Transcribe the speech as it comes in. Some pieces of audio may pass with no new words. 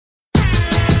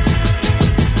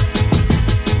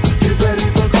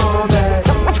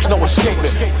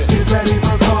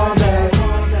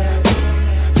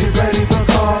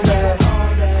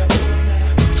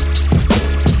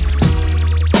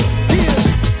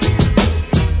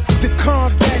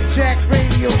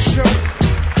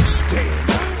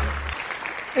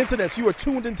Internets, you are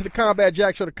tuned into the Combat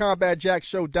Jack Show, the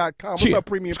CombatJackShow.com. What's up,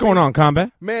 Premium? What's going on,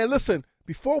 Combat? Man, listen,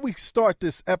 before we start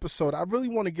this episode, I really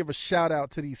want to give a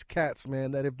shout-out to these cats,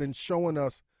 man, that have been showing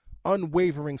us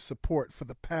unwavering support for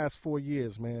the past 4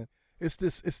 years, man. It's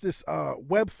this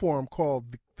web forum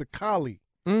called the Collie,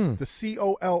 the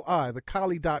C-O-L-I,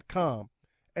 thecollie.com.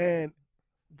 And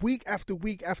week after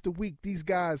week after week, these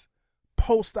guys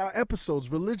post our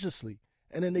episodes religiously.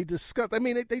 And then they discuss, I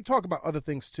mean, they talk about other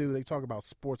things too. They talk about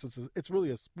sports. It's really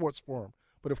a sports forum.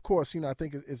 But of course, I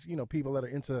think it's, people that are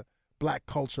into black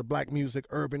culture, black music,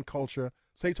 urban culture.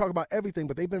 So they talk about everything,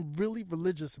 but they've been really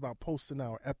religious about posting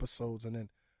our episodes and then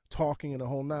talking and the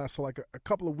whole nine. So like a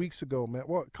couple of weeks ago, man,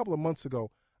 well, a couple of months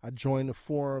ago, I joined the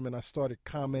forum and I started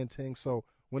commenting. So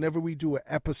whenever we do an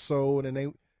episode and they,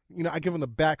 I give them the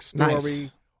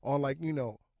backstory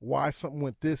on why something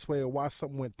went this way or why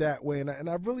something went that way. And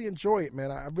I really enjoy it, man.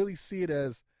 I really see it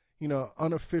as,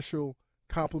 unofficial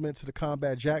compliment to the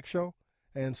Combat Jack Show.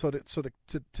 And so to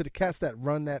the cats that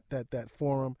run that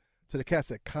forum, to the cats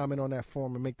that comment on that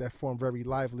forum and make that forum very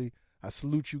lively, I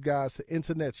salute you guys. To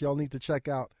internets, y'all need to check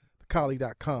out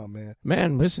thecollie.com, man.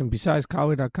 Man, listen, besides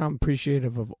Collie.com,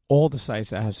 appreciative of all the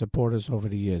sites that have supported us over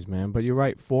the years, man. But you're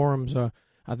right, forums are,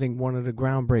 I think, one of the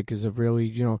groundbreakers of really,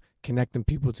 connecting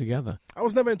people together. I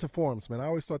was never into forums, man. I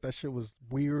always thought that shit was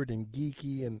weird and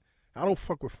geeky, and I don't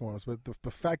fuck with forums. But the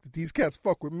fact that these cats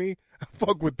fuck with me, I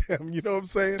fuck with them. You know what I'm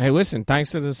saying? Hey, listen, thanks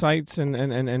to the sites and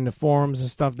the forums and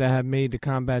stuff that have made the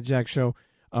Combat Jack Show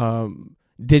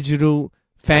digital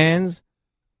fans,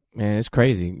 man, it's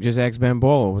crazy. Just ask Ben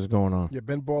Baller what's going on. Yeah,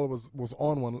 Ben Baller was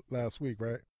on one last week,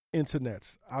 right?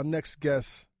 Internets. Our next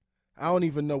guest, I don't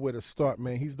even know where to start,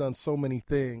 man. He's done so many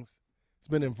things. He's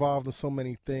been involved in so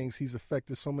many things. He's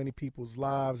affected so many people's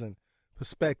lives and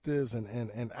perspectives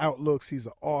and outlooks. He's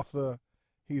an author.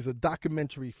 He's a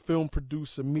documentary film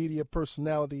producer, media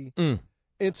personality,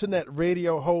 internet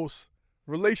radio host,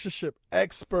 relationship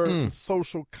expert,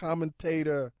 social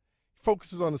commentator.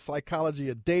 Focuses on the psychology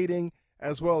of dating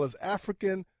as well as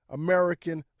African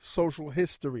American social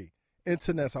history.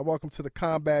 Internets, I welcome to the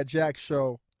Combat Jack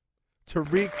Show,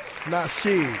 Tariq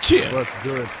Nasheed. Cheer. What's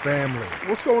good, family?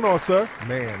 What's going on, sir?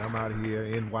 Man, I'm out here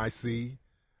in NYC,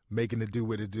 making it do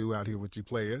what it do out here with you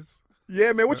players.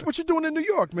 Yeah, man. What you doing in New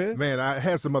York, man? Man, I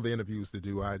had some other interviews to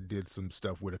do. I did some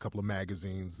stuff with a couple of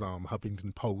magazines,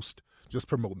 Huffington Post, just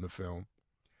promoting the film.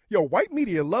 Yo, white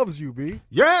media loves you, B.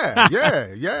 Yeah.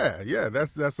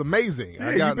 That's amazing.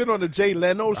 Yeah, you've been on the Jay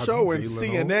Leno show and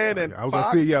CNN and I was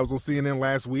Fox. I was on CNN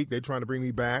last week. They're trying to bring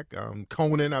me back.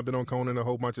 Conan, I've been on Conan a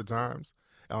whole bunch of times.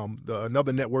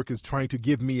 Another network is trying to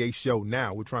give me a show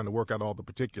now. We're trying to work out all the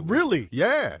particulars. Really?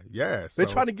 Yeah. They're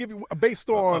trying to give you based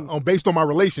on based on my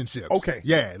relationships. Okay.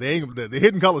 Yeah, they ain't the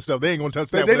hidden color stuff. They ain't gonna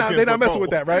touch that. They're not messing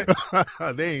with that, right?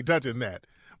 They ain't touching that.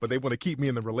 But they want to keep me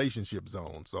in the relationship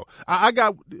zone. So I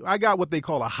got what they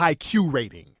call a high Q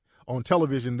rating on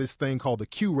television. This thing called the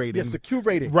Q rating. Yes, the Q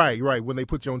rating. Right. When they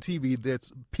put you on TV,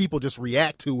 that's people just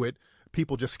react to it.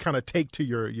 People just kind of take to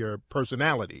your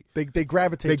personality. They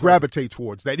gravitate. They gravitate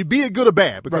towards that. Be it good or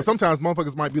bad, because sometimes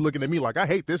motherfuckers might be looking at me like, I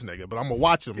hate this nigga, but I'm gonna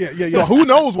watch him. Yeah. So who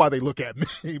knows why they look at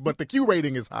me? But the Q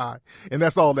rating is high, and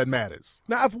that's all that matters.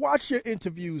 Now, I've watched your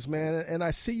interviews, man, and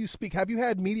I see you speak. Have you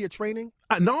had media training?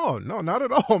 No, not at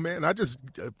all, man. I just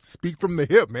speak from the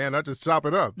hip, man. I just chop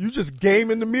it up. You just game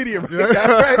in the media,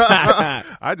 right?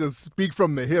 I just speak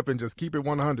from the hip and just keep it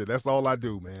 100. That's all I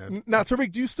do, man. Now,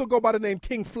 Tariq, do you still go by the name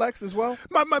King Flex as well?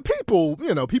 My people,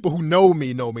 people who know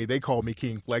me. They call me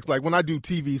King Flex. Like when I do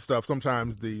TV stuff,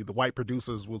 sometimes the white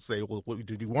producers will say, "Well,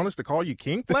 did you want us to call you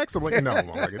King Flex?" I'm like, "No, I'm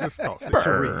like, this is called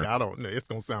Tariq. I don't know. It's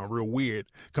gonna sound real weird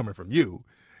coming from you,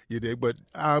 you dig?" But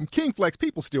King Flex,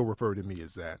 people still refer to me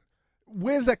as that.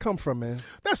 Where's that come from, man?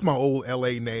 That's my old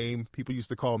L.A. name. People used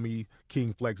to call me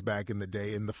King Flex back in the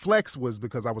day. And the flex was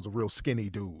because I was a real skinny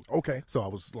dude. Okay. So I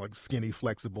was like skinny,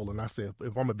 flexible. And I said, if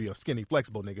I'm going to be a skinny,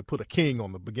 flexible nigga, put a king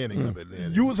on the beginning of it.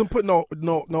 And you wasn't putting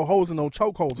no holes in no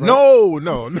chokeholds, right? No.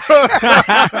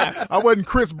 I wasn't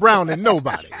Chris Brown and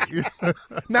nobody.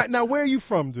 Now, where are you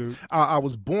from, dude? I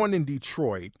was born in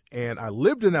Detroit, and I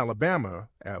lived in Alabama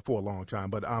for a long time.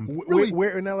 But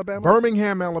where in Alabama?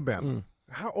 Birmingham, Alabama.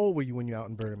 How old were you when you were out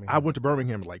in Birmingham? I went to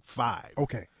Birmingham at like 5.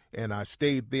 Okay. And I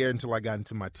stayed there until I got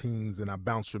into my teens, and I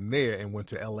bounced from there and went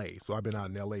to L.A. So I've been out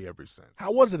in L.A. ever since.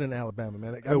 How was it in Alabama,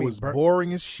 man? It was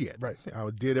boring as shit. Right. I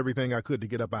did everything I could to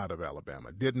get up out of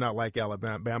Alabama. Did not like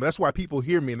Alabama. That's why people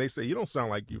hear me and they say, you don't sound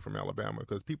like you from Alabama,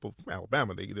 because people from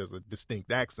Alabama, there's a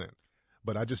distinct accent.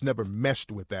 But I just never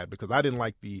meshed with that because I didn't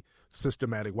like the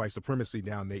systematic white supremacy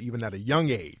down there, even at a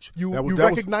young age. You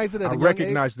recognized it at a young age? I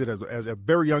recognized it as a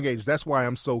very young age. That's why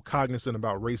I'm so cognizant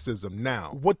about racism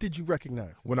now. What did you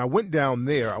recognize? When I went down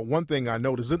there, one thing I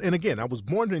noticed, and again, I was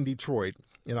born in Detroit,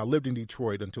 and I lived in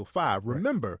Detroit until 5.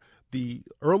 Remember, the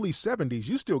early 70s,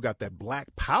 you still got that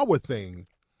Black Power thing.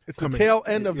 It's the tail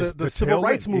end of the civil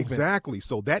rights movement. Exactly.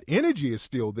 So that energy is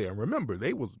still there. Remember,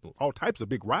 there was all types of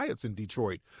big riots in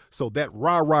Detroit. So that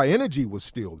rah-rah energy was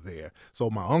still there. So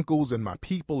my uncles and my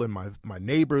people and my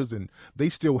neighbors, and they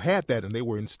still had that, and they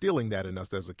were instilling that in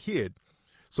us as a kid.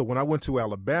 So when I went to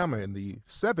Alabama in the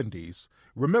 70s,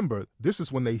 remember, this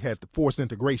is when they had the forced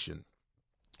integration.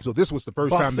 So this was the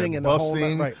first time that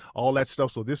busing, all that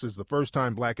stuff. So this is the first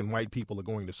time black and white people are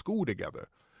going to school together.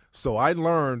 So I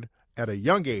learned at a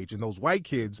young age, and those white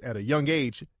kids at a young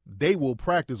age, they will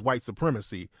practice white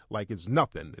supremacy like it's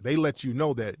nothing. They let you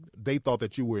know that they thought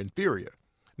that you were inferior.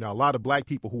 Now, a lot of black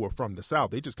people who are from the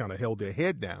South, they just kind of held their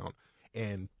head down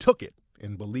and took it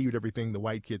and believed everything the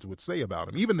white kids would say about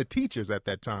them. Even the teachers at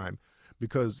that time,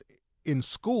 because in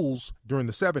schools during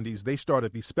the 70s, they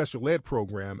started the special ed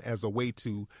program as a way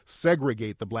to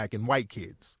segregate the black and white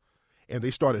kids. And they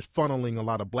started funneling a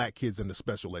lot of black kids into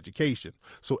special education.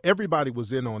 So everybody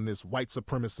was in on this white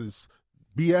supremacist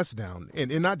BS down,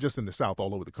 and not just in the South,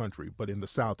 all over the country, but in the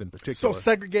South in particular. So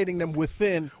segregating them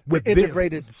within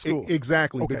integrated schools.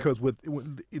 Exactly, okay. Because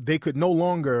they could no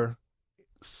longer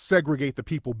segregate the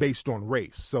people based on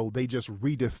race. So they just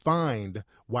redefined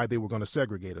why they were going to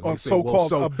segregate them. On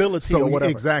so-called ability or whatever.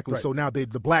 Exactly. Right. So now the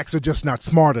blacks are just not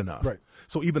smart enough. Right.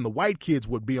 So even the white kids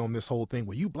would be on this whole thing,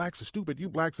 well, you blacks are stupid, you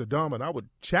blacks are dumb, and I would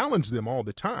challenge them all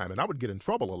the time, and I would get in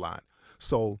trouble a lot.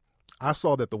 So I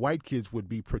saw that the white kids would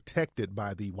be protected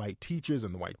by the white teachers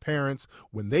and the white parents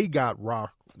when they got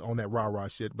on that rah-rah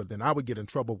shit, but then I would get in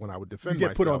trouble when I would defend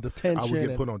myself. You get put on detention. I would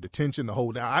get put on detention the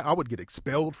whole day. I would get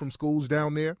expelled from schools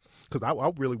down there because I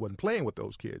really wasn't playing with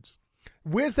those kids.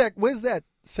 Where's that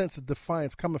sense of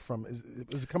defiance coming from?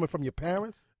 Is it coming from your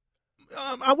parents?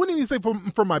 I wouldn't even say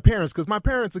from my parents, because my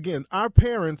parents, again, our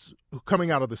parents coming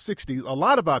out of the 60s, a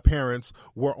lot of our parents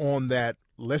were on that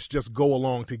let's just go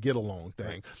along to get along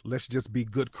thing. Let's just be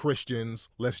good Christians.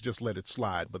 Let's just let it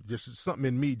slide. But just something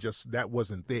in me, just that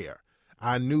wasn't there.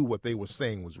 I knew what they were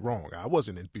saying was wrong. I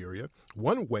wasn't inferior.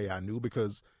 One way I knew,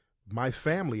 because my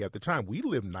family at the time, we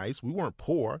lived nice. We weren't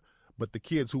poor. But the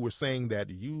kids who were saying that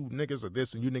you niggas are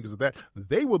this and you niggas are that,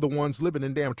 they were the ones living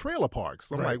in damn trailer parks.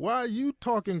 I'm like, why are you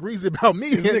talking greasy about me?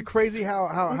 Isn't it crazy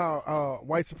how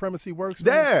white supremacy works?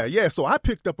 Man? Yeah. So I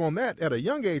picked up on that at a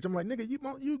young age. I'm like, nigga,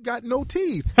 you got no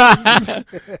teeth.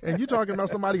 And you talking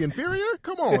about somebody inferior?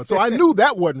 Come on. So I knew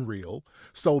that wasn't real.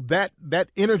 So that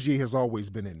energy has always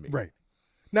been in me. Right.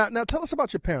 Now tell us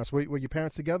about your parents. Were your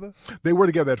parents together? They were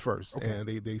together at first, okay. And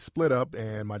they split up,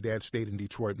 and my dad stayed in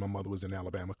Detroit. My mother was in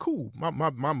Alabama. Cool. My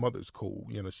mother's cool.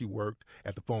 You know, she worked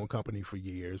at the phone company for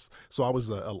years. So I was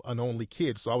an only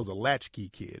kid, so I was a latchkey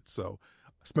kid. So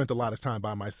I spent a lot of time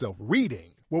by myself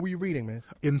reading. What were you reading, man?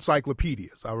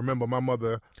 Encyclopedias. I remember my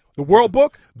mother. The World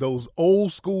Book? Those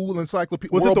old school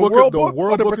encyclopedias. Was it the World Book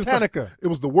or the Britannica? It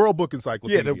was the World Book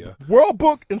Encyclopedia. Yeah, the World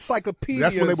Book Encyclopedia.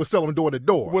 That's when they were selling door to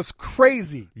door. Was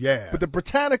crazy. Yeah. But the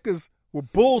Britannicas were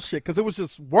bullshit because it was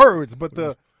just words. But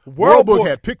the World Book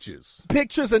had pictures.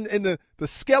 Pictures and the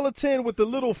skeleton with the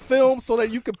little film so that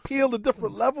you could peel the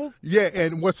different levels. Yeah,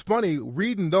 and what's funny,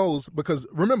 reading those, because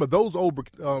remember, those old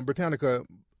Britannica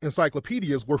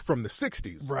encyclopedias were from the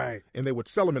 60s. Right. And they would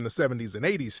sell them in the 70s and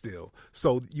 80s still.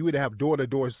 So you would have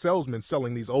door-to-door salesmen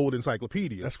selling these old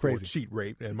encyclopedias. That's crazy. For cheap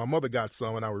rate. And my mother got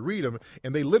some, and I would read them,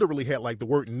 and they literally had like the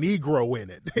word Negro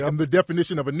in it. Yep. And the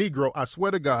definition of a Negro, I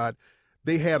swear to God,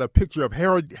 they had a picture of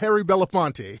Harry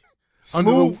Belafonte.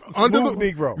 Smooth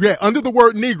Negro. Yeah, under the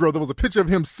word Negro, there was a picture of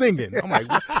him singing. I'm like,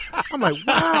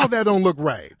 wow, that don't look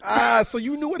right. So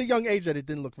you knew at a young age that it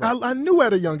didn't look right. I knew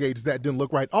at a young age that didn't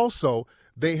look right. Also,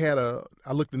 they had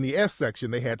I looked in the S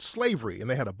section, they had slavery, and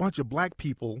they had a bunch of black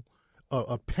people,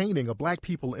 a painting of black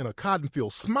people in a cotton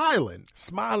field smiling.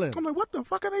 I'm like, what the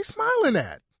fuck are they smiling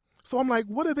at? So I'm like,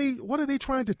 what are they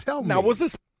trying to tell me? Now, was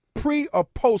this pre or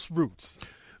post Roots?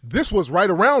 This was right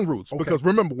around Roots, because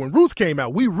remember, when Roots came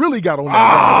out, we really got on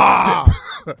that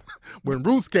tip. When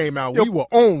Roots came out, we were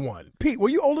on one. Pete, were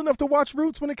you old enough to watch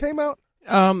Roots when it came out?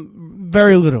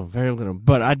 Very little,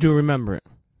 but I do remember it.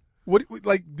 What,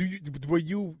 like,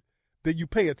 did you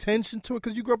pay attention to it?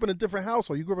 Because you grew up in a different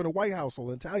household. You grew up in a white household,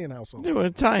 an Italian household. They were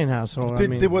Italian household.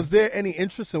 Was there any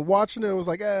interest in watching it? It was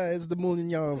like, it's the Moon and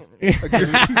Youngs.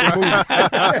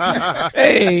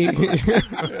 Hey.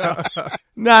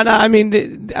 No. I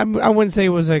mean, I wouldn't say it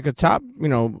was like a top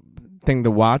thing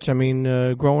to watch. I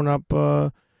mean, growing up,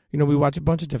 we watch a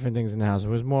bunch of different things in the house. It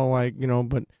was more like,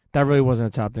 but that really wasn't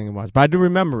a top thing to watch. But I do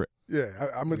remember it. Yeah,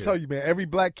 I'm going to tell you, man, every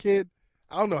black kid,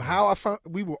 I don't know how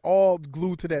we were all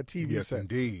glued to that TV yes, set. Yes,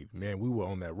 indeed. Man, we were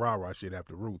on that rah-rah shit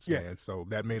after Roots, yeah. man. So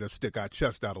that made us stick our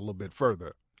chest out a little bit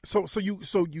further. So you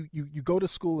go to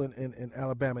school in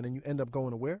Alabama, and then you end up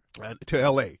going to where? To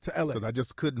L.A. To L.A. Because I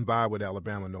just couldn't vibe with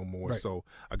Alabama no more. Right. So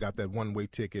I got that one-way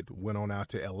ticket, went on out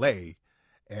to L.A.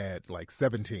 at like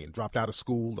 17. Dropped out of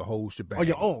school, the whole shebang. On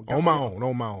your own? On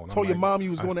my own. Told your mom you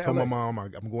was going to L.A.? I told my mom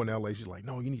I'm going to L.A. She's like,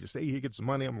 no, you need to stay here, get some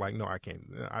money. I'm like, no, I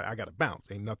can't. I got to bounce.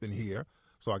 Ain't nothing here.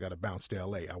 So I got to bounce to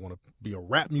L.A. I want to be a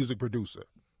rap music producer.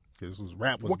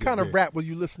 What kind of rap were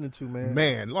you listening to, man?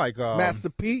 Man, like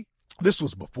Master P? This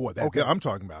was before that. Okay. I'm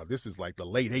talking about this is like the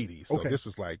late 80s. So okay. This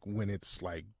is like when it's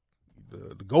like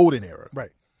the golden era.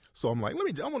 Right. So I'm like,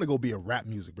 I want to go be a rap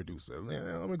music producer.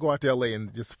 Let me go out to L.A.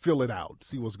 and just fill it out,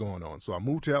 see what's going on. So I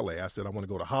moved to L.A. I said I want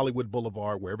to go to Hollywood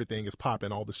Boulevard where everything is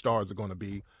popping, all the stars are going to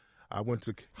be. I went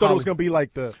to Thought it was going to be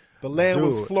like the land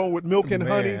was flowing with milk and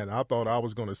honey. Man, I thought I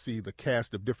was going to see the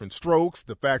cast of Different Strokes,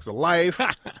 The Facts of Life,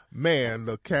 man,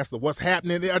 the cast of What's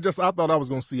Happening. I thought I was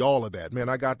going to see all of that. Man,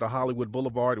 I got to Hollywood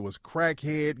Boulevard. It was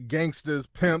crackhead, gangsters,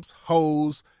 pimps,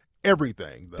 hoes,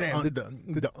 everything.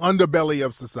 The underbelly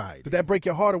of society. Did that break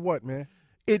your heart or what, man?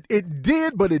 It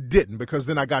did, but it didn't, because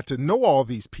then I got to know all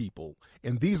these people,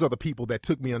 and these are the people that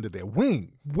took me under their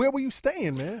wing. Where were you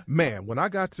staying, man? Man, when I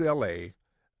got to L.A.,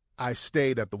 I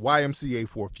stayed at the YMCA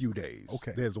for a few days.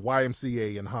 Okay. There's a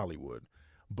YMCA in Hollywood.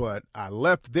 But I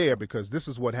left there because this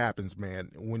is what happens,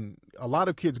 man. When a lot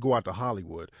of kids go out to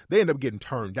Hollywood, they end up getting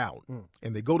turned out.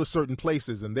 And they go to certain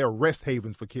places, and they're rest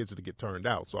havens for kids to get turned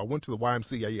out. So I went to the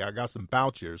YMCA. I got some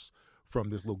vouchers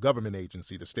from this little government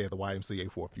agency to stay at the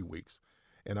YMCA for a few weeks.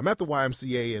 And I'm at the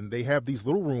YMCA, and they have these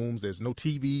little rooms. There's no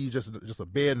TV, just a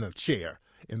bed and a chair.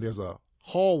 And there's a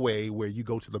hallway where you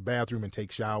go to the bathroom and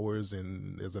take showers,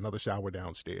 and there's another shower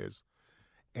downstairs.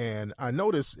 And I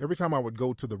noticed every time I would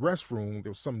go to the restroom, there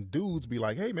was some dudes be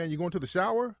like, "Hey man, you going to the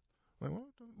shower?" I'm like,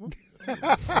 what?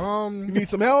 You need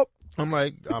some help? I'm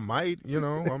like, I might,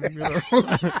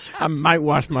 I might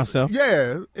wash myself.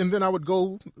 Yeah. And then I would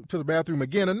go to the bathroom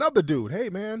again. Another dude, "Hey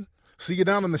man, see you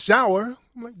down in the shower."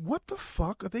 I'm like, what the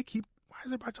fuck why is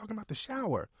everybody talking about the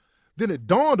shower? Then it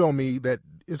dawned on me that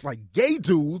it's like gay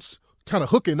dudes kind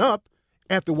of hooking up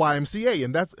at the YMCA,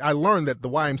 and I learned that the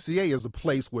YMCA is a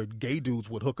place where gay dudes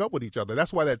would hook up with each other.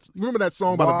 That's why you remember that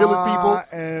song by the Village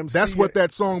People? That's what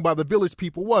that song by the Village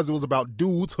People was. It was about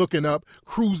dudes hooking up,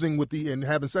 cruising and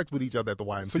having sex with each other at the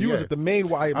YMCA. So you was at the main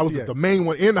YMCA? I was at the main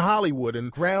one in Hollywood.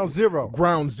 And Ground Zero.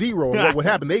 And what would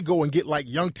happen? They go and get like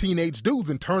young teenage dudes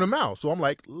and turn them out. So I'm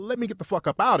like, let me get the fuck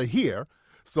up out of here.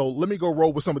 So let me go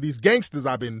roll with some of these gangsters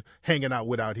I've been hanging out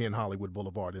with out here in Hollywood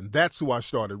Boulevard. And that's who I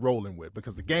started rolling with,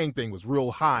 because the gang thing was real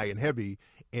high and heavy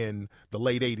in the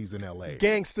late 80s in L.A.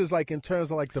 Gangsters, like in terms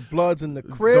of like the Bloods and the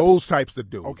Crips? Those types of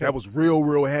dudes. Okay. That was real,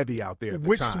 real heavy out there at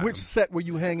the time. Which set were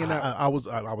you hanging out? I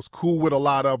was cool with a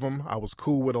lot of them.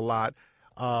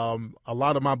 A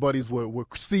lot of my buddies were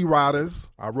Sea Riders.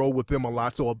 I rode with them a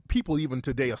lot. So people even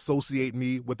today associate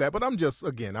me with that. But I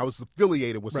was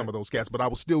affiliated with some of those cats, but I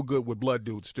was still good with Blood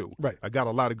dudes too. Right. I got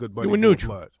a lot of good buddies. You were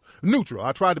neutral. Blood. Neutral.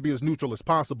 I tried to be as neutral as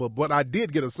possible, but I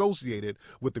did get associated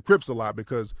with the Crips a lot,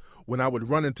 because when I would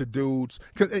run into dudes,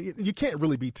 because you can't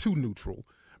really be too neutral,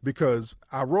 because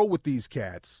I roll with these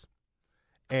cats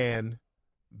and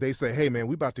they say, "Hey man,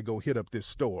 we about to go hit up this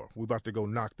store. We about to go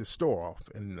knock this store off."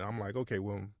 And I'm like, "Okay,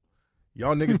 well,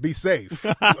 y'all niggas be safe."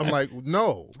 I'm like,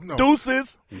 no.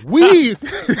 Deuces. We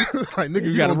like,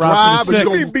 nigga, you gonna drive or you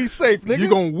gonna be safe, nigga. You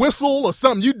gonna whistle or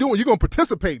something you doing, you gonna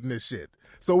participate in this shit.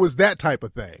 So it's that type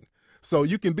of thing. So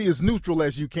you can be as neutral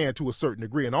as you can to a certain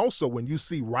degree. And also when you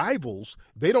see rivals,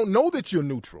 they don't know that you're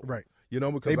neutral. Right.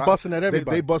 Because they busting at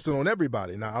everybody. They busting on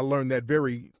everybody. Now I learned that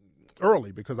very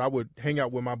early, because I would hang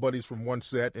out with my buddies from one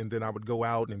set, and then I would go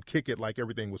out and kick it like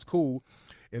everything was cool.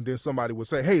 And then somebody would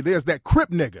say, "Hey, there's that Crip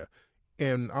nigga."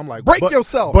 And I'm like, break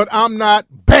yourself. But I'm not,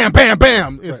 bam, bam,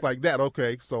 bam. It's right. like that.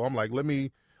 Okay. So I'm like, let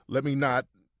me not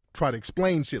try to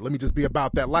explain shit. Let me just be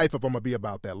about that life if I'm going to be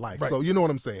about that life. Right. So you know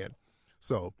what I'm saying?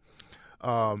 So,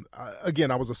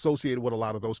 again, I was associated with a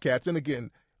lot of those cats. And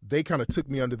again, they kind of took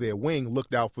me under their wing,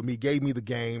 looked out for me, gave me the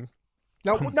game.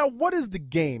 Now, what is the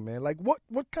game, man? Like,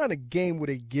 what kind of game were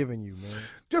they giving you, man?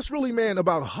 Just really, man,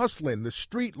 about hustling, the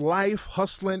street life,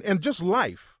 hustling, and just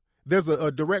life. There's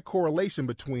a direct correlation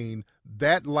between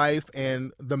that life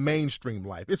and the mainstream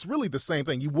life. It's really the same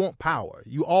thing. You want power.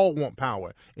 You all want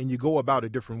power, and you go about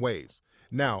it different ways.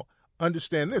 Now,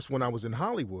 understand this. When I was in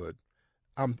Hollywood,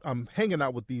 I'm hanging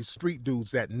out with these street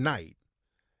dudes at night,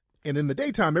 And in the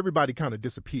daytime, everybody kind of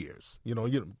disappears.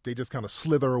 They just kind of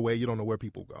slither away. You don't know where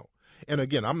people go. And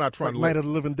again, I'm not trying to Night of the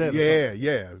Living Dead.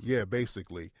 Yeah,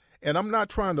 basically. And I'm not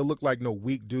trying to look like no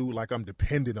weak dude, like I'm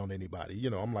dependent on anybody.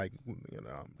 I'm like,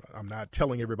 I'm not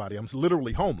telling everybody I'm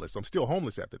literally homeless. I'm still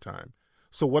homeless at the time.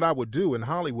 So what I would do in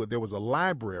Hollywood, there was a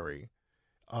library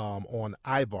on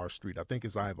Ivar Street. I think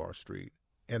it's Ivar Street.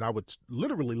 And I would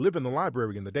literally live in the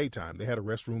library in the daytime. They had a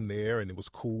restroom there, and it was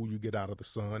cool. You get out of the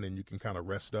sun, and you can kind of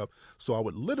rest up. So I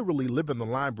would literally live in the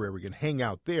library and hang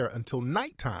out there until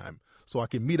nighttime so I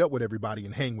could meet up with everybody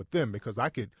and hang with them, because I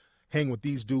could hang with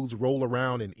these dudes, roll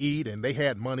around and eat, and they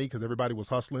had money because everybody was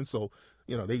hustling. So,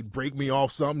 they'd break me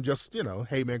off something, just,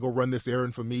 hey, man, go run this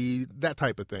errand for me, that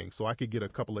type of thing. So I could get a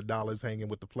couple of dollars hanging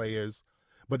with the players.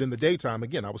 But in the daytime,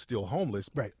 again, I was still homeless.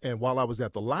 Right. And while I was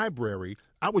at the library,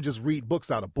 I would just read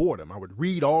books out of boredom. I would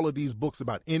read all of these books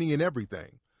about any and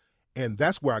everything. And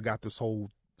that's where I got this whole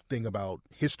thing about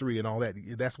history and all that.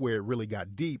 That's where it really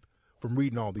got deep, from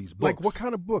reading all these books. Like what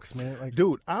kind of books, man?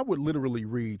 Dude, I would literally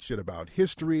read shit about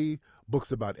history,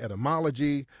 books about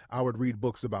etymology. I would read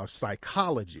books about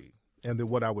psychology. And then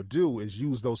what I would do is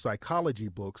use those psychology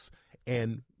books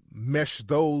and mesh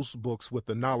those books with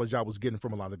the knowledge I was getting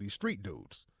from a lot of these street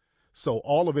dudes. So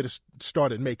all of it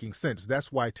started making sense. That's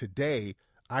why today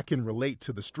I can relate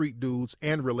to the street dudes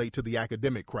and relate to the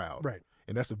academic crowd. Right.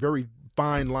 And that's a very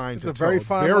fine line to toe. It's a very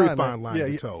fine line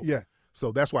to toe. Yeah.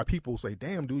 So that's why people say,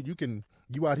 damn, dude,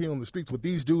 you out here on the streets with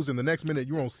these dudes, and the next minute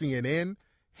you're on CNN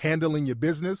handling your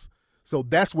business. So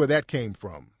that's where that came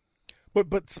from.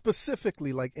 But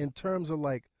specifically, like in terms of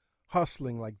like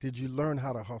hustling, like did you learn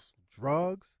how to hustle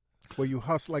drugs? Where you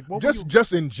hustle, like what?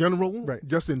 Just in general, right?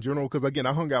 Just in general, because again,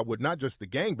 I hung out with not just the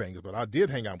gangbangers, but I did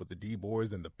hang out with the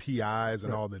D-boys and the PIs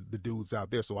and all the dudes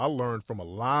out there. So I learned from a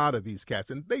lot of these cats,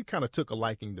 and they kind of took a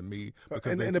liking to me.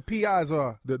 Because and the PIs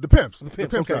are the pimps, the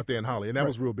pimps okay. out there in Holly, and that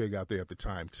was real big out there at the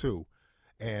time too.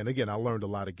 And again, I learned a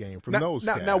lot of game from those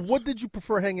cats. Now, what did you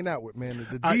prefer hanging out with, man?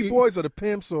 The D-boys or the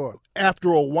pimps? Or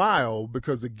after a while,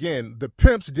 because again, the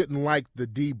pimps didn't like the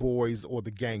D-boys or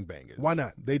the gangbangers. Why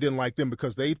not? They didn't like them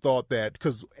because they thought that,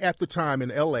 because at the time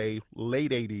in L.A., late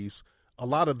 80s, a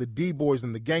lot of the D-boys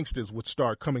and the gangsters would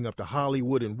start coming up to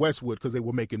Hollywood and Westwood because they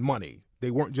were making money. They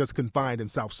weren't just confined in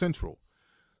South Central.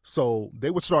 So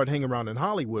they would start hanging around in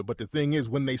Hollywood, but the thing is,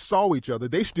 when they saw each other,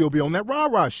 they still be on that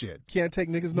rah-rah shit. Can't take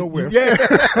niggas nowhere.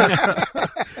 Yeah.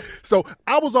 So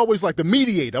I was always like the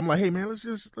mediator. I'm like, hey man, let's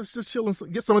just chill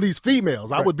and get some of these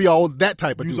females. I would be all that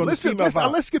type of dude. Let's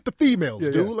get the females,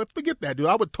 dude. Yeah. Let's forget that, dude.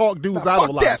 I would talk dudes out of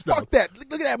a lot of stuff. Fuck that.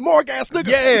 Look at that Morg ass nigga.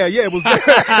 Yeah, it was.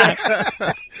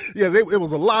 It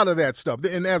was a lot of that stuff.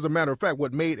 And as a matter of fact,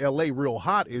 what made L.A. real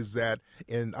hot is that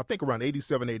in, I think around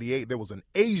 87, 88, there was an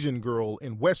Asian girl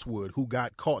in Westwood who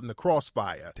got caught in the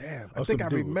crossfire. Damn, I think I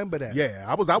remember that. Yeah,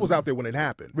 I was out there when it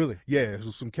happened. Really? Yeah, there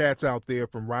was some cats out there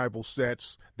from rival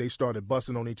sets. They started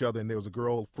busting on each other, and there was a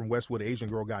girl from Westwood, an Asian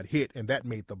girl, got hit, and that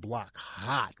made the block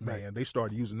hot, man. Right. They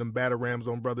started using them batarams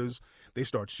on brothers. They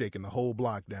started shaking the whole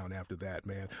block down after that,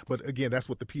 man. But again, that's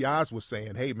what the PIs was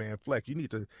saying. Hey, man, Fleck, you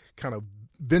need to kind of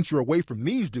venture away from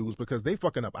these dudes because they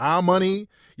fucking up our money.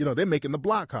 They're making the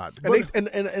block hot. And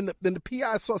then the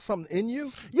PI saw something in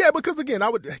you? Yeah, because again, I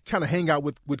would kind of hang out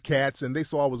with cats, and they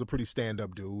saw I was a pretty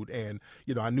stand-up dude, and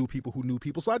I knew people who knew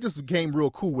people, so I just became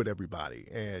real cool with everybody,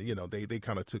 and they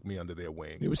kind of took me under their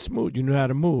wing. It was smooth. You knew how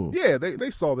to move. Yeah, they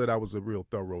saw that I was a real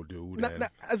thorough dude. Now,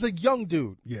 as a young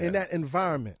dude in that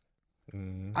environment,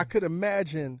 I could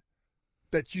imagine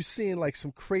that you seeing like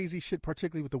some crazy shit,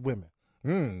 particularly with the women.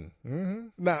 Mm-hmm.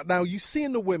 Now you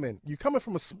seeing the women. You coming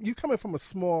from a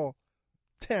small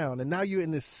town, and now you're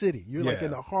in this city. You're like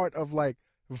in the heart of like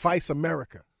Vice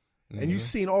America, and you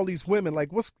seen all these women.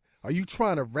 Like, are you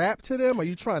trying to rap to them? Are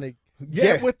you trying to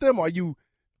get with them? Are you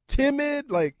timid?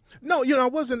 Like, no, I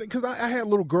wasn't, because I had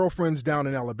little girlfriends down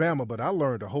in Alabama, but I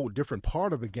learned a whole different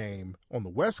part of the game on the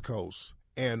West Coast.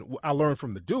 And I learned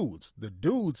from the dudes. The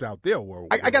dudes out there were.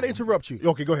 I got to interrupt you.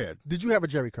 Okay, go ahead. Did you have a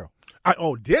Jerry curl?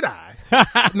 Did I?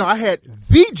 No, I had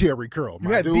the Jerry curl. You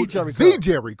had dude. the Jerry curl. The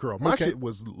Jerry curl. My shit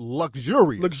was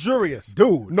luxurious.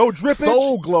 Dude. No dripping?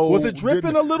 Soul Glow. Was it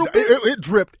dripping a little bit? It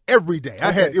dripped every day.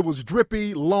 Okay. It was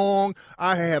drippy, long.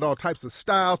 I had all types of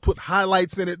styles, put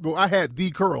highlights in it. I had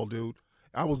the curl, dude.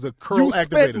 I was the curl You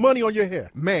activator. spent money on your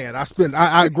hair. Man,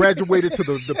 I graduated to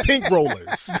the pink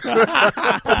rollers.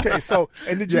 Okay, so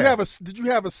and did you have a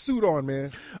suit on,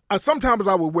 man? Sometimes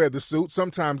I would wear the suit.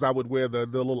 Sometimes I would wear the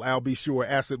little Al B. Sure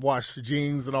acid wash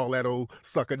jeans and all that old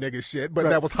sucker nigga shit. But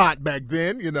that was hot back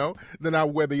then, you know. Then I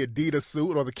would wear the Adidas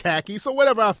suit or the khaki. So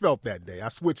whatever I felt that day, I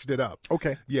switched it up.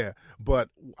 Okay. Yeah, but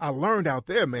I learned out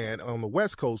there, man, on the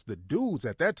West Coast, the dudes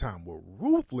at that time were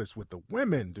ruthless with the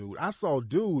women, dude. I saw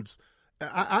dudes.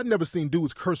 I'd never seen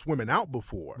dudes curse women out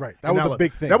before. Right. That was a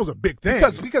big thing. That was a big thing.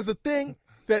 Because the thing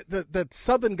that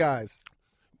Southern guys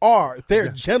they're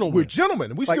gentlemen. We're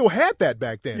gentlemen. We still had that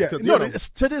back then. Yeah. No,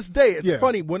 to this day, it's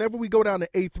funny. Whenever we go down to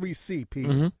A3C,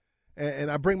 Pete,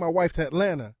 and I bring my wife to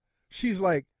Atlanta, she's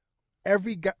like,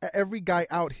 every guy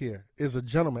out here is a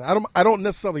gentleman. I don't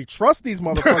necessarily trust these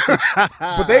motherfuckers,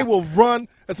 but they will run.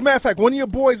 As a matter of fact, one of your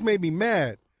boys made me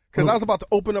mad. Because I was about to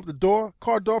open up the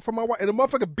car door for my wife, and the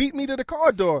motherfucker beat me to the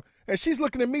car door. And she's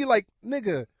looking at me like,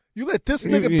 nigga, you let this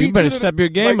nigga beat you. You better step your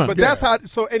game up. But that's how,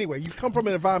 so anyway, you come from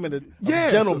an environment of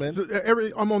gentlemen. So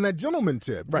I'm on that gentleman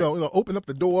tip. Right. You know, open up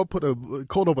the door, put a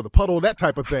coat over the puddle, that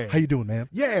type of thing. How you doing, man?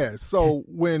 Yeah, so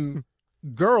when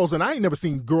girls, and I ain't never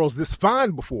seen girls this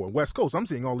fine before in West Coast. I'm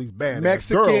seeing all these bad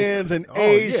Mexicans girls. and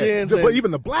Asians, but even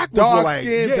the black ones dark were like,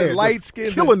 skins and light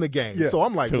skins, killing the game. Yeah. So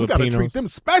I'm like, we Filipinos. got to treat them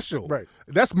special. Right.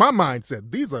 That's my mindset.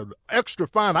 These are extra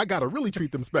fine. I got to really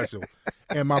treat them special.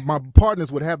 And my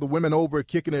partners would have the women over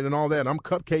kicking it and all that. And I'm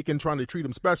cupcaking, trying to treat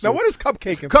them special. Now, what is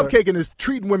cupcaking? Cupcaking is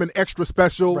treating women extra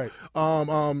special.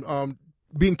 Right.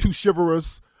 Being too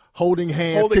chivalrous. Holding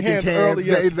hands, kicking cans, early,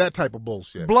 yes. that type of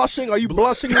bullshit. Blushing? Are you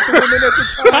blushing with the women at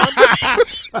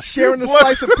the time? Sharing a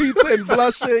slice of pizza and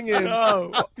blushing? And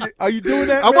are you doing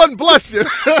that? I wasn't blushing.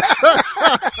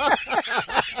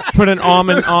 Put an arm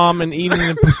in arm and eating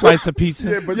a slice of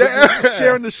pizza. Yeah, but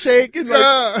sharing the shake and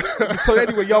like. So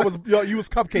anyway, you was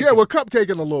cupcaking. Yeah, we're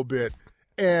cupcaking a little bit,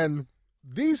 and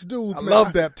these dudes. I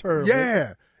love that term. Yeah.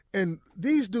 Man. And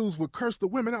these dudes would curse the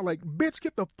women out like, bitch,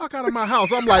 get the fuck out of my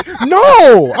house. I'm like,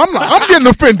 no. I'm getting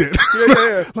offended.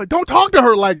 Yeah. Like, don't talk to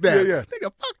her like that. Yeah.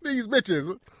 Nigga, fuck these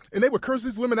bitches. And they would curse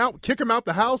these women out, kick them out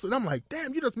the house. And I'm like,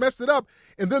 damn, you just messed it up.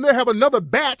 And then they have another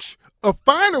batch of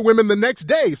finer women the next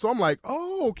day. So I'm like,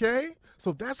 oh, okay.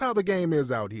 So that's how the game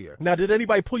is out here. Now, did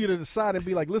anybody pull you to the side and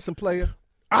be like, listen, player,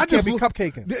 I can't just be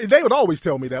cupcaking? They would always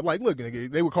tell me that. Like, look,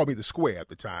 nigga, they would call me the square at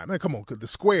the time. Man, come on, 'cause the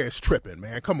square is tripping,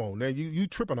 man. Come on, man. You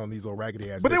tripping on these old raggedy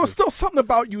ass. But there was still something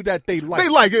about you that they liked. They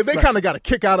like it. They kind of got a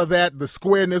kick out of that, the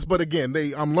squareness. But again,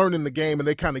 I'm learning the game, and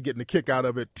they kind of getting a kick out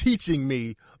of it, teaching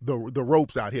me the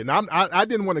ropes out here. Now, I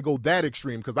didn't want to go that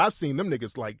extreme because I've seen them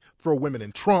niggas like throw women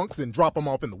in trunks and drop them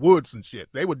off in the woods and shit.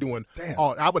 They were doing.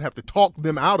 I would have to talk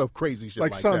them out of crazy shit.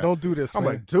 Like son, that. don't do this. I'm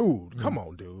man. like, dude, come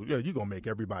on, dude. Yeah, you gonna make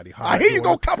everybody hot. I hear you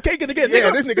go cupcaking again. Yeah,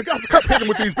 this nigga got cupcaking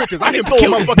with these bitches. I can throw a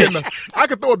motherfucker I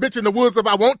can throw a bitch in the woods if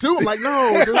I want to. I'm like,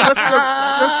 no, dude, let's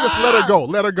just let her go.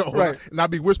 Let her go. Right. And I'd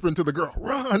be whispering to the girl,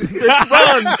 run,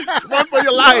 bitch, run for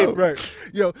your life. Right.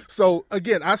 You know, so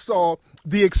again, I saw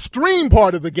the extreme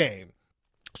part of the game.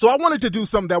 So I wanted to do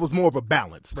something that was more of a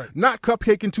balance. Right. Not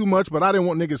cupcaking too much, but I didn't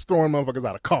want niggas throwing motherfuckers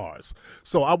out of cars.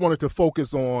 So I wanted to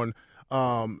focus on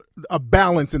a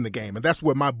balance in the game, and that's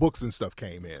where my books and stuff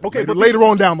came in. Okay, but later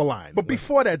on down the line. But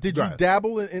before that, did you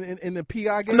dabble in the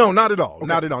PI game? No, not at all. Okay.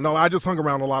 Not at all. No, I just hung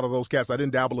around a lot of those cats. I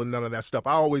didn't dabble in none of that stuff.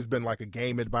 I always been like a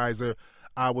game advisor.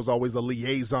 I was always a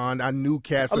liaison. I knew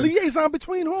cats. A liaison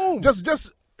between whom?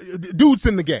 Just dudes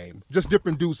in the game. Just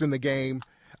different dudes in the game.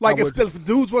 Like if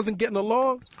dudes wasn't getting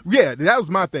along? Yeah, that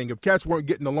was my thing. If cats weren't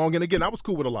getting along, and again, I was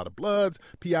cool with a lot of Bloods,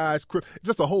 PIs,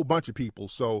 just a whole bunch of people.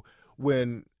 So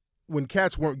when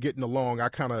cats weren't getting along, I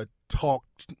kind of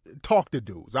talked to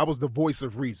dudes. I was the voice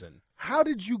of reason. How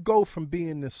did you go from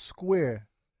being this square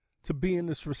to being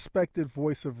this respected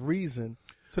voice of reason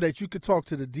so that you could talk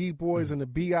to the D-boys and the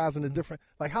BIs and the different,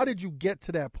 like, how did you get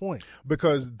to that point?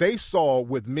 Because they saw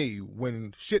with me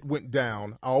when shit went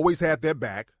down, I always had their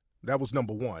back. That was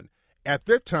number one. At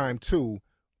that time, too,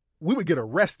 we would get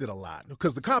arrested a lot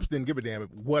because the cops didn't give a damn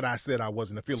what I said I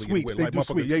wasn't affiliated with. Like,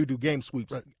 motherfucker, they would do game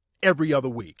sweeps every other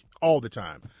week, all the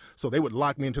time. So they would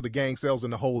lock me into the gang cells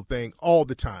and the whole thing all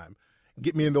the time.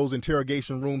 Get me in those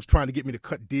interrogation rooms, trying to get me to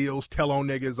cut deals, tell on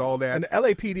niggas, all that. And the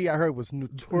LAPD, I heard, was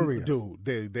notorious. Dude,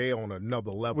 they on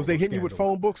another level. Was they hitting you with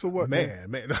phone books or what?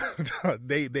 Man.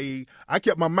 I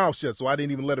kept my mouth shut, so I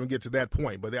didn't even let them get to that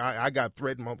point. But I got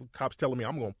threatened. My cops telling me,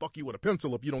 I'm going to fuck you with a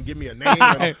pencil if you don't give me a name.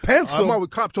 A pencil? My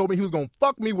cop told me he was going to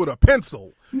fuck me with a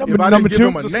pencil. Number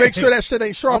two, just make sure that shit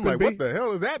ain't sharp. I'm like, what the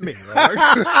hell does that mean?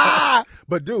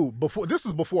 But dude, this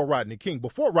is before Rodney King.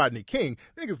 Before Rodney King,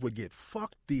 niggas would get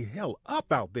fucked the hell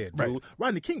up out there, dude. Right.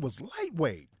 Rodney King was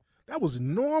lightweight. That was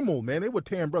normal, man. They were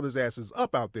tearing brothers' asses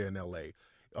up out there in L.A.,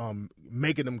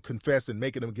 making them confess and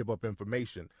making them give up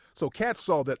information. So cats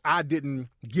saw that I didn't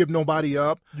give nobody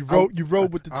up. You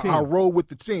rode with the team. I rode with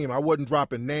the team. I wasn't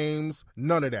dropping names,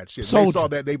 none of that shit. Soldier. They saw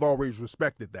that. They've always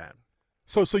respected that.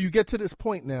 So you get to this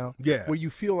point now Yeah. where you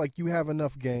feel like you have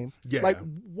enough game. Yeah. Like,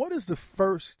 what is the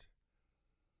first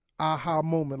aha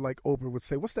moment, like Oprah would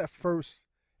say? What's that first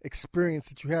experience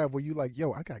that you have where you like,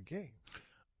 yo, I got game?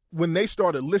 When they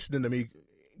started listening to me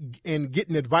and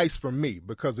getting advice from me,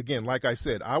 because again, like I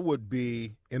said, I would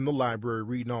be in the library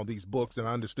reading all these books and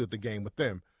I understood the game with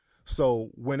them. So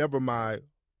whenever my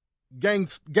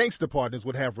gangster partners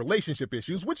would have relationship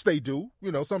issues, which they do,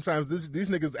 sometimes these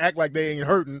niggas act like they ain't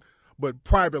hurting, but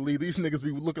privately these niggas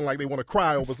be looking like they want to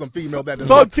cry over some female that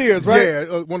thug tears, right?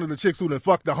 Yeah, one of the chicks who done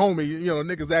fucked the homie.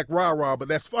 Niggas act rah-rah, but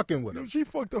that's fucking with them. She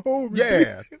fucked the homie.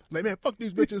 Yeah, like, man, fuck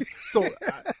these bitches. So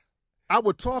I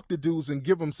would talk to dudes and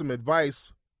give them some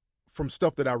advice from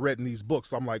stuff that I read in these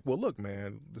books. I'm like, well, look,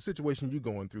 man, the situation you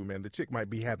going through, man, the chick might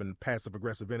be having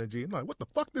passive-aggressive energy. I'm like, what the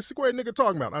fuck this square nigga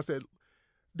talking about? I said,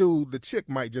 dude, the chick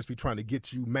might just be trying to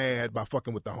get you mad by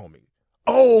fucking with the homie.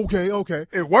 Oh, okay.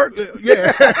 It worked.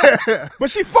 Yeah.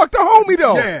 But she fucked the homie,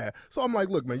 though. Yeah. So I'm like,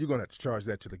 look, man, you're going to have to charge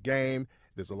that to the game.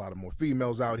 There's a lot of more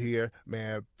females out here.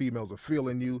 Man, females are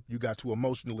feeling you. You got too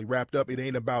emotionally wrapped up. It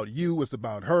ain't about you. It's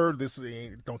about her.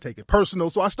 Don't take it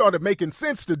personal. So I started making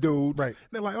sense to dudes. Right.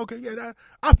 They're like, okay, yeah,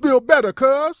 I feel better,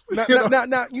 cuz. Now,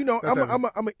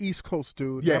 I'm an East Coast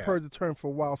dude. Yeah. I've heard the term for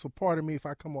a while, so pardon me if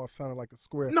I come off sounding like a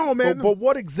square. No, man. But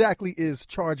what exactly is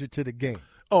charge it to the game?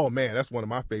 Oh, man, that's one of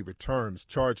my favorite terms,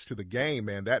 charge to the game,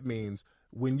 man. That means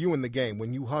when you in the game,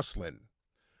 when you hustling,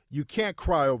 you can't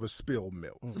cry over spilled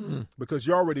milk because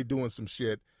you're already doing some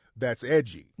shit that's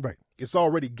edgy. Right. It's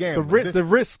already gambling. The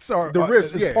risks are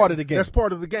yeah, part of the game. That's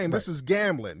part of the game. Right. This is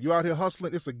gambling. You're out here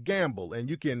hustling. It's a gamble, and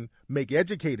you can make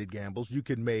educated gambles. You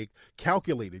can make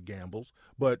calculated gambles,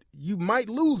 but you might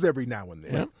lose every now and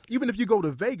then. Yeah. Even if you go to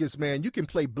Vegas, man, you can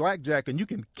play blackjack and you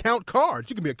can count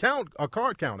cards. You can be a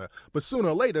card counter, but sooner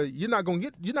or later, you're not gonna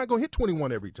hit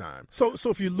 21 every time. So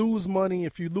if you lose money,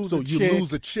 if you lose you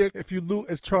lose a chick, if you lose,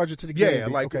 it's charge it to the game. yeah,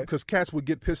 like because cats would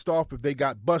get pissed off if they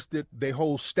got busted, their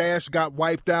whole stash got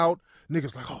wiped out.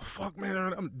 Niggas like, oh fuck,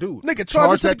 man, dude, Nigga,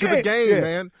 charge that to the game, yeah.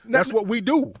 man. Now, that's what we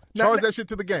do. Charge that shit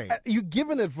to the game. You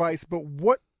giving advice, but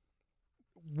what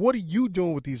are you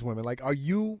doing with these women? Like, are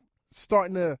you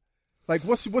starting to, like,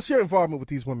 what's your involvement with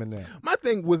these women now? My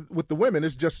thing with the women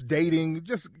is just dating,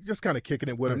 just kind of kicking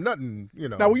it with them. Nothing,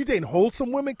 Now, were you dating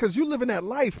wholesome women? Because you living that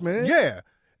life, man. Yeah,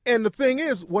 and the thing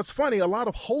is, what's funny, a lot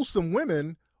of wholesome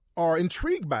women are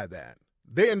intrigued by that.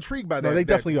 They're intrigued by that. No, they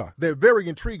definitely are. They're very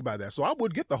intrigued by that. So I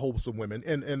would get the wholesome women,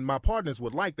 and my partners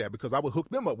would like that because I would hook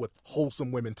them up with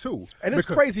wholesome women too. And it's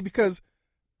crazy because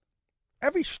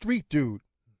every street dude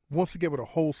wants to get with a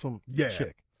wholesome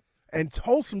chick. And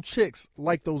wholesome chicks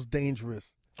like those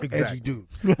dangerous, edgy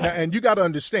dudes. And you got to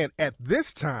understand, at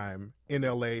this time in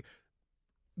L.A.,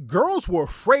 girls were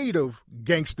afraid of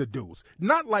gangster dudes.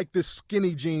 Not like this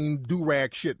skinny jean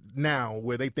do-rag shit now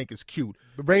where they think it's cute.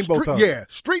 The rainbow thug. Yeah,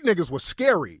 street niggas were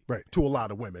scary right. to a lot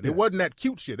of women. Yeah. It wasn't that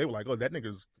cute shit. They were like, oh, that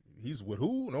nigga's, he's with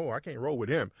who? No, I can't roll with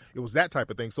him. It was that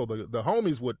type of thing. So the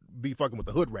homies would be fucking with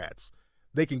the hood rats.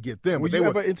 They can get them. Were you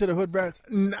ever into the hood rats?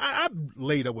 I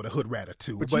laid up with a hood rat or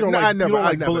two. But you don't like, I never, you don't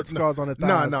like I never, bullet scars on the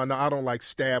thighs? No. I don't like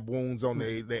stab wounds on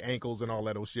their ankles and all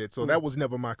that old shit. So that was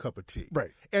never my cup of tea.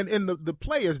 Right. And the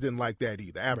players didn't like that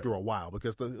either after a while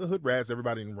because the hood rats,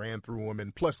 everybody ran through them.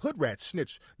 And plus, hood rats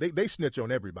snitch. They snitch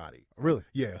on everybody. Really?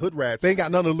 Yeah, hood rats. They ain't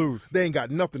got nothing to lose. They ain't got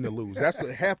nothing to lose. That's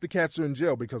half the cats are in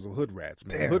jail because of hood rats,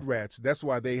 man. Damn. Hood rats, that's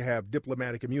why they have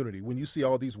diplomatic immunity. When you see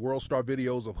all these World Star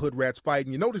videos of hood rats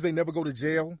fighting, you notice they never go to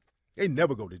jail? They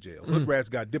never go to jail. Hood rats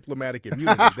got diplomatic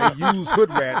immunity. They use hood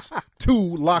rats to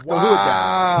lock the hood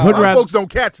down. Hood rats, folks don't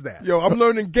catch that. Yo, I'm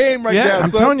learning game right now. I'm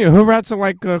son. telling you, hood rats are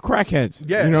like crackheads.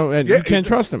 Yes. And you can't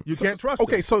trust them. You can't trust them.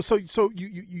 Okay, so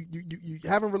you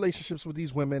having relationships with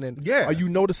these women, and are you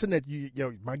noticing that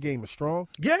my game is strong?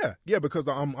 Yeah, because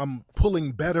I'm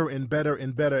pulling better and better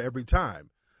and better every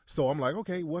time. So I'm like,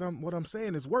 okay, what I'm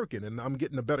saying is working, and I'm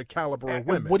getting a better caliber of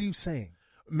women. What are you saying,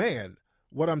 man?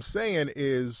 What I'm saying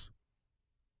is.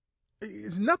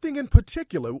 It's nothing in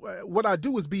particular. What I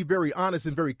do is be very honest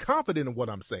and very confident in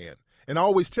what I'm saying. And I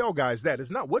always tell guys that.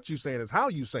 It's not what you're saying, it's how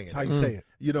you saying it. It's how you say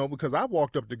it. Because I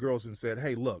walked up to girls and said,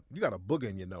 hey, look, you got a booger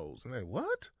in your nose. And they,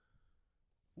 what?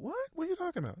 What? What are you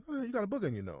talking about? Oh, you got a booger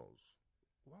in your nose.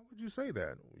 Why would you say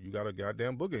that? You got a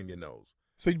goddamn booger in your nose.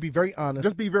 So you'd be very honest.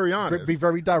 Just be very honest. Be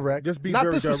very direct. Just be not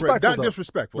very disrespectful. direct. Not though.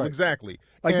 disrespectful. Right. Exactly.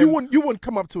 Like And- you wouldn't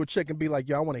come up to a chick and be like,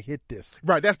 "Yo, I want to hit this."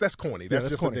 Right, that's corny. That's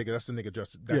that's just corny. a nigga. That's a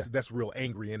nigga. That's real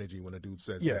angry energy when a dude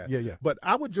says Yeah, that. yeah. But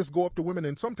I would just go up to women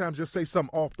and sometimes just say something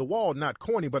off the wall, not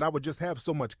corny, but I would just have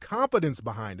so much confidence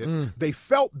behind it. They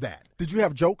felt that. Did you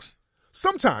have jokes?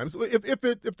 Sometimes, if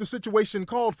the situation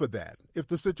called for that,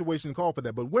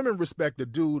 but women respect a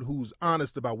dude who's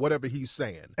honest about whatever he's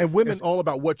saying, And women- it's all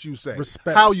about what you say,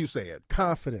 respect- how you say it.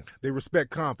 Confident. They respect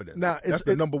confidence. Now, that's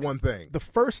the number one thing. The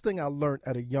first thing I learned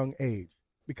at a young age,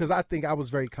 because I think I was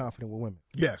very confident with women.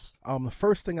 Yes. The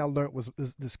first thing I learned was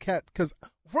this cat. Because,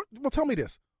 well, tell me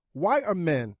this: why are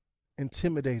men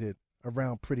intimidated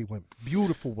around pretty women,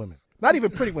 beautiful women? Not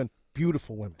even pretty women,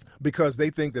 beautiful women. Because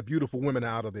they think that beautiful women are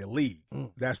out of their league.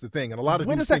 That's the thing. And a lot of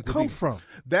Where dudes does think that come from?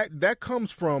 That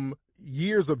comes from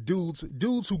years of dudes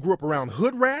who grew up around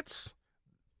hood rats.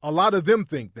 A lot of them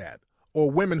think that. Or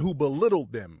women who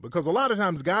belittled them. Because a lot of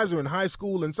times guys are in high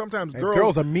school and sometimes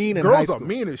girls are mean in girls high school. are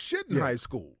mean as shit in high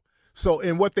school. So,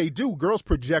 and what they do, girls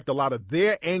project a lot of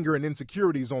their anger and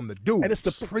insecurities on the dudes. And it's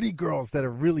the pretty girls that are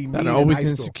really mean That are always in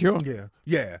high school. insecure.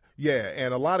 Yeah.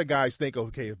 And a lot of guys think,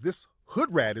 okay, if this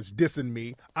hood rat is dissing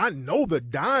me, I know the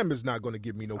dime is not going to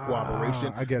give me no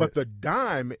cooperation. I get but it. the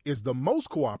dime is the most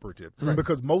cooperative Right.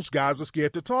 because most guys are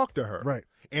scared to talk to her. Right.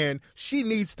 And she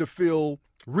needs to feel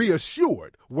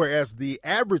reassured, whereas the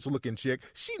average looking chick,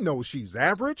 she knows she's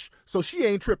average, so she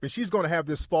ain't tripping. She's going to have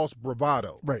this false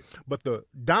bravado. Right. But the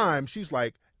dime, she's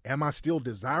like, am I still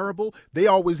desirable? They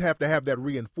always have to have that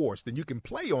reinforced, and you can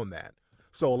play on that.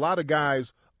 So a lot of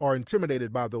guys are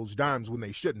intimidated by those dimes when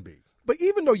they shouldn't be. But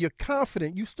even though you're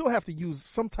confident, you still have to use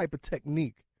some type of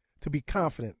technique to be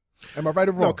confident. Am I right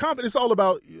or wrong? No, confidence is all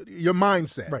about your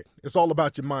mindset. Right. It's all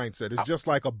about your mindset. It's just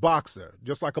like a boxer.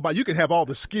 You can have all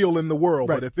the skill in the world,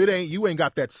 Right. but if you ain't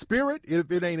got that spirit,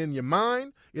 if it ain't in your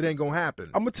mind, it ain't gonna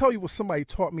happen. I'm going to tell you what somebody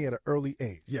taught me at an early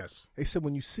age. Yes. They said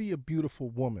when you see a beautiful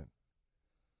woman,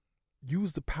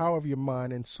 use the power of your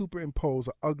mind and superimpose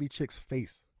an ugly chick's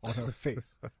face on her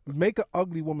face. Make an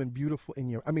ugly woman beautiful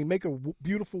make a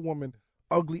beautiful woman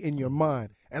ugly in your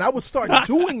mind. And I would start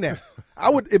doing that. I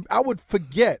would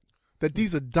forget that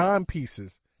these are dime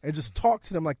pieces and just talk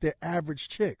to them like they're average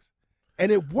chicks.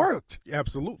 And it worked.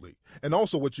 Absolutely. And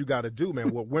also what you got to do, man,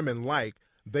 what women like,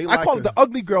 they I like call it the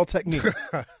ugly girl technique.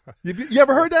 You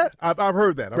ever heard that? I've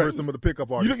heard that. I've heard some of the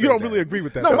pickup artists. You don't say really that. agree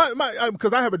with that? No,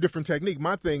 because I have a different technique.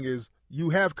 My thing is you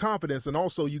have confidence and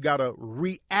also you got to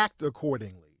react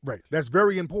accordingly. Right. That's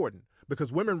very important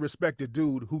because women respect a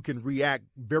dude who can react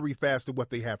very fast to what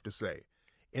they have to say.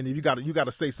 And you got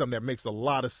to say something that makes a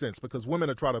lot of sense because women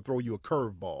are trying to throw you a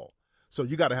curveball. So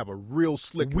you got to have a real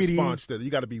slick Witty. response to it. You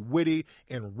got to be witty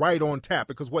and right on tap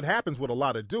because what happens with a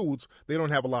lot of dudes, they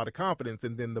don't have a lot of confidence.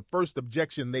 And then the first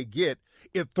objection they get,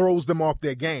 it throws them off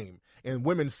their game. And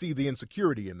women see the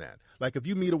insecurity in that. Like if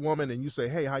you meet a woman and you say,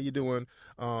 hey, how you doing?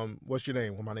 What's your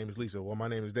name? Well, my name is Lisa. Well, my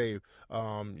name is Dave.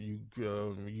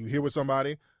 You here with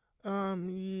somebody?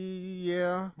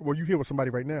 Yeah. Well, you here with somebody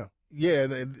right now. Yeah,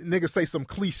 and niggas say some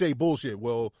cliche bullshit.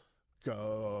 Well,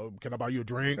 can I buy you a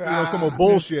drink? Some more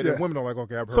bullshit. Yeah. And women are like,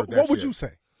 okay, I've heard So that what would shit. you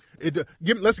say?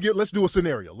 Let's do a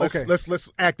scenario. Let's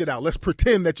act it out. Let's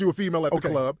pretend that you're a female at the Okay.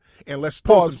 club, and let's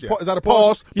Pause. throw some shit. Is that a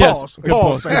pause? Yes. Good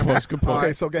pause. fam. Good pause. Good pause.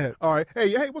 Okay, so go ahead. All right.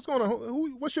 Hey, what's going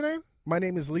on? What's your name? My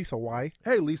name is Lisa Y.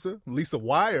 Hey, Lisa. Lisa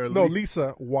Y or No,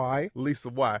 Lisa Y. Lisa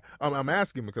Y. I'm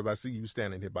asking because I see you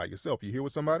standing here by yourself. You here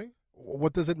with somebody?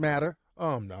 What does it matter? No,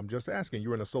 I'm just asking.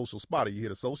 You're in a social spot. Are you here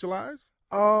to socialize?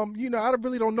 I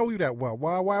really don't know you that well.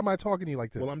 Why am I talking to you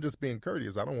like this? Well, I'm just being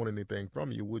courteous. I don't want anything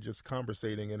from you. We're just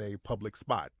conversating in a public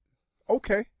spot.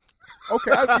 Okay.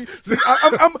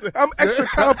 I'm extra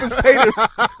compensated,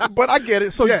 but I get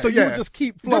it. So you would just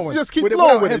keep flowing. Just keep without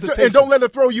flowing with it, hesitation. and don't let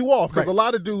it throw you off. Because Right. a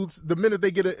lot of dudes, the minute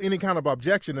they get any kind of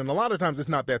objection, and a lot of times it's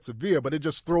not that severe, but it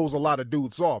just throws a lot of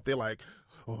dudes off. They're like,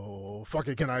 "Oh, fuck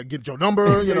it, can I get your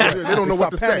number?" They don't know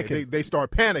what to start say. panicking. They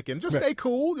start panicking. Just Right. stay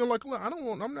cool. You're like, "Look,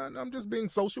 I'm just being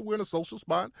social. We're in a social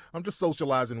spot. I'm just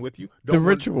socializing with you." The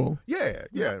ritual. Yeah.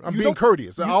 I'm You being don't-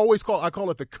 courteous. I call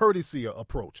it the courtesy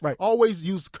approach. Right. Always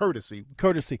use courtesy.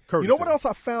 Courtesy. You Courtesy. know what else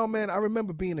I found, man? I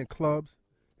remember being in clubs,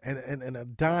 and a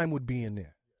dime would be in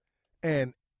there,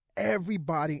 and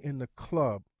everybody in the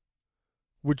club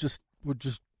would just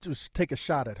take a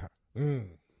shot at her,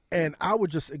 and I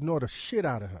would just ignore the shit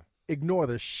out of her.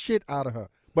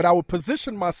 But I would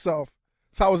position myself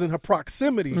So I was in her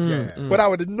proximity, Yeah. but I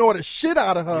would ignore the shit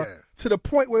out of her Yeah. to the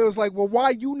point where it was like, well,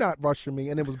 why you not rushing me?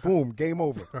 And it was boom, game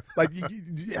over. Like,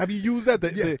 have you used that,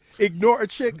 the ignore a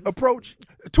chick approach?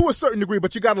 To a certain degree,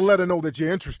 but you got to let her know that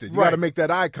you're interested. You got to make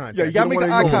that eye contact. Yeah, you got to make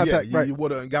the eye contact. Yeah, right.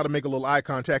 You got to make a little eye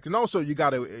contact, and also you got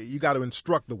to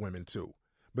instruct the women too,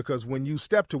 because when you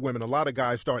step to women, a lot of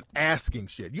guys start asking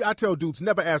shit. I tell dudes,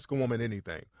 never ask a woman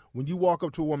anything. When you walk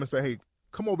up to a woman and say, "Hey,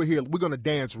 come over here, we're gonna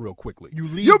dance real quickly,"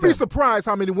 you'll be surprised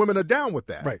how many women are down with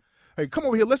that. Right. Hey, come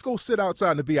over here, let's go sit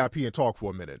outside in the VIP and talk for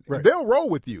a minute. Right. They'll roll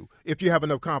with you if you have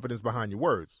enough confidence behind your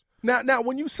words. Now,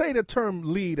 when you say the term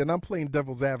lead, and I'm playing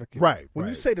devil's advocate, Right. When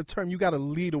you say the term, you got to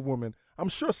lead a woman. I'm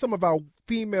sure some of our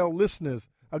female listeners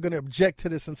are going to object to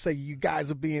this and say you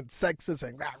guys are being sexist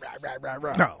and rah, rah, rah, rah,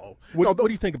 rah. No. What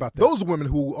do you think about that? Those women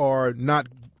who are not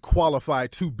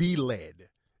qualified to be led,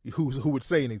 who would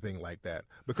say anything like that,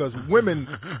 because women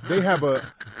have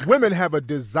a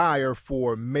desire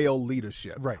for male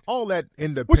leadership, right? All that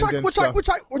independence, which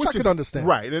I could understand,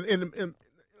 right? And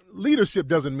leadership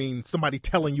doesn't mean somebody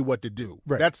telling you what to do.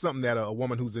 Right. That's something that a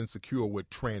woman who's insecure would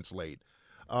translate.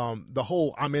 The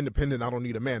whole "I'm independent, I don't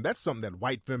need a man," that's something that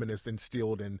white feminists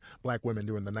instilled in black women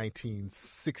during the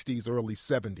 1960s, early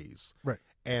 70s. Right.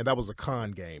 And that was a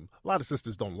con game. A lot of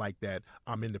sisters don't like that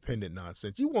 "I'm independent"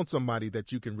 nonsense. You want somebody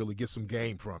that you can really get some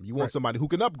game from. You want somebody who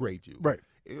can upgrade you. Right.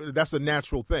 That's a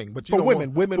natural thing. But you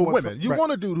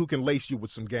want a dude who can lace you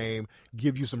with some game,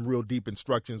 give you some real deep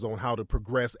instructions on how to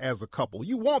progress as a couple.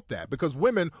 You want that, because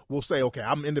women will say, "Okay,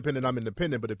 I'm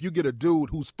independent." But if you get a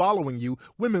dude who's following you,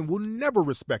 women will never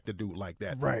respect a dude like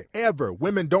that. Right. Ever.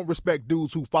 Women don't respect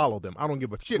dudes who follow them. I don't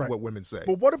give a shit what women say.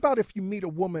 But what about if you meet a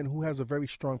woman who has a very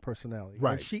strong personality?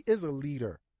 Right. And she is a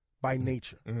leader by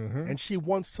nature, and she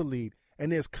wants to lead,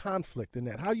 and there's conflict in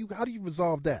that. How do you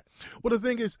resolve that? Well, the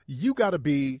thing is, you got to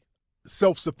be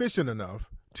self-sufficient enough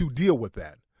to deal with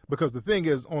that. Because the thing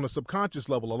is, on a subconscious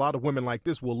level, a lot of women like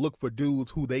this will look for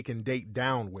dudes who they can date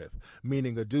down with,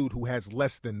 meaning a dude who has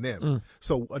less than them.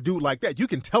 So a dude like that, you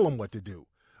can tell him what to do.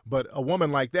 But a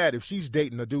woman like that, if she's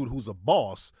dating a dude who's a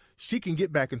boss, she can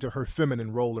get back into her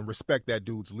feminine role and respect that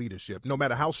dude's leadership, no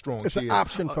matter how strong she is. It's an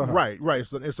option for her. Right.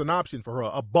 It's an option for her.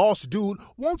 A boss dude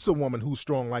wants a woman who's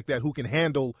strong like that, who can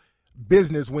handle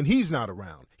business when he's not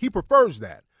around. He prefers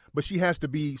that. But she has to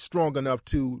be strong enough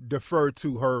to defer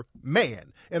to her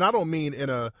man. And I don't mean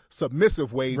in a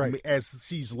submissive way, as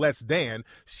she's less than.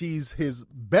 She's his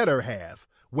better half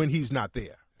when he's not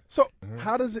there. So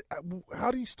how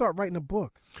do you start writing a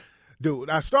book? Dude,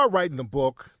 I started writing the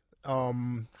book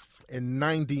in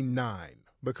 99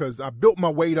 because I built my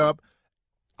weight up.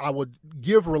 I would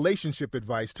give relationship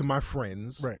advice to my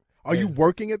friends. Right. Are you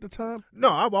working at the time? No,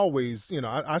 I've always,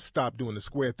 I stopped doing the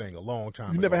square thing a long time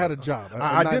ago. You never had a job?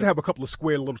 I did have a couple of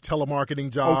square little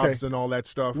telemarketing jobs and all that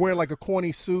stuff. Wearing like a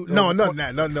corny suit? No, no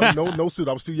suit.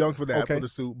 I was too young for that, for the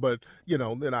suit. But,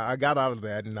 then I got out of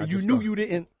that. And you knew you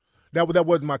didn't? That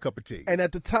wasn't my cup of tea. And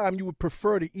at the time, you would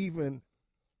prefer to even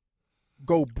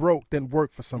go broke than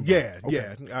work for somebody?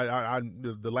 Yeah.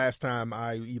 The last time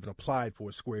I even applied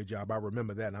for a square job, I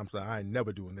remember that, and I'm saying, I ain't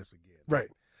never doing this again. Right.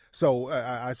 So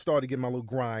I started getting my little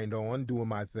grind on, doing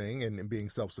my thing and being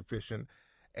self-sufficient.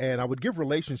 And I would give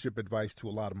relationship advice to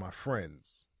a lot of my friends.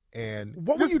 And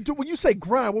what were you do when you say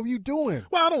grind? What were you doing?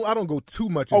 Well, I don't go too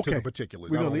much into the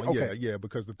particulars. Yeah,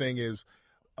 because the thing is,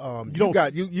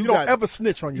 you don't ever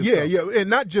snitch on yourself. Yeah, and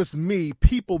not just me,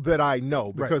 people that I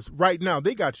know. Because right now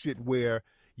they got shit where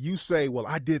you say, well,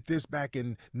 I did this back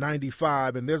in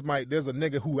 95, and there's a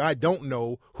nigga who I don't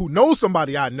know, who knows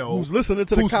somebody I know. Who's listening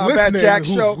to the Combat Jack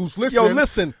Show. Who's listening. Yo,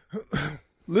 listen.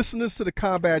 Listeners to the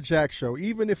Combat Jack Show,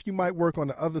 even if you might work on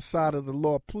the other side of the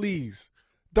law, please,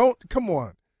 don't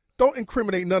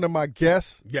incriminate none of my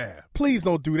guests. Yeah. Please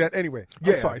don't do that. Anyway,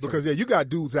 yeah, I'm sorry. Because you got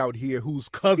dudes out here whose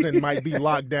cousin might be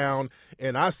locked down,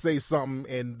 and I say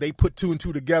something, and they put two and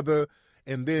two together,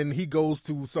 and then he goes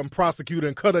to some prosecutor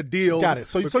and cut a deal. Got it.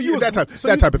 So you that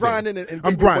type of grinding thing. And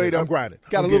I'm grinding.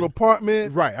 Got a little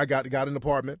apartment. Right. I got an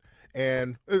apartment,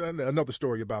 and another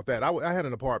story about that. I had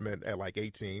an apartment at like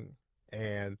 18,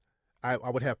 and I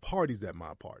would have parties at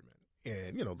my apartment,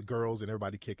 and the girls and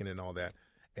everybody kicking and all that.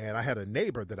 And I had a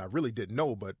neighbor that I really didn't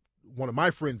know, but one of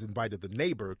my friends invited the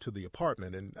neighbor to the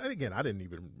apartment. And again, I didn't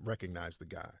even recognize the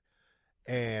guy.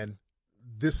 And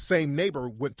this same neighbor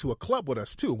went to a club with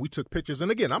us too. We took pictures. And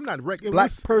again, I'm not black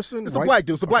person. It's a black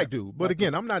dude. It's a black dude. But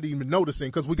again, I'm not even noticing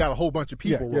because we got a whole bunch of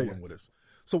people rolling with us.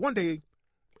 So one day,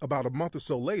 about a month or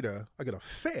so later, I get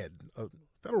a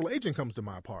federal agent comes to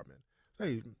my apartment.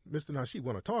 Hey, Mr. Nasheed,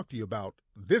 want to talk to you about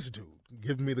this dude.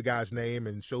 Giving me the guy's name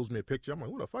and shows me a picture. I'm like,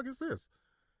 who the fuck is this?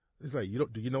 He's like,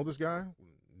 do you know this guy?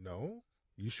 No.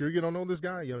 You sure you don't know this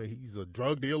guy? He's a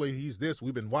drug dealer. He's this.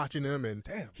 We've been watching him, and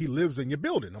Damn. he lives in your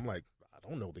building. I'm like, I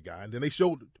don't know the guy. And then they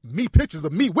showed me pictures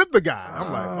of me with the guy.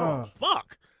 I'm like, oh,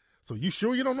 fuck. So you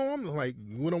sure you don't know him? Like,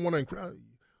 we don't want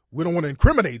to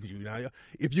incriminate you. Now,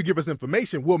 if you give us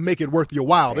information, we'll make it worth your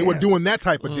while. They were doing that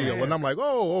type of deal. And I'm like,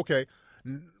 oh, okay.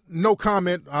 No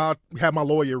comment. I'll have my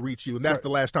lawyer reach you. And that's the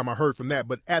last time I heard from that.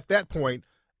 But at that point,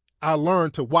 I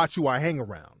learned to watch who I hang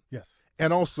around. Yes.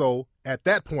 And also, at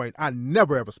that point, I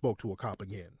never ever spoke to a cop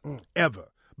again. Ever.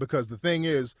 Because the thing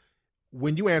is,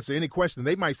 when you answer any question,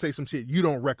 they might say some shit you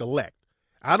don't recollect.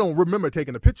 I don't remember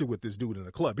taking a picture with this dude in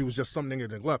the club. He was just something in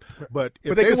the club. But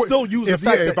if they could still use the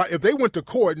fact that if they went to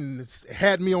court and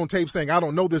had me on tape saying I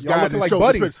don't know this guy, looking like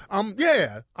buddies. I'm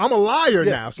a liar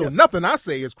now. So nothing I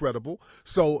say is credible.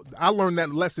 So I learned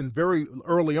that lesson very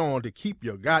early on to keep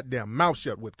your goddamn mouth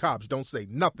shut with cops. Don't say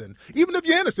nothing, even if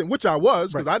you're innocent, which I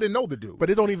was because I didn't know the dude. But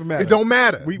it don't even matter. It don't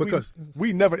matter because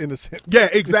we never innocent. Yeah,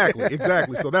 exactly.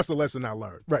 So that's the lesson I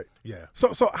learned. Right. Yeah.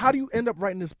 So how do you end up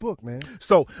writing this book, man?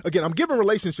 So again, I'm giving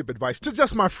relationship advice to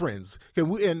just my friends. And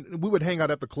we would hang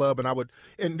out at the club,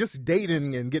 and just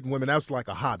dating and getting women. That was like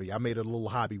a hobby. I made it a little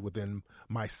hobby within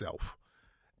myself.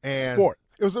 And sport.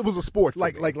 It was a sport. For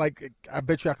like me. I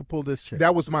bet you I could pull this chick.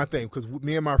 That was my thing because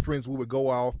me and my friends we would go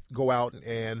out,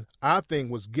 and our thing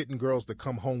was getting girls to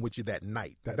come home with you that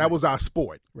night. That was our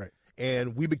sport. Right.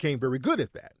 And we became very good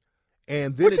at that.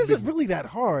 And then which isn't really that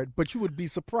hard, but you would be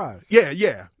surprised.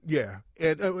 Yeah.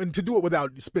 And to do it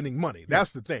without spending money.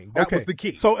 That's the thing. That was the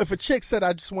key. So if a chick said,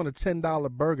 I just want a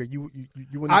 $10 burger, you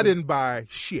wouldn't. I didn't buy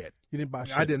shit. You didn't buy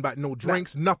shit. I didn't buy no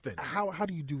drinks, nothing. How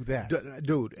do you do that?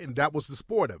 Dude, and that was the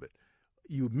sport of it.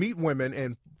 You meet women,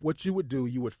 and what you would do,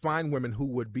 you would find women who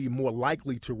would be more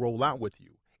likely to roll out with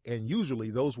you. And usually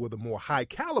those were the more high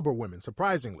caliber women,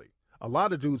 surprisingly. A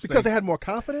lot of dudes because they had more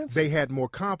confidence. They had more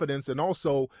confidence, and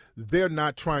also they're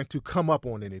not trying to come up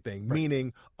on anything. Right.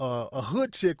 Meaning, a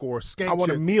hood chick or a skank. I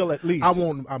want chick, a meal at least. I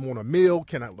want a meal.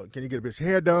 Can you get a bitch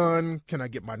hair done? Can I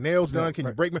get my nails done? Can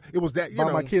you break me? It was that.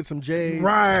 Buy my kids some J's.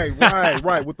 Right.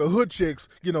 With the hood chicks,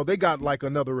 they got like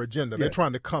another agenda. They're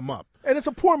trying to come up, and it's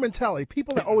a poor mentality.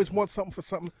 People that always want something for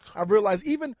something. I realize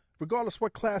even. Regardless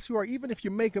what class you are, even if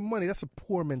you're making money, that's a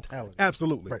poor mentality.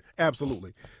 Absolutely. Right.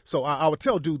 Absolutely. So I would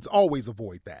tell dudes, always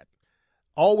avoid that.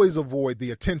 Always avoid the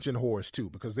attention whores,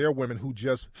 too, because there are women who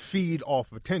just feed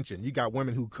off attention. You got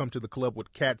women who come to the club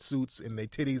with cat suits and their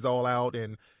titties all out,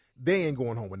 and they ain't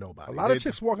going home with nobody. A lot of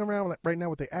chicks walking around right now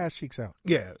with their ass cheeks out.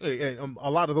 Yeah. A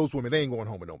lot of those women, they ain't going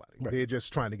home with nobody. Right. They're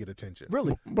just trying to get attention.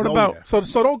 Really? What about... Yeah.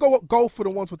 So don't go for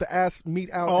the ones with the ass meat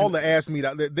out. All the ass meat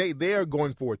out. They are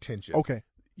going for attention. Okay.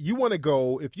 You want to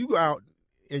go, if you go out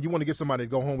and you want to get somebody to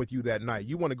go home with you that night,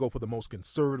 you want to go for the most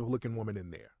conservative-looking woman in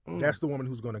there. That's the woman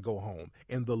who's going to go home.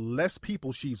 And the less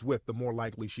people she's with, the more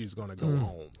likely she's going to go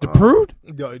home. The prude?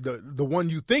 The one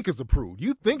you think is a prude.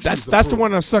 You think that's she's a that's prude. the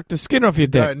one that sucked the skin off your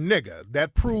dick. Nigga,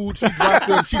 that prude, she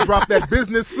dropped that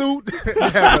business suit,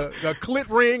 had a clit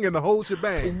ring, and the whole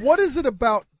shebang. What is it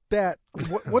about that?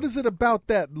 What is it about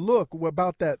that look,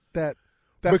 about that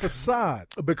facade?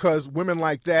 Because women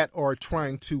like that are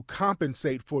trying to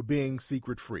compensate for being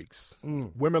secret freaks.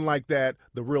 Women like that,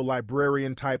 the real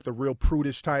librarian type, the real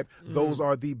prudish type, those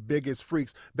are the biggest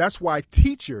freaks. That's why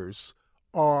teachers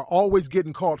are always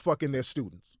getting caught fucking their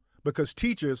students, because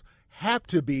teachers have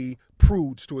to be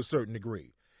prudes to a certain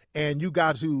degree. And you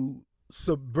got to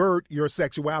subvert your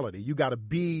sexuality. You got to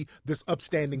be this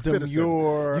upstanding citizen.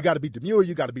 You got to be demure.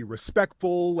 You got to be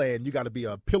respectful, and you got to be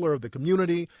a pillar of the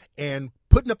community. And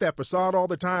putting up that facade all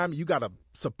the time, you got to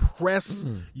suppress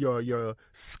your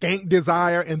skank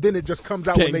desire, and then it just comes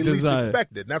out when they least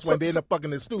expect it. And that's why they end up fucking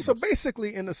their students. So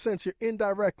basically, in a sense, you're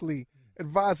indirectly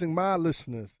advising my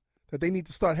listeners that they need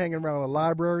to start hanging around the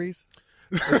libraries,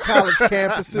 the college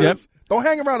campuses. Yep. Don't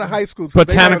hang around the high schools.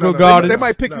 Botanical gardens. They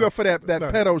might pick you up for that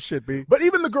pedo shit, B. But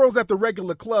even the girls at the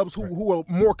regular clubs who are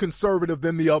more conservative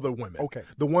than the other women. Okay.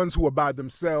 The ones who are by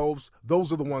themselves,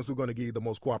 those are the ones who are going to give you the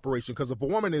most cooperation. Because if a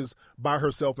woman is by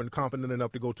herself and confident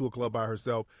enough to go to a club by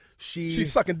herself, she's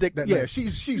sucking dick that night. Yeah,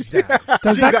 she's down.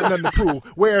 She ain't got nothing to prove.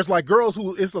 Whereas like girls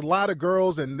it's a lot of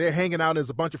girls and they're hanging out as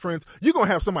a bunch of friends, you're going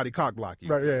to have somebody cock block you.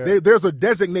 Right, yeah. There's a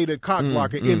designated cock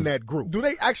blocker in that group. Do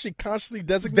they actually consciously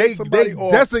designate somebody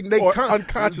or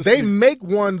unconsciously? They make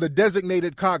one the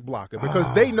designated cock blocker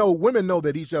because women know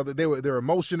that each other, they're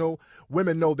emotional.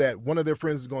 Women know that one of their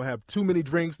friends is going to have too many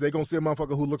drinks. They're going to see a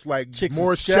motherfucker who looks like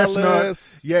Morris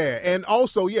Chestnut. Yeah. And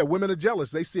also, women are jealous.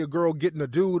 They see a girl getting a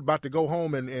dude about to go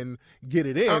home and get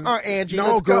it in. Angie,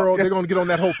 no, girl, they're going to get on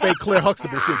that whole fake Claire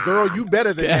Huxtable shit. Girl, you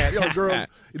better than that. Girl,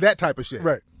 that type of shit.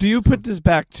 Right. Do you put this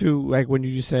back to like when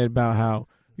you just said about how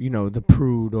the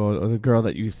prude or the girl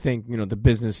that you think, the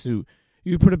business suit.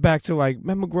 You put it back to like,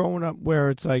 remember growing up where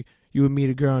it's like you would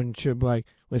meet a girl and she'd be like,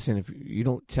 listen, if you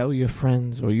don't tell your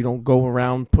friends or you don't go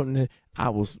around putting it,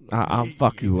 I'll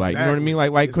fuck you. Like, you know what I mean?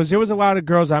 Like, because there was a lot of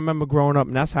girls I remember growing up,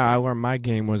 and that's how I learned my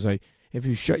game was like, if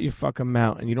you shut your fucking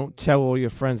mouth and you don't tell all your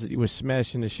friends that you were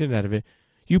smashing the shit out of it,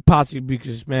 you possibly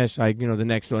could smash like, the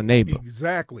next door neighbor.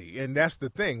 Exactly. And that's the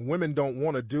thing. Women don't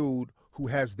want a dude who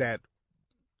has that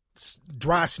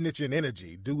dry snitching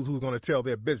energy, dudes who's going to tell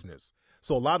their business.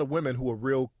 So a lot of women who are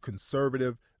real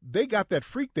conservative, they got that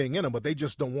freak thing in them, but they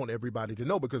just don't want everybody to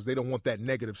know because they don't want that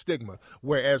negative stigma.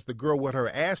 Whereas the girl with her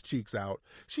ass cheeks out,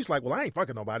 she's like, well, I ain't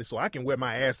fucking nobody, so I can wear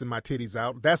my ass and my titties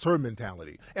out. That's her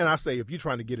mentality. And I say, if you're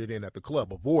trying to get it in at the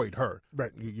club, avoid her. Right.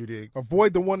 You dig?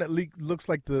 Avoid the one that looks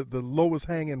like the lowest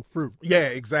hanging fruit. Yeah,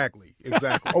 exactly.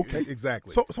 Okay.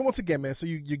 Exactly. So once again, man, so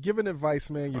you're giving advice,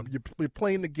 man. You're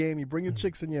playing the game. You're bringing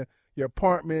chicks in your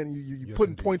apartment. You're Yes,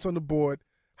 putting indeed. points on the board.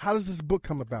 How does this book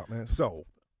come about, man? So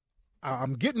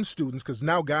I'm getting students because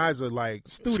now guys are like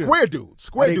Students. square dudes.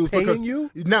 Are they Dudes paying because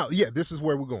you? Now, yeah, this is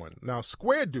where we're going. Now,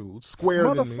 square dudes, square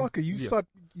Motherfucker, you start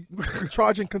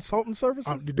charging consultant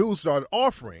services? the dudes started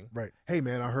offering, Right. hey,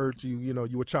 man, I heard you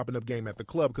were chopping up game at the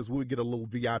club because we would get a little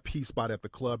VIP spot at the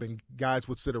club and guys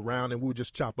would sit around and we would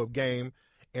just chop up game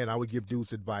and I would give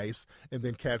dudes advice. And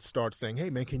then cats start saying,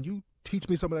 hey, man, can you teach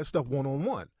me some of that stuff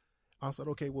one-on-one? I said,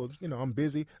 okay, well, I'm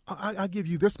busy. I give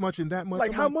you this much and that much.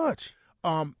 Like I'm how much?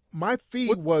 My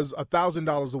fee was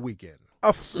 $1,000 a weekend.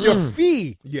 Your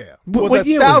fee Yeah. was What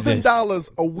year was this? $1,000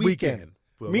 a weekend.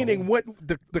 Meaning what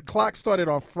the clock started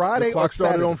on Friday The clock or Saturday?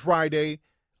 started on Friday.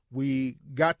 We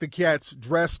got the cats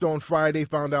dressed on Friday,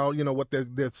 found out, what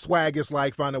their swag is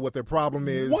like, found out what their problem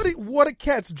is. What are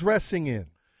cats dressing in?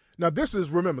 Now, this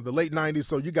is, remember, the late 90s,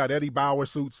 so you got Eddie Bauer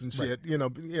suits and shit,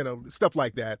 stuff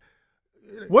like that.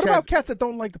 What about cats that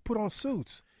don't like to put on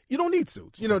suits? You don't need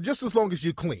suits, just as long as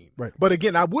you're clean. Right. But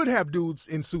again, I would have dudes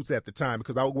in suits at the time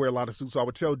because I would wear a lot of suits. So I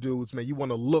would tell dudes, man, you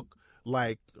want to look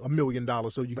like $1 million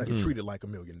so you can get treated like $1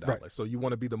 million. Right. So you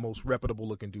want to be the most reputable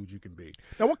looking dude you can be.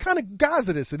 Now, what kind of guys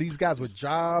are this? Are these guys with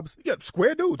jobs? Yeah,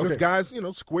 square dudes. Okay. Just guys,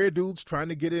 square dudes trying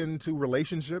to get into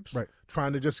relationships, Right.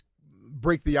 trying to just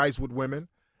break the ice with women.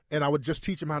 And I would just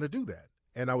teach them how to do that.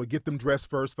 And I would get them dressed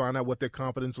first, find out what their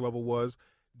confidence level was,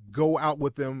 go out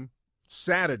with them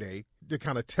Saturday to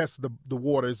kind of test the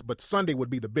waters, but Sunday would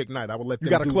be the big night. I would let them You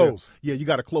got to do close. you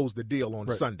got to close the deal on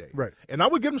Right, Sunday. right. And I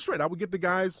would get them straight. I would get the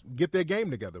guys get their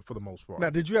game together for the most part. Now,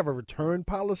 did you have a return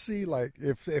policy? Like,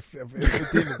 if it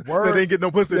didn't work, they didn't get no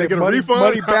pussy, they get a money, refund?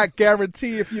 money back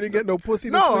guarantee if you didn't get no pussy.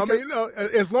 This No, I weekend? mean,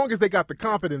 as long as they got the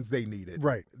confidence they needed,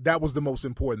 Right. That was the most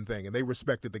important thing, and they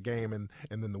respected the game. And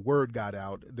then the word got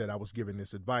out that I was giving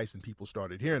this advice, and people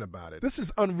started hearing about it. This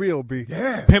is unreal, B.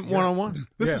 Yeah, Pimp 101.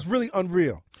 This Yeah. is really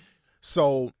unreal.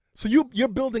 So So you're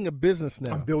building a business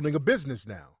now. I'm building a business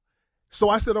now. So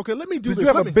I said, okay, let me do Did this.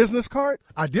 you have a business card?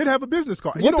 I did have a business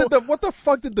card. What the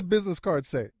fuck did the business card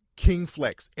say? King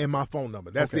Flex and my phone number.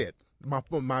 That's Okay. it.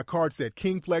 My card said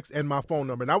King Flex and my phone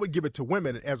number, and I would give it to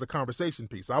women as a conversation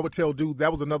piece. I would tell dudes, that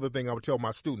was another thing I would tell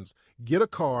my students: get a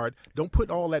card. Don't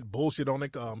put all that bullshit on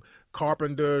it.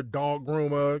 Carpenter, dog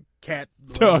groomer, cat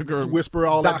Dog groomer. whisperer,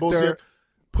 all that Doctor. bullshit.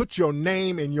 Put your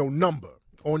name and your number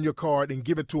on your card and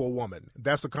give it to a woman.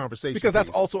 That's a conversation Because that's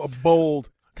piece. also a bold,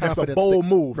 That's a confidence bold thing.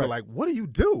 move. Right. They're like, what do you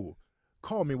do?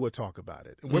 Call me, we'll talk about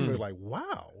it. And women are like,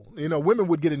 wow. Women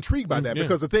would get intrigued by that yeah.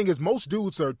 because the thing is, most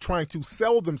dudes are trying to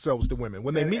sell themselves to women.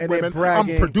 When they meet and they're women,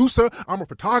 bragging. I'm a producer, I'm a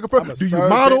photographer, I'm a do you surgeon.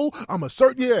 model? I'm a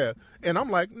certain, yeah. And I'm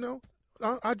like, no,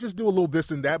 I just do a little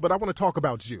this and that, but I want to talk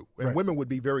about you. And Right. women would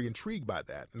be very intrigued by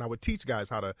that. And I would teach guys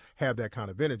how to have that kind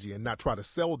of energy and not try to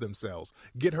sell themselves.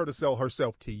 Get her to sell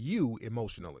herself to you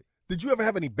emotionally. Did you ever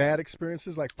have any bad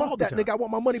experiences? Like, All fuck the that time. nigga, I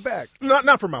want my money back.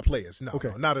 Not for my players. No, Okay.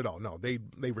 no, not at all. No, they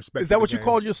respect. Is that what you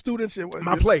call your students?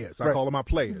 my players? I Right. call them my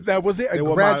players. That was it. They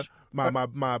were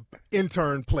my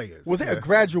intern players. Was it a Yeah.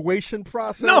 graduation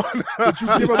process? No. Did you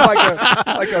give them like a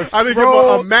I didn't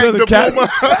scroll? give a MAC So the cat-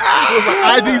 diploma.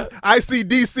 It was like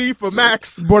ICDC for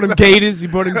Max. You bought him gators. You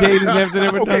bought him gators after they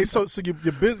were Okay, done. so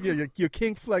your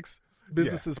King Flex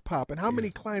business is popping. How many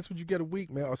clients would you get a week,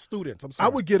 man, or students? I'm sorry. I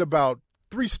would get about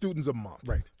 3 students a month.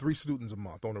 Right. 3 students a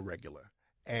month on a regular.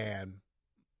 And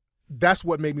that's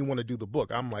what made me want to do the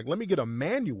book. I'm like, let me get a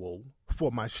manual for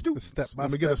my students. step-by-step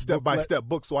Let me get a step-by-step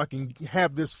book so I can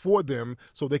have this for them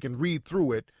so they can read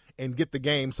through it and get the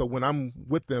game so when I'm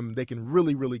with them, they can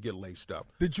really, really get laced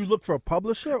up. Did you look for a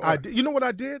publisher? Or? You know what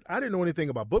I did? I didn't know anything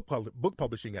about book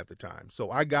publishing at the time. So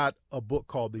I got a book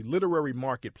called The Literary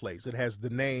Marketplace. It has the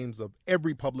names of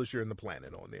every publisher in the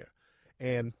planet on there.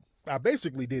 And I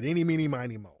basically did any, meeny,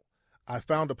 miny, mo. I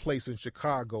found a place in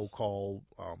Chicago called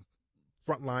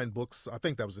Frontline Books. I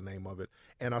think that was the name of it.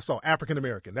 And I saw African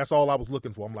American. That's all I was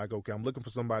looking for. I'm like, okay, I'm looking for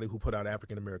somebody who put out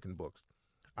African American books.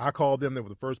 I called them. They were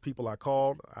the first people I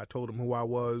called. I told them who I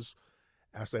was.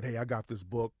 I said, hey, I got this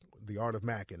book, The Art of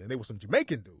Mackin'. And they were some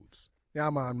Jamaican dudes. Yeah,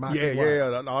 I'm on Mackin'. Yeah,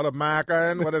 The Art of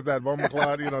Mackin'. What is that?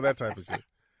 That type of shit.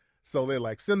 So they're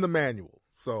like, send the manual.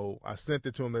 So I sent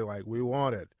it to them. They're like, we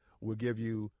want it. We'll give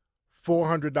you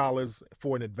 $400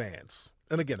 for an advance.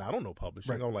 And again, I don't know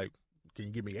publishing. Right. I'm like, can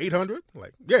you give me $800?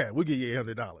 Like, yeah, we'll give you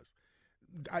 $800.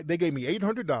 They gave me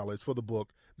 $800 for the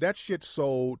book. That shit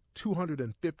sold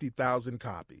 250,000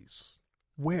 copies.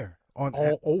 Where?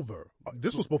 All over.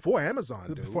 This was before Amazon,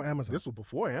 dude. Before Amazon. This was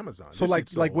before Amazon. So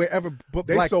this like wherever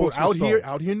they black sold books out were here, sold.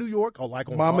 out here in New York, or like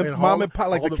on Mom and pop,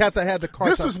 like the cats that had the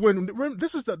carts. This is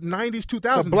this is the 90s,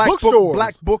 2000s. the black bookstores.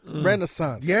 Black book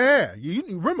renaissance. Yeah, you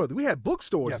remember we had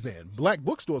bookstores Yes. then. Black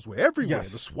bookstores were everywhere.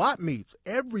 Yes. The swap meets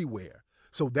everywhere.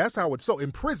 So that's how it sold.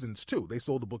 In prisons too, they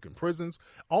sold the book in prisons.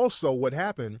 Also, what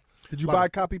happened? Did you buy a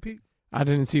copy, Pete? I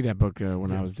didn't see that book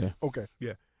when I was there. Okay.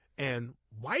 Yeah, and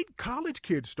white college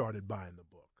kids started buying the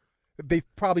book. They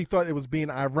probably thought it was being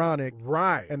ironic,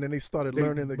 Right. and then they started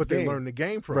learning the but game. they learned the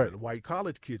game from Right. it. White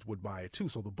college kids would buy it too.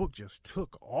 So the book just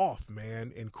took off,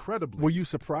 man, incredibly. Were you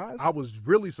surprised? I was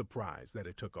really surprised that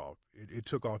it took off. It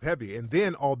took off heavy. And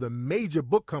then all the major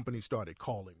book companies started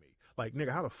calling me. Like,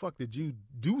 nigga, how the fuck did you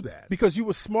do that? Because you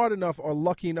were smart enough or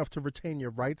lucky enough to retain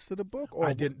your rights to the book? Or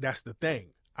I didn't. That's the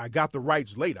thing. I got the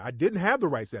rights later. I didn't have the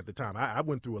rights at the time. I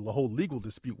went through a whole legal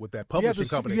dispute with that publishing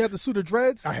company. You had to sue the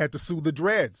Dreads? I had to sue the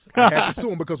Dreads. I had to sue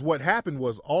them because what happened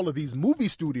was all of these movie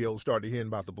studios started hearing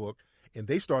about the book, and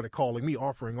they started calling me,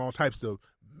 offering all types of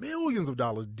millions of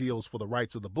dollars deals for the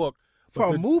rights of the book.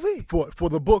 For a movie? For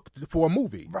the book, for a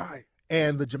movie. Right.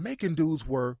 And the Jamaican dudes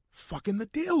were fucking the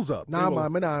deals up. No. Okay,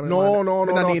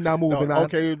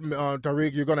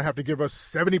 Tariq, you're gonna have to give us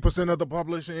 70% of the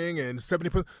publishing and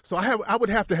 70%. So I would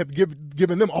have to have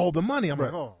given them all the money. I'm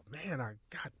like, oh man,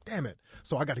 God damn it.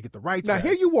 So I got to get the rights. Now back.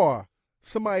 here you are,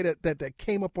 somebody that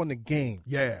came up on the game,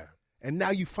 Yeah. and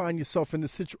now you find yourself in the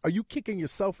situation. Are you kicking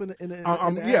yourself in the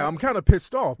Yeah, ass? I'm kind of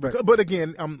pissed off. Right. But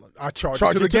again, I charged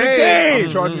Charge it to it the to the game. game.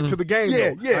 I'm charging it to the game. Yeah,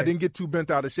 though. yeah. I didn't get too bent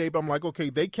out of shape. I'm like, okay,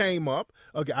 they came up.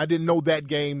 Okay, I didn't know that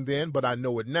game then, but I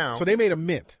know it now. So they made a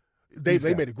mint. They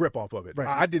guys. made a grip off of it. Right.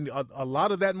 I didn't. A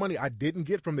lot of that money I didn't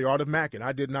get from the Art of Mackin'.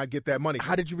 I did not get that money.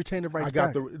 How did you retain the rights I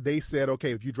got back? They said,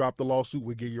 okay, if you drop the lawsuit,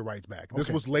 we'll give you your rights back. This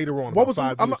Okay. was later on. What about was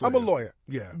 5 I'm years a later. lawyer.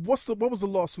 Yeah. What was the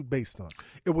lawsuit based on?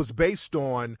 It was based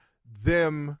on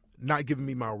them not giving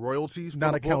me my royalties. for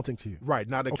Not the book. accounting to you. Right,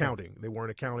 not accounting. They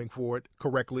weren't accounting for it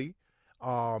correctly.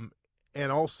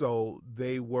 And also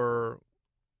they were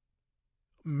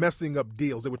messing up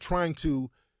deals. They were trying to,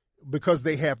 because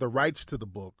they had the rights to the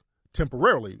book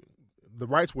temporarily. The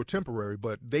rights were temporary,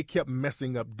 but they kept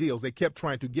messing up deals. They kept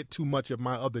trying to get too much of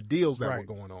my other deals that were Right.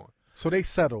 going on. So they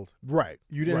settled. Right.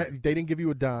 You didn't. Right. They didn't give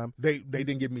you a dime. They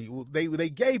didn't give me. They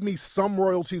gave me some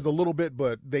royalties a little bit,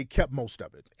 but they kept most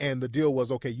of it. And the deal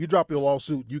was, okay, you drop your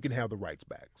lawsuit, you can have the rights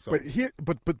back. So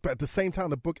But at the same time,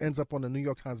 the book ends up on the New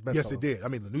York Times bestseller. yes, it did. I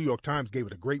mean, the New York Times gave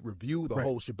it a great review, the Right.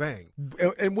 whole shebang.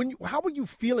 And how are you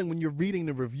feeling when you're reading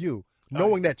the review,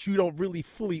 knowing that you don't really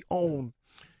fully own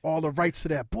all the rights to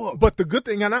that book? But the good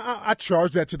thing, and I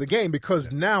charge that to the game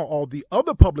because now all the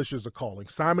other publishers are calling.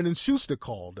 Simon & Schuster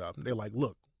called up. They're like,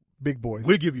 look, Big boys.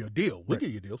 we'll give you a deal. We'll Right.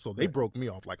 give you a deal. So they Right. broke me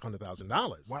off like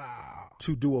 $100,000 Wow.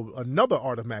 to do another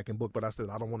Art of Mackin' book. But I said,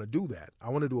 I don't want to do that. I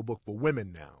want to do a book for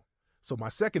women now. So my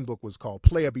second book was called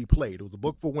Player Be Played. It was a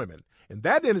book for women. And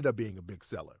that ended up being a big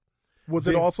seller. Was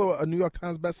it also a New York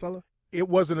Times bestseller? It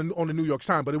wasn't on the New York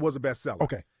Times, but it was a bestseller.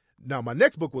 Okay. Now, my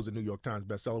next book was a New York Times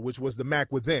bestseller, which was The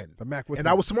Mac Within. The Mac Within. And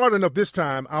I was smart enough this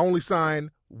time, I only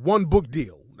signed one book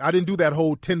deal. I didn't do that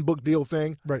whole 10-book deal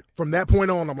thing. Right. From that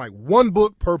point on, I'm like, one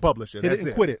book per publisher. Hit That's it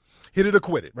and quit it. Hit it or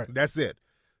quit it. Right. That's it.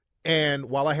 And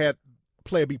while I had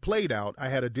Player Be Played out, I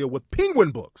had a deal with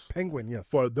Penguin Books Penguin, yes.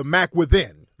 for The Mac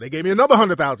Within. They gave me another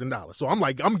 $100,000. So I'm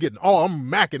like, I'm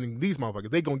macking these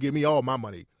motherfuckers. They going to give me all my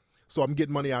money. So I'm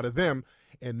getting money out of them.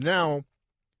 And now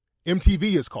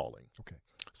MTV is calling. Okay.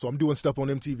 So I'm doing stuff on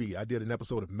MTV. I did an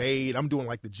episode of Made. I'm doing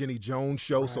like the Jenny Jones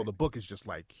show. So Right. the book is just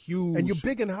like huge. And you're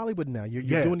big in Hollywood now. You're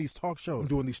Yeah. doing these talk shows. I'm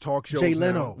doing these talk shows Jay now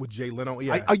Leno. with Jay Leno.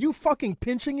 Yeah. Are you fucking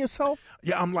pinching yourself?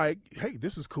 Yeah, I'm like, hey,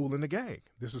 this is cool in the gang.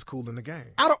 This is cool in the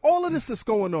gang. Out of all of this that's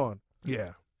going on,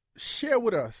 Yeah. share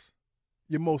with us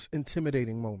your most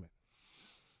intimidating moment.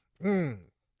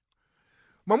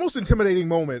 My most intimidating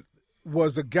moment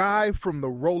was a guy from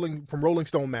Rolling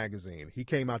Stone magazine. He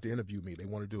came out to interview me. They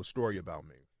wanted to do a story about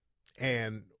me.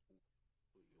 And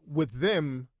with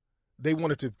them, they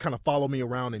wanted to kind of follow me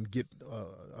around and get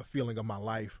a feeling of my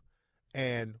life.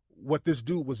 And what this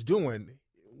dude was doing,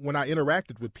 when I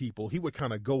interacted with people, he would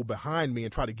kind of go behind me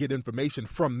and try to get information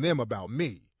from them about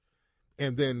me.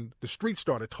 And then the street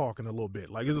started talking a little bit.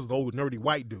 Like, this is the old nerdy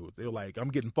white dude. They were like, I'm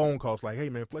getting phone calls like, hey,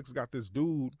 man, Flex got this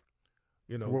dude.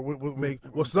 You know,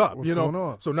 what's up? What's going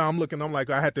on? So now I'm like,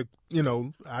 I had to,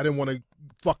 I didn't want to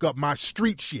fuck up my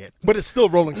street shit. But it's still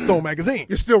Rolling Stone magazine.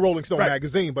 It's still Rolling Stone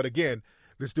magazine. But again,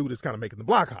 this dude is kind of making the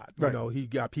block hot. Right. He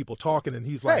got people talking, and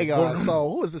he's like, hey, so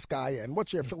who is this guy and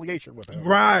what's your affiliation with him?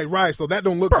 Right. So that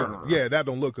don't look good. Yeah, that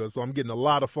don't look good. So I'm getting a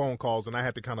lot of phone calls, and I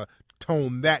had to kind of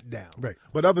tone that down. Right.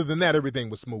 But other than that, everything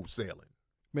was smooth sailing.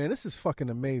 Man, this is fucking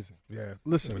amazing. Yeah.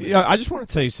 Listen. Yeah, I just want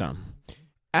to tell you something.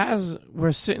 As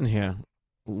we're sitting here,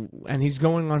 and he's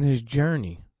going on his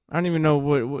journey. I don't even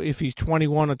know if he's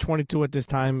 21 or 22 at this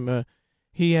time.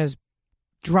 He has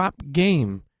dropped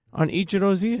game on each of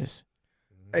those years.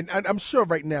 And I'm sure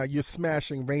right now you're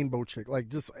smashing rainbow chick, like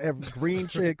just green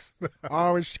chicks,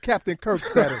 orange, Captain Kirk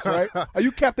status, right? Are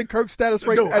you Captain Kirk status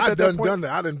right now? I've done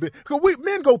that. I didn't. Because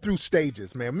men go through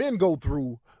stages, man. Men go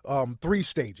through 3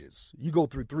 stages. You go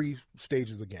through 3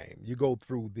 stages of game. You go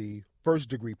through the first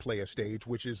degree player stage,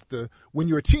 which is when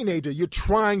you're a teenager, you're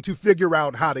trying to figure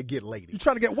out how to get ladies. You're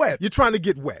trying to get wet. You're trying to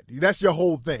get wet. That's your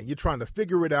whole thing. You're trying to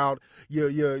figure it out.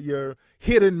 You're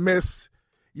hit and miss.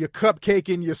 You're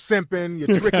cupcaking, you're simping,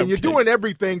 you're tricking, you're doing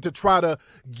everything to try to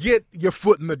get your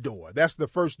foot in the door. That's the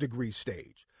first degree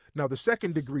stage. Now, the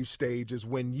second degree stage is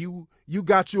when you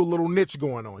got your little niche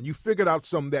going on. You figured out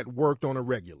something that worked on a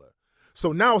regular.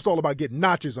 So now it's all about getting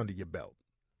notches under your belt.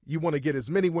 You want to get as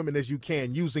many women as you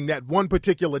can using that one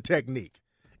particular technique.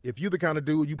 If you're the kind of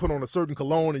dude, you put on a certain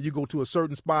cologne and you go to a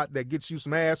certain spot that gets you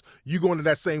some ass, you go into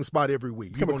that same spot every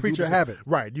week. Become a creature of habit.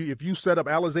 Right. If you set up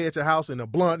Alizé at your house in a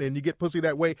blunt and you get pussy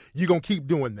that way, you're going to keep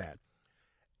doing that.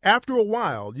 After a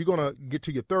while, you're going to get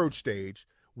to your third stage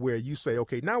where you say,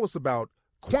 okay, now it's about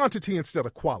quantity instead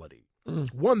of quality.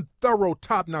 One thorough,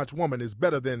 top-notch woman is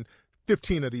better than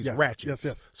 15 of these ratchets.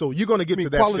 Yes. So you're going to get to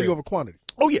that quality stage. over quantity.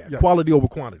 Oh, yeah, quality over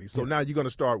quantity. So now you're going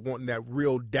to start wanting that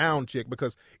real down chick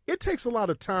because it takes a lot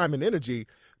of time and energy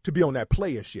to be on that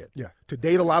player shit. Yeah. To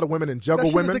date a lot of women and juggle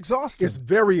women. It's exhausting. It's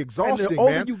very exhausting, and the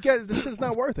older man. you get, the shit's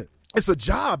not worth it. It's a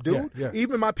job, dude. Yeah.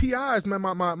 Even my PIs, man,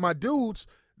 my dudes,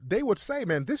 they would say,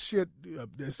 man, this shit,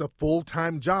 it's a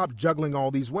full-time job juggling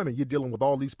all these women. You're dealing with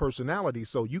all these personalities,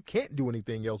 so you can't do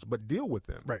anything else but deal with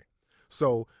them. Right.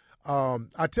 So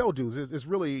I tell dudes, it's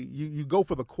really, you go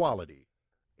for the quality.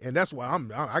 And that's why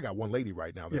I got one lady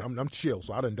right now. Yeah. I'm chill,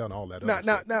 so I done all that.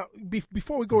 Now,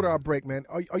 before we go to our break, man,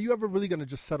 are you ever really going to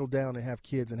just settle down and have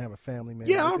kids and have a family, man?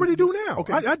 Yeah, I already do now.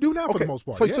 Okay. I do now for the most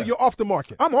part. So you're off the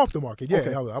market. I'm off the market. Yeah,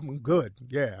 Okay. I'm good.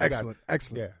 Yeah, Excellent.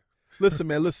 Yeah. Listen,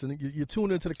 man, you're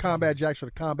tuned into the Combat Jack Show,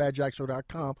 the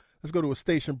CombatJackShow.com. Let's go to a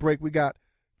station break. We got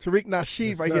Tariq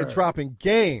Nasheed here dropping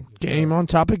game. Game on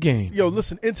top of game. Yo,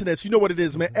 listen, internets, you know what it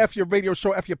is, man. F your radio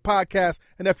show, F your podcast,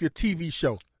 and F your TV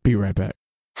show. Be right back.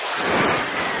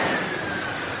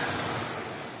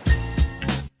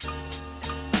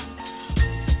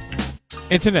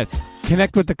 Internets,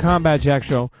 connect with the Combat Jack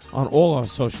Show on all our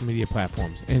social media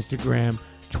platforms. Instagram,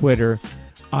 Twitter,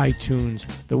 iTunes,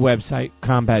 the website,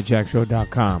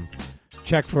 combatjackshow.com.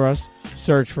 Check for us,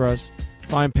 search for us,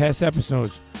 find past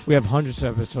episodes. We have hundreds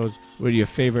of episodes with your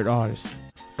favorite artists.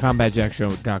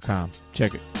 combatjackshow.com.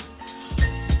 Check it.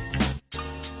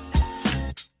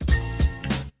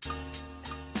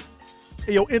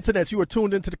 Hey, yo, internets, you are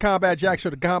tuned into the Combat Jack Show,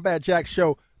 the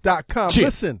CombatJackShow.com.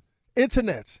 Listen,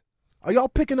 internets, are y'all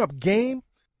picking up game?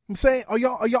 I'm saying, are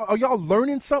y'all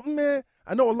learning something, man?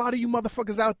 I know a lot of you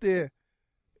motherfuckers out there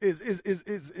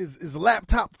is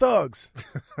laptop thugs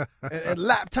and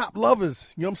laptop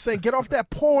lovers. You know what I'm saying? Get off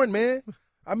that porn, man.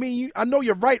 I mean, I know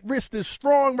your right wrist is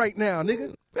strong right now,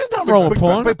 nigga. There's nothing wrong with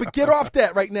porn. But get off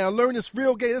that right now. Learn this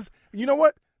real game. You know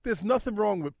what? There's nothing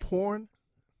wrong with porn,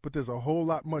 but there's a whole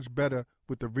lot much better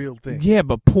with the real thing. Yeah,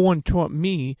 but porn taught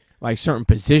me like certain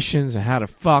positions and how to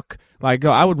fuck. Like,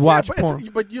 I would watch porn.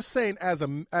 But you're saying as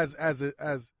in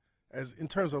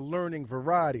terms of learning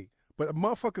variety. But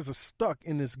motherfuckers are stuck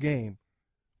in this game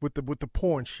with the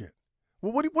porn shit.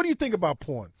 Well, what do you think about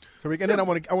porn, Tariq? And then I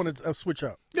want to switch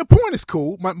up. Yeah, porn is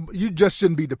cool. You just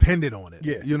shouldn't be dependent on it.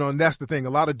 Yeah. And that's the thing.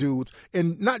 A lot of dudes,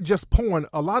 and not just porn,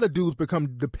 a lot of dudes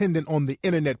become dependent on the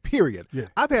internet, period. Yeah.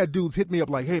 I've had dudes hit me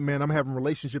up like, hey, man, I'm having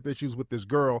relationship issues with this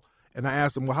girl. And I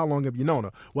asked them, well, how long have you known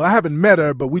her? Well, I haven't met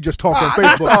her, but we just talk on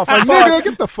Facebook. Like, nigga,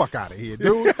 get the fuck out of here,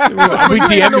 dude. We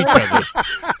DM each other.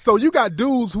 So you got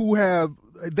dudes who have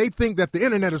they think that the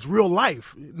internet is real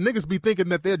life. Niggas be thinking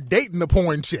that they're dating the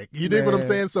porn chick. You dig what I'm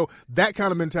saying? So that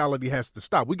kind of mentality has to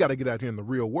stop. We got to get out here in the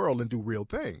real world and do real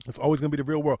things. It's always going to be the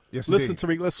real world. Yes, listen,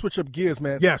 indeed. Tariq, let's switch up gears,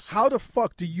 man. Yes. How the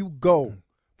fuck do you go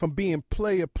from being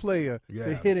player to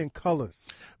hidden colors?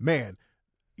 Man,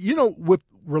 you know, with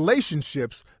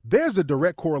relationships, there's a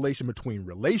direct correlation between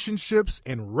relationships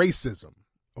and racism.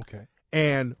 Okay.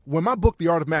 And when my book, The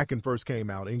Art of Mackin', first came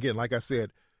out, and again, like I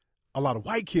said, a lot of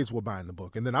white kids were buying the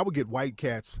book. And then I would get white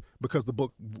cats, because the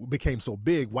book became so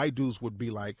big, white dudes would be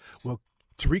like, well,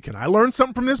 Tariq, can I learn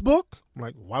something from this book? I'm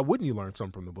like, why wouldn't you learn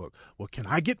something from the book? Well, can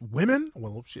I get women?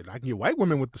 Well, shit, I can get white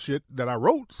women with the shit that I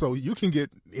wrote, so you can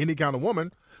get any kind of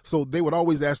woman. So they would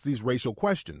always ask these racial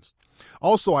questions.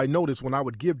 Also, I noticed when I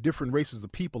would give different races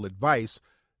of people advice,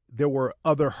 there were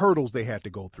other hurdles they had to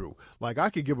go through. Like, I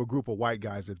could give a group of white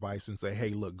guys advice and say, hey,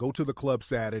 look, go to the club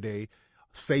Saturday,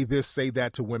 say this, say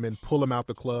that to women, pull them out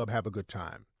the club, have a good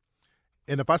time.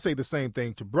 And if I say the same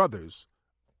thing to brothers,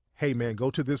 hey, man, go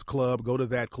to this club, go to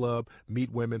that club,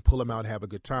 meet women, pull them out, have a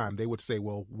good time, they would say,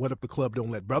 well, what if the club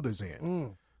don't let brothers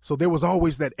in? So there was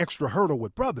always that extra hurdle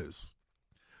with brothers.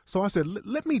 So I said,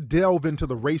 let me delve into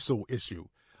the racial issue.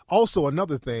 Also,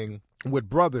 another thing with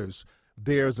brothers,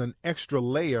 there's an extra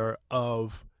layer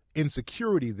of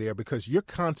insecurity there because you're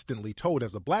constantly told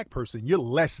as a black person, you're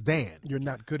less than. You're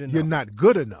not good enough. You're not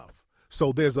good enough.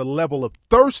 So there's a level of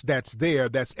thirst that's there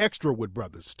that's extra with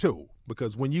brothers too.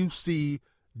 Because when you see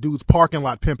dudes parking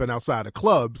lot pimping outside of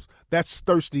clubs, that's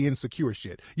thirsty, insecure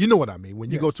shit. You know what I mean?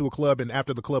 When you go to a club and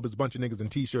after the club is a bunch of niggas in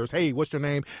T-shirts, hey, what's your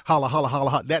name? Holla, holla, holla,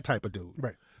 holla, that type of dude.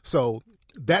 Right. So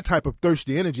that type of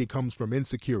thirsty energy comes from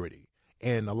insecurity.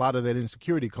 And a lot of that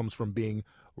insecurity comes from being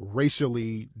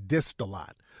racially dissed a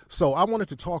lot. So I wanted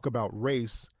to talk about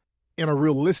race in a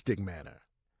realistic manner.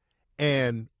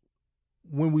 And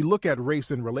when we look at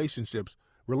race in relationships,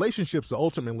 relationships are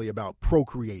ultimately about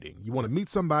procreating. You want to meet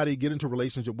somebody, get into a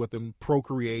relationship with them,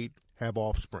 procreate, have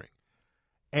offspring.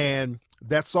 And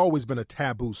that's always been a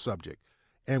taboo subject.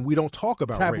 And we don't talk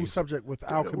about taboo race. subject with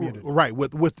our community. Right.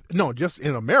 No, just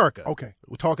in America. Okay.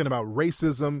 We're talking about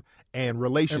racism and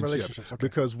relationships. Okay.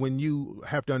 Because when you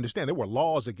have to understand, there were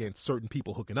laws against certain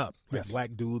people hooking up. Like Yes.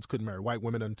 black dudes couldn't marry white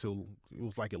women until it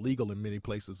was like illegal in many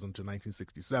places until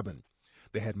 1967.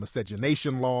 They had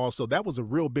miscegenation laws. So that was a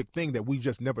real big thing that we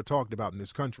just never talked about in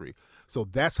this country. So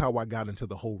that's how I got into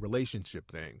the whole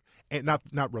relationship thing. And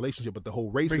not relationship, but the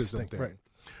whole racism thing. Right.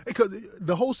 Because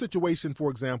the whole situation,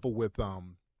 for example, with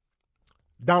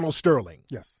Donald Sterling.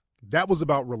 Yes. That was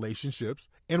about relationships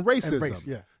and racism. And race,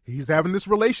 yeah. He's having this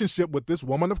relationship with this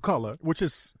woman of color. Which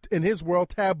is, in his world,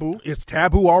 taboo. It's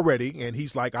taboo already. And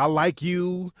he's like, I like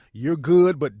you. You're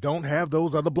good, but don't have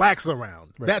those other blacks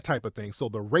around. Right. That type of thing. So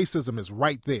the racism is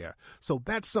right there. So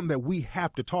that's something that we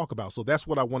have to talk about. So that's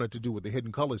what I wanted to do with the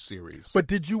Hidden Colors series. But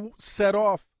did you set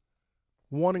off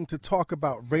wanting to talk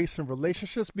about race and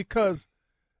relationships? Because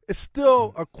it's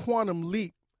still a quantum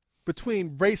leap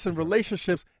between race and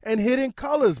relationships and hidden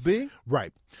colors, B.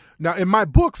 Right. Now, in my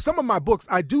books, some of my books,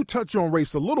 I do touch on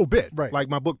race a little bit. Right. Like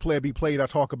my book, Player Be Played, I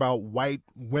talk about white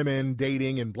women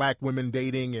dating and black women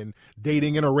dating and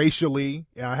dating interracially.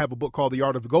 And I have a book called The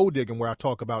Art of Gold Digging where I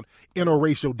talk about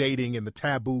interracial dating and the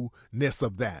taboo-ness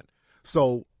of that.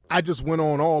 So I just went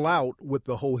on all out with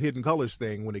the whole Hidden Colors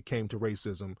thing when it came to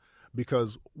racism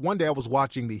because one day I was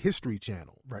watching the History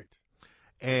Channel. Right.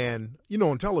 And, you know,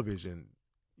 on television,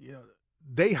 you know,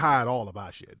 they hide all of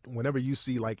our shit. Whenever you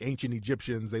see like ancient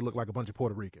Egyptians, they look like a bunch of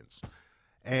Puerto Ricans.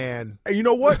 And you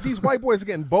know what? These white boys are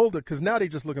getting bolder because now they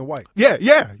just looking white. Yeah.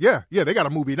 They got a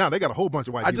movie now. They got a whole bunch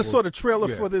of white people. I just saw the trailer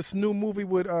for this new movie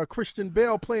with Christian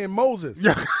Bale playing Moses.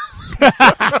 Yeah.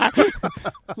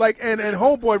 Like and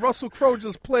homeboy Russell Crowe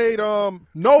just played Noah.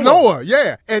 Noah,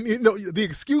 yeah. And you know the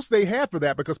excuse they had for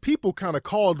that because people kind of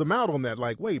called them out on that.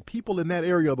 Like, wait, people in that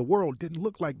area of the world didn't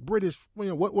look like British. You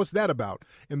know, what's that about?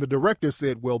 And the director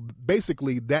said, well,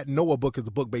 basically that Noah book is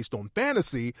a book based on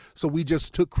fantasy, so we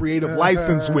just took creative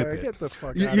license with it. Get the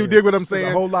fuck you out of dig what I'm saying?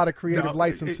 There's a whole lot of creative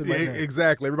licensing right now.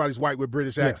 Exactly. Everybody's white with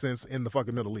British accents in the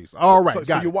fucking Middle East. All right,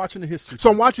 so you're watching the History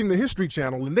So I'm watching the History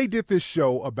Channel, and they did this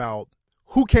show about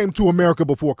who came to America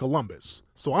before Columbus.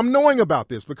 So I'm knowing about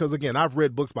this because, again, I've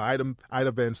read books by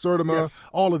Ida Van Sertima,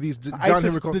 all of these. Did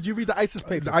you read the ISIS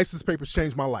papers? The ISIS papers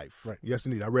changed my life. Right. Yes,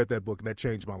 indeed. I read that book, and that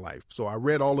changed my life. So I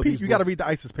read all of Pete, these you books. got to read the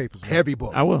ISIS papers. Man. Heavy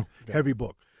book. I will. Heavy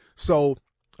book. So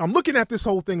I'm looking at this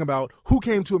whole thing about who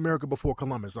came to America before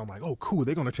Columbus. I'm like, oh, cool.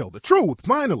 They're going to tell the truth,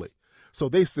 finally. So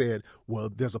they said, well,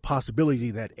 there's a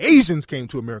possibility that Asians came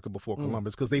to America before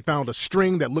Columbus because they found a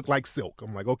string that looked like silk.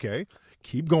 I'm like, okay,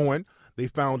 keep going. They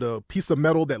found a piece of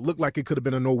metal that looked like it could have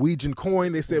been a Norwegian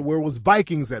coin. They said where it was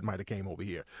Vikings that might have came over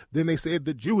here. Then they said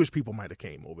the Jewish people might have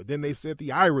came over. Then they said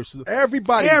the Irish.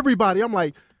 Everybody. I'm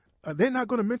like, they're not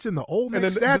going to mention the Olmec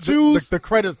statues. The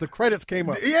credits came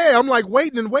up. Yeah, I'm like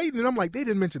waiting, and I'm like, they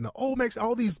didn't mention the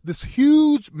Olmecs. This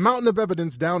huge mountain of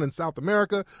evidence down in South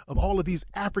America of all of these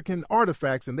African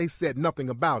artifacts, and they said nothing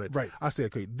about it. Right. I said,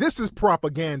 okay, this is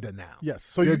propaganda now. Yes.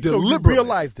 So you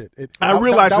realized it. I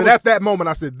realized that at that moment.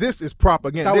 I said, this is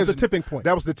propaganda. That was the tipping point.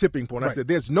 That was the tipping point. Right. I said,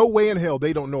 there's no way in hell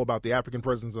they don't know about the African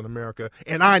presence in America,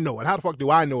 and I know it. How the fuck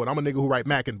do I know it? I'm a nigga who write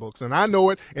Mackin books, and I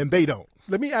know it, and they don't.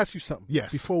 Let me ask you something.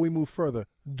 Yes. Before we move further,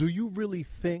 do you really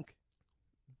think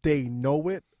they know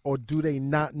it, or do they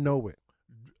not know it?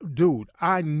 Dude,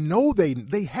 I know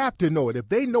they have to know it. If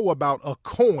they know about a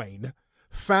coin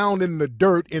found in the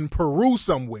dirt in Peru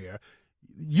somewhere,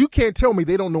 you can't tell me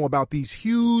they don't know about these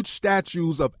huge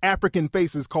statues of African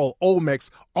faces called Olmecs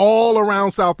all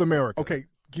around South America. Okay,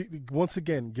 once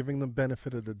again, giving them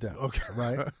benefit of the doubt. Okay.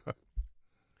 Right?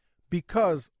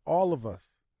 Because all of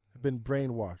us have been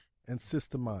brainwashed and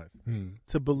systemized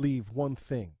to believe one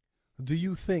thing. Do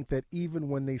you think that even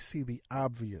when they see the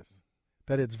obvious,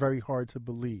 that it's very hard to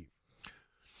believe?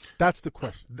 That's the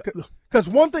question. Because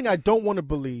one thing I don't want to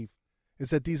believe is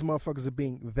that these motherfuckers are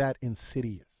being that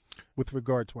insidious with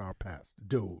regard to our past.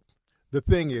 Dude, the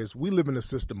thing is, we live in a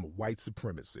system of white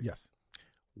supremacy. Yes.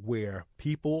 Where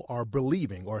people are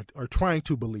believing or trying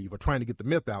to believe or trying to get the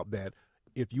myth out that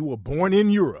if you were born in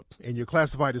Europe and you're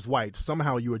classified as white,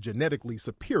 somehow you are genetically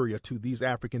superior to these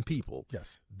African people.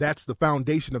 Yes. That's the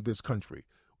foundation of this country.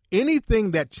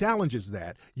 Anything that challenges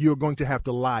that, you're going to have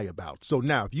to lie about. So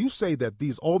now, if you say that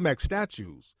these Olmec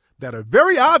statues that are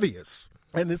very obvious,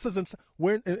 and this is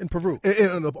we're in Peru.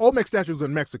 And the Olmec statues are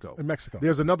in Mexico. In Mexico.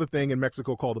 There's another thing in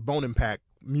Mexico called the Bone Impact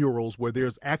murals where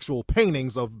there's actual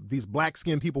paintings of these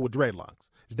black-skinned people with dreadlocks.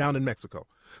 It's down in Mexico.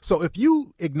 So if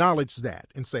you acknowledge that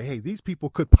and say, hey, these people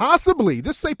could possibly,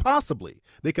 just say possibly,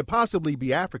 they could possibly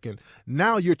be African,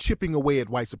 now you're chipping away at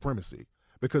white supremacy.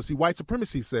 Because, see, white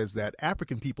supremacy says that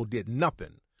African people did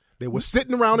nothing. They were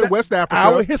sitting around in West Africa.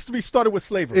 Our history started with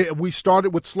slavery. We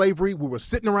started with slavery. We were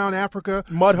sitting around Africa.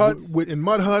 Mud huts. In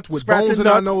mud huts with Scratching bones in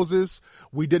nuts. our noses.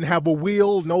 We didn't have a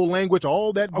wheel, no language,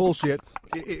 all that bullshit.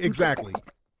 Exactly.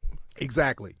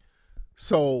 Exactly.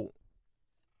 So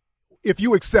if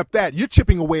you accept that, you're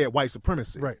chipping away at white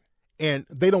supremacy. Right. And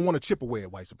they don't want to chip away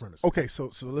at white supremacy. Okay,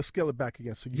 so let's scale it back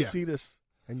again. So you see this,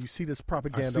 and you see this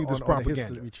propaganda, on the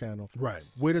History Channel. Right.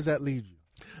 Where does that lead you?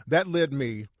 That led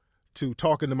me to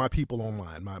talking to my people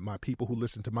online, my people who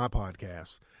listen to my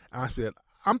podcast. I said,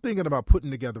 I'm thinking about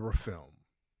putting together a film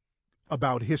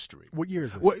about history. What year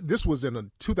is this? Well, this was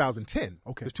in 2010.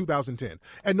 Okay. It's 2010.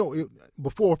 And no,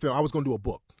 before film, I was going to do a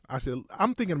book. I said,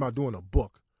 I'm thinking about doing a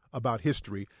book about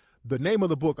history. The name of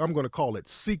the book, I'm going to call it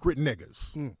Secret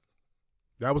Niggas.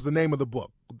 That was the name of the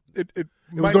book. It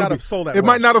might not have sold that It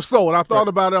well. might not have sold. I thought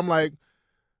about it. I'm like,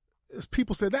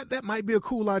 people said that might be a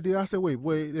cool idea. I said,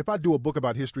 wait, if I do a book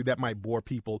about history, that might bore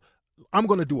people. I'm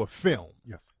going to do a film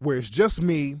where it's just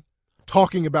me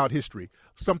talking about history,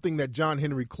 something that John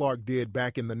Henry Clark did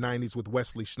back in the 90s with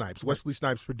Wesley Snipes. Wesley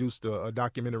Snipes produced a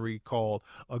documentary called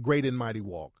A Great and Mighty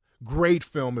Walk. Great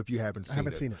film if you haven't seen it. I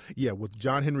haven't seen it. Yeah, with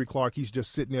John Henry Clark, he's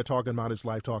just sitting there talking about his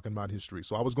life, talking about history.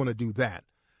 So I was going to do that.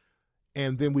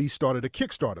 And then we started a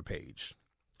Kickstarter page.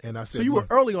 And I said, so you were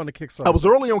early on the Kickstarter. I was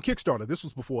early on Kickstarter. This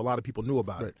was before a lot of people knew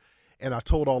about it. And I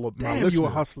told all of my listeners. You a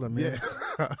hustler, man.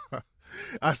 Yeah.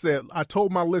 I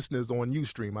told my listeners on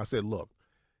Ustream, I said, look,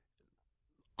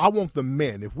 I want the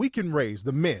men. If we can raise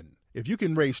the men, if you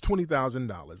can raise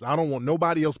 $20,000, I don't want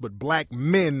nobody else but black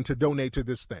men to donate to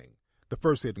this thing, the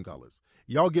first Hidden Colors.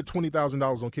 Y'all get $20,000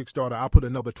 on Kickstarter. I'll put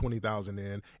another $20,000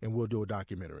 in, and we'll do a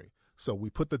documentary. So we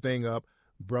put the thing up.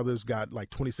 Brothers got like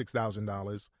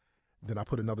 $26,000. Then I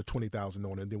put another $20,000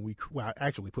 on it. And then I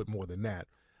actually put more than that.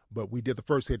 But we did the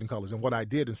first Hidden Colors. And what I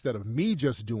did, instead of me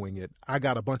just doing it, I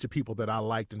got a bunch of people that I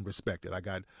liked and respected. I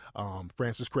got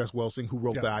Francis Cress Welsing, who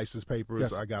wrote the ISIS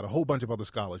papers. Yes. I got a whole bunch of other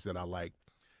scholars that I liked.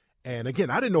 And again,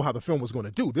 I didn't know how the film was going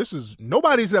to do.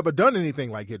 Nobody's ever done anything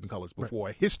like Hidden Colors before.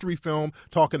 Right. A history film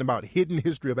talking about hidden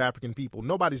history of African people.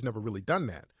 Nobody's never really done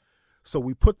that. So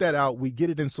we put that out. We get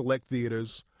it in select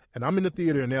theaters. And I'm in the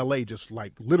theater in L.A. just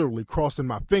like literally crossing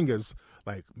my fingers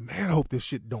like, man, I hope this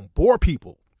shit don't bore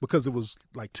people. Because it was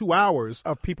like 2 hours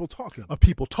of people talking.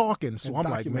 So I'm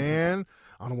like, man,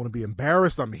 I don't want to be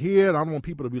embarrassed. I'm here. I don't want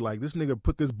people to be like, this nigga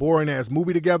put this boring ass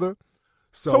movie together.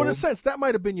 So in a sense, that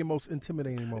might have been your most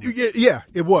intimidating moment. Yeah,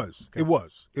 it was. Okay. It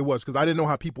was because I didn't know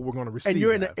how people were going to receive it. And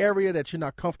you're in an area that you're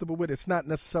not comfortable with. It's not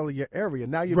necessarily your area.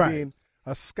 Now you're being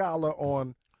a scholar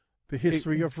on the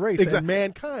history of race and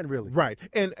mankind, really. Right.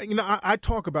 And, I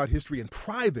talk about history in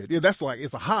private. Yeah, that's like,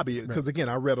 it's a hobby because, again,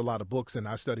 I read a lot of books and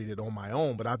I studied it on my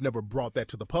own, but I've never brought that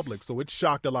to the public. So it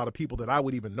shocked a lot of people that I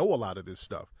would even know a lot of this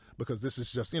stuff because this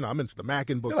is just, I'm into the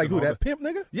Mackin books. You're like, who, that pimp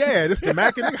nigga? Yeah, this the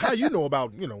Mackin nigga. How you know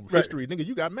about, history? Nigga,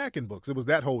 you got Mackin books. It was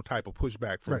that whole type of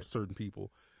pushback from certain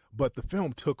people. But the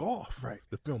film took off. Right.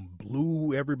 The film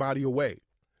blew everybody away.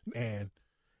 And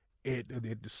it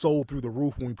sold through the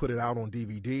roof when we put it out on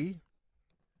DVD.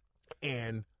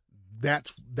 And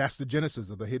that's the genesis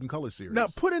of the Hidden Colors series. Now,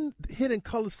 putting Hidden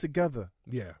Colors together.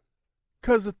 Yeah.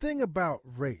 Because the thing about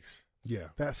race. Yeah.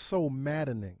 That's so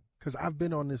maddening. Because I've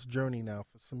been on this journey now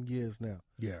for some years now.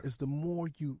 Yeah. Is the more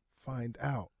you find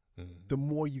out, the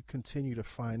more you continue to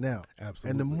find out.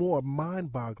 Absolutely. And the more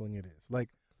mind-boggling it is.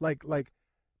 Like,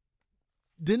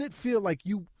 didn't it feel like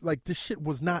this shit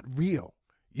was not real?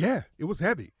 Yeah, it was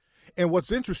heavy. And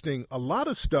what's interesting, a lot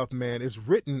of stuff, man, is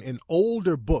written in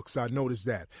older books. I noticed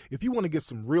that. If you want to get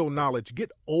some real knowledge,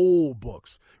 get old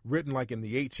books written like in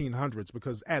the 1800s,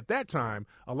 because at that time,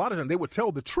 a lot of them, they would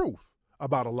tell the truth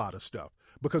about a lot of stuff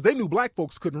because they knew black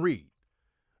folks couldn't read.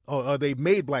 They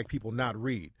made black people not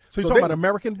read. So you're talking about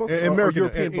American books or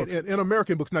European books? In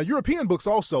American books. Now, European books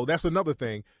also, that's another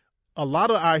thing. A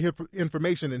lot of our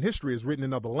information in history is written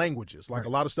in other languages. Like a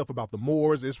lot of stuff about the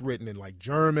Moors is written in like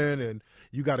German, and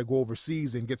you got to go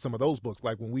overseas and get some of those books.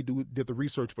 Like when we did the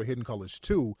research for Hidden Colors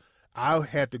 2, I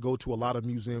had to go to a lot of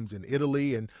museums in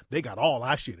Italy, and they got all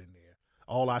our shit in there.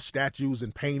 All our statues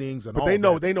and paintings and all that.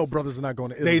 But they know brothers are not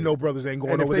going to Italy. They know brothers ain't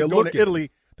going over there looking. looking. To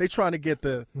Italy, they trying to get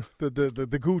the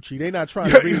Gucci. They not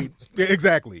trying to read.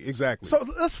 Exactly. So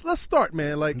let's start,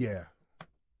 man. Like, yeah.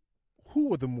 Who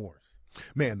were the Moors?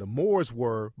 Man, the Moors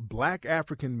were black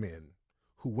African men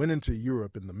who went into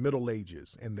Europe in the Middle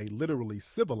Ages, and they literally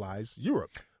civilized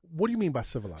Europe. What do you mean by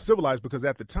civilized? Civilized because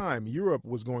at the time, Europe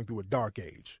was going through a dark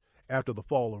age. After the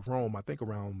fall of Rome, I think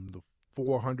around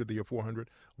the year 400,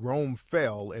 Rome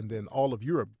fell, and then all of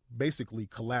Europe basically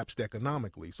collapsed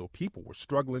economically. So people were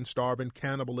struggling, starving,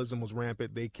 cannibalism was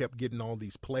rampant. They kept getting all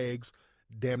these plagues.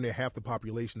 Damn near half the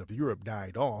population of Europe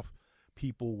died off.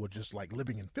 People were just like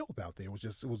living in filth out there.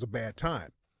 It was a bad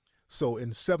time. So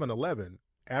in 711,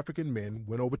 African men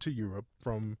went over to Europe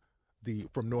from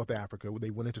North Africa. They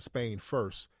went into Spain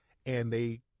first, and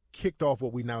they kicked off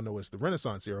what we now know as the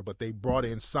Renaissance era. But they brought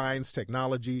in science,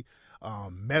 technology,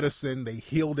 medicine. They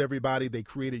healed everybody. They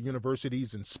created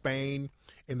universities in Spain,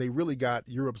 and they really got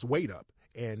Europe's weight up.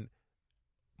 And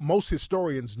most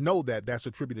historians know that that's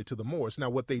attributed to the Moors. Now,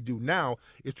 what they do now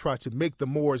is try to make the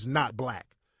Moors not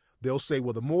black. They'll say,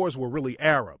 well, the Moors were really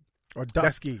Arab. Or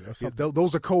dusky or something.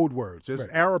 Those are code words. Right.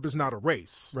 Arab is not a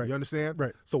race. Right. You understand?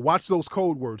 Right. So watch those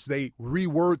code words. They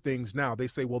reword things now. They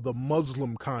say, well, the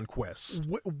Muslim conquest.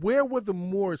 Where were the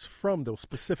Moors from, though,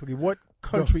 specifically? What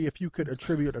country, if you could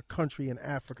attribute a country in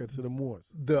Africa to the Moors?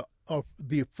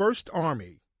 The first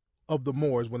army of the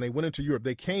Moors, when they went into Europe,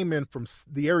 they came in from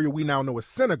the area we now know as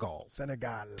Senegal.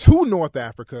 To North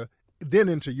Africa, then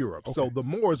into Europe. Okay. So the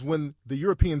Moors, when the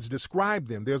Europeans described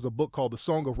them, there's a book called The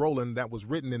Song of Roland that was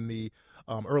written in the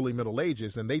early Middle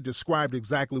Ages, and they described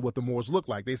exactly what the Moors looked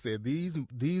like. They said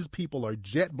these people are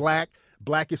jet black,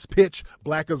 black as pitch,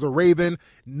 black as a raven,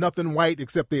 nothing white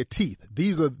except their teeth.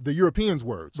 These are the Europeans'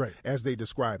 words as they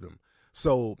described them.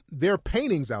 So there are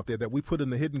paintings out there that we put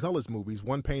in the Hidden Colors movies,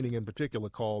 one painting in particular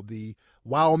called The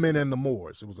Wild Men and the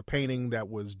Moors. It was a painting that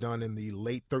was done in the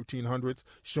late 1300s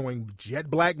showing jet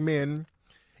black men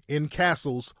in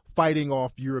castles fighting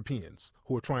off Europeans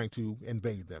who were trying to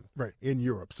invade them in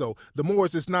Europe. So the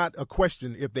Moors, it's not a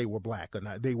question if they were black or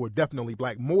not. They were definitely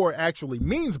black. Moor actually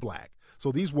means black.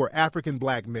 So these were African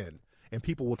black men. And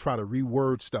people will try to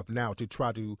reword stuff now to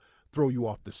try to throw you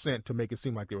off the scent to make it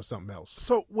seem like there was something else.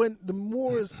 So when the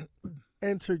Moors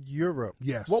entered Europe,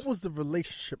 what was the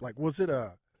relationship like? Was it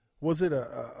a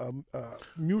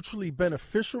mutually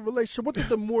beneficial relationship? What did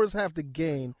the Moors have to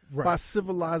gain by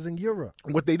civilizing Europe?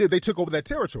 What they did, they took over that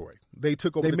territory. They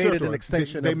took over. They made it an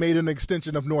extension. They made an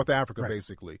extension of North Africa,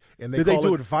 basically. And did they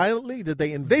do it violently? Did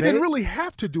they invade? They didn't really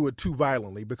have to do it too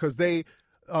violently because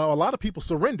a lot of people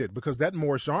surrendered because that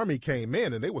Moorish army came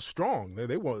in and they were strong.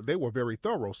 They were very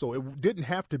thorough. So it didn't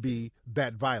have to be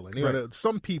that violent. You know,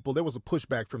 some people, there was a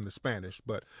pushback from the Spanish,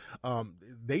 but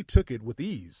they took it with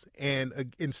ease.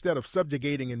 And instead of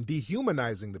subjugating and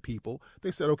dehumanizing the people,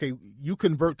 they said, okay, you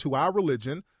convert to our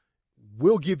religion.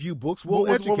 we'll give you books, we'll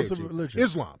educate what was the you. religion?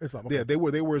 Islam. Okay. Yeah, they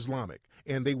were Islamic,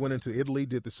 and they went into Italy,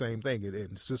 did the same thing.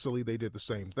 In Sicily, they did the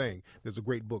same thing. There's a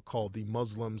great book called The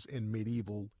Muslims in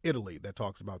Medieval Italy that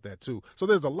talks about that too. So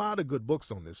there's a lot of good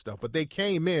books on this stuff, but they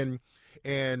came in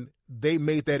and they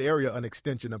made that area an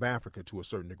extension of Africa to a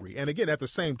certain degree. And again, at the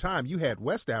same time, you had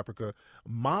West Africa,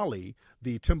 Mali,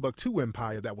 the Timbuktu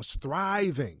Empire that was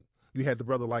thriving. You had the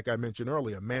brother, like I mentioned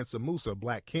earlier, Mansa Musa,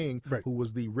 Black King, right, who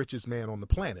was the richest man on the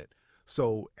planet.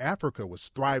 So Africa was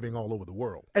thriving all over the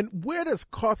world. And where does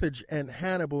Carthage and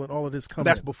Hannibal and all of this come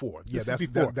That's in? before. This That's is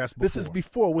before. That's before. This is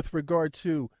before with regard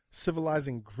to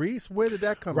civilizing Greece. Where did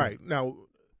that come in? Right. Now,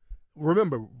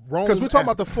 remember, Rome... Because we're talking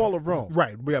about the fall of Rome.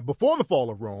 Right. Yeah, before the fall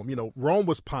of Rome, Rome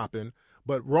was popping,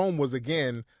 but Rome was,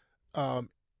 again,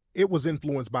 it was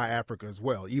influenced by Africa as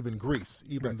well, even Greece.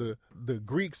 Even right, the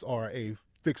Greeks are a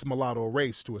fixed mulatto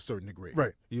race to a certain degree.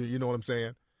 Right. You know what I'm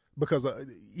saying? Because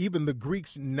even the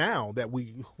Greeks now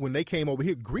when they came over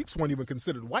here, Greeks weren't even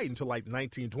considered white until like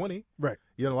 1920. Right.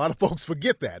 A lot of folks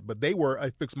forget that, but they were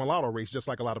a fixed mulatto race, just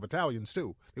like a lot of Italians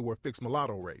too. They were a fixed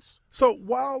mulatto race. So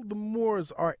while the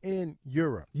Moors are in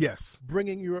Europe, yes,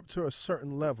 bringing Europe to a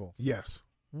certain level, yes,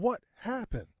 what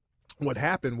happened? What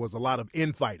happened was a lot of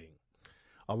infighting.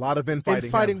 A lot of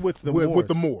infighting with the Moors. With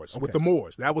the Moors. Okay. With the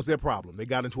Moors. That was their problem. They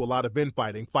got into a lot of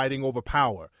infighting, fighting over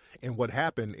power. And what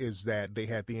happened is that they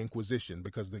had the Inquisition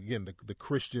because, again, the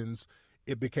Christians,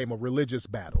 it became a religious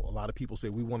battle. A lot of people say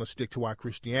we want to stick to our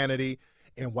Christianity.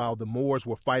 And while the Moors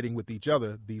were fighting with each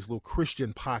other, these little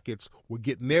Christian pockets were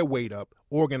getting their weight up,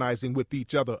 organizing with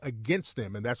each other against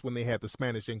them. And that's when they had the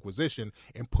Spanish Inquisition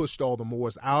and pushed all the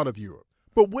Moors out of Europe.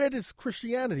 But where does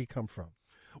Christianity come from?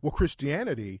 Well,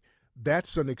 Christianity...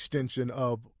 that's an extension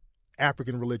of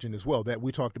African religion as well. That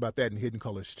we talked about that in Hidden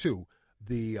Colors too.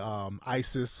 The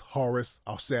Isis, Horus,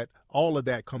 Auset, all of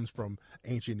that comes from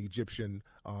ancient Egyptian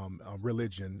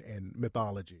religion and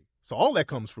mythology. So all that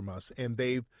comes from us, and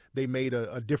they made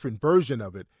a different version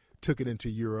of it, took it into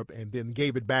Europe, and then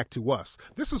gave it back to us.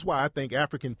 This is why I think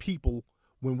African people,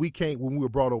 when we were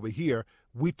brought over here,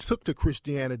 we took to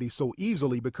Christianity so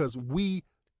easily because we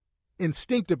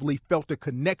instinctively felt a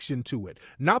connection to it.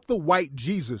 Not the white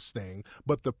Jesus thing,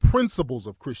 but the principles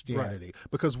of Christianity.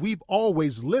 Right. Because we've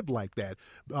always lived like that.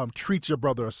 Treat your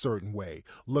brother a certain way.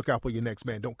 Look out for your next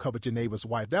man. Don't covet your neighbor's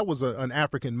wife. That was an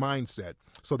African mindset.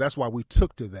 So that's why we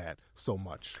took to that so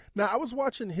much. Now, I was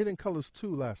watching Hidden Colors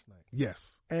 2 last night.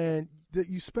 Yes. And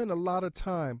you spend a lot of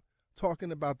time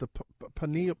talking about the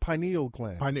pineal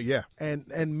gland. Yeah. And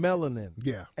melanin.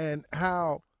 Yeah. And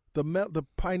how the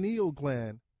pineal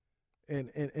gland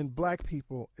in black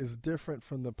people is different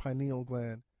from the pineal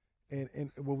gland in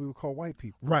what we would call white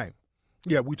people. Right.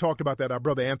 Yeah, we talked about that. Our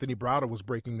brother Anthony Browder was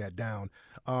breaking that down.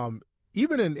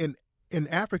 Even in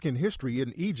African history,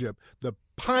 in Egypt, the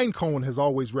pine cone has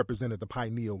always represented the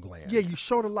pineal gland. Yeah, you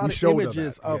showed a lot of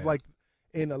images of like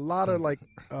in a lot of like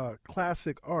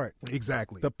classic art.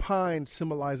 Exactly. The pine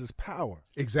symbolizes power.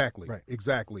 Exactly. Right.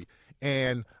 Exactly.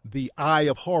 And the eye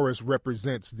of Horus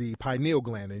represents the pineal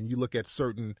gland. And you look at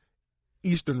certain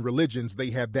Eastern religions,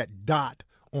 they have that dot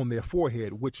on their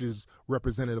forehead, which is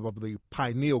representative of the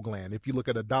pineal gland. If you look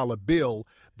at a dollar bill,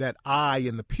 that eye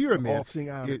in the pyramid,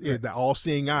 the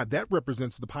all-seeing eye, that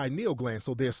represents the pineal gland.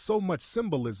 So there's so much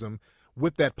symbolism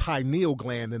with that pineal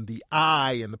gland and the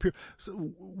eye and the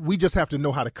so we just have to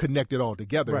know how to connect it all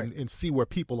together and see where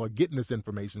people are getting this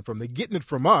information from. They're getting it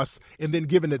from us and then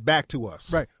giving it back to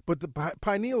us. Right. But the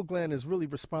pineal gland is really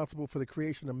responsible for the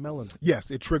creation of melanin. Yes,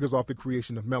 it triggers off the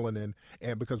creation of melanin.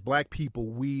 And because black people,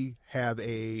 we have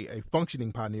a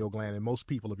functioning pineal gland, and most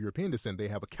people of European descent, they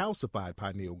have a calcified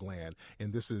pineal gland.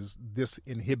 And this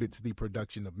inhibits the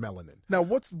production of melanin. Now,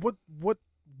 what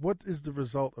is the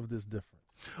result of this difference?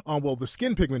 Well, the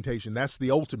skin pigmentation, that's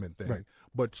the ultimate thing. Right.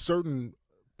 But certain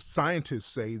scientists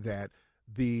say that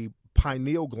the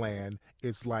pineal gland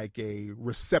is like a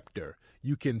receptor.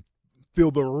 You can feel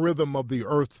the rhythm of the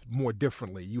earth more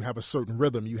differently. You have a certain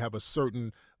rhythm. You have a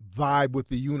certain vibe with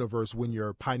the universe when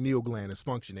your pineal gland is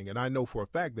functioning. And I know for a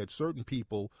fact that certain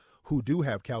people who do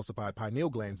have calcified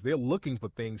pineal glands, they're looking for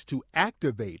things to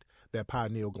activate that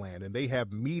pineal gland. And they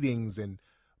have meetings and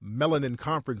melanin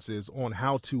conferences on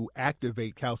how to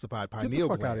activate calcified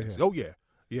pineal glands. Oh, yeah.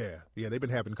 Yeah. They've been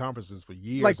having conferences for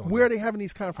years. Like, where are they having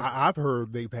these conferences? I've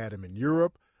heard they've had them in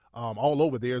Europe, all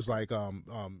over. There's like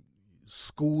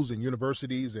schools and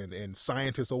universities and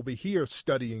scientists over here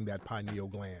studying that pineal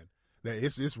gland.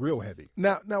 It's real heavy.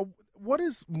 Now, what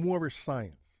is Moorish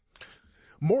science?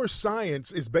 Moorish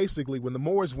science is basically when the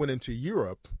Moors went into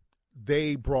Europe,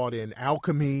 they brought in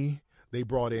alchemy. They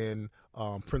brought in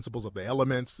principles of the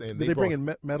elements, and Did they bring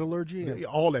in metallurgy?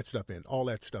 All that stuff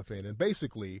in. And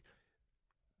basically,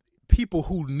 people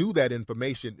who knew that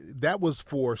information, that was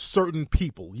for certain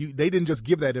people. They didn't just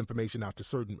give that information out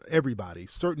to everybody.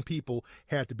 Certain people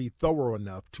had to be thorough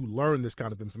enough to learn this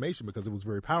kind of information because it was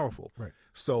very powerful. Right.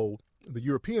 So the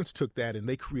Europeans took that and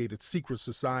they created secret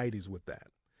societies with that.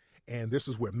 And this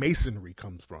is where Masonry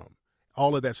comes from.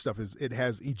 All of that stuff it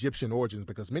has Egyptian origins,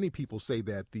 because many people say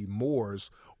that the Moors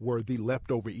were the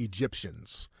leftover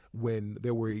Egyptians. When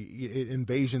there were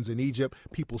invasions in Egypt,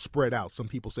 people spread out. Some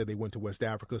people say they went to West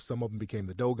Africa. Some of them became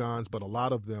the Dogons, but a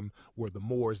lot of them were the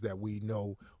Moors that we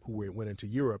know who went into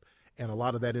Europe. And a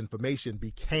lot of that information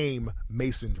became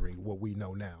Masonry, what we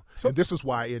know now. So, and this is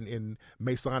why in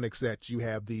Masonic sets you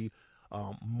have the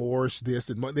Moorish this,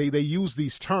 and they use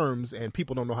these terms, and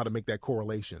people don't know how to make that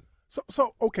correlation.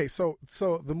 So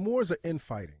the Moors are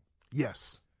infighting.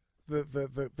 Yes.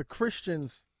 The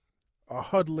Christians are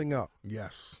huddling up.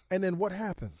 Yes. And then what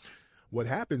happens? What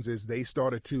happens is they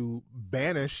started to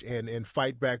banish and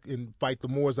fight back and fight the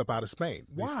Moors up out of Spain.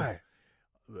 Why?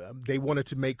 They wanted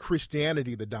to make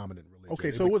Christianity the dominant religion.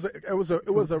 Okay, so it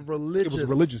was a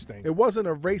religious thing. It wasn't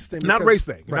a race thing. Not race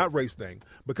thing.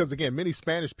 Because again, many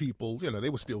Spanish people, they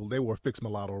were a fixed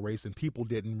mulatto race, and people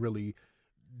didn't really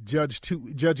judge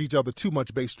each other too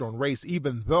much based on race,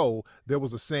 even though there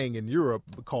was a saying in Europe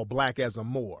called black as a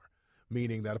Moor,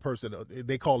 meaning that a person,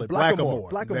 they call it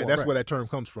blackamoor. That's where that term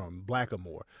comes from,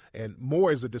 blackamoor. And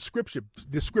Moor is a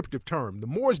descriptive term. The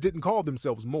Moors didn't call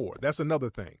themselves Moor. That's another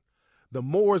thing. The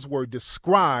Moors were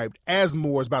described as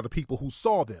Moors by the people who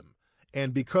saw them.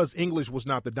 And because English was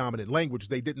not the dominant language,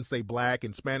 they didn't say black,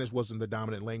 and Spanish wasn't the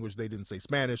dominant language. They didn't say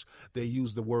Spanish. They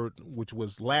used the word, which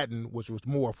was Latin, which was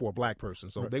Moor for a black person.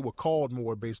 So they were called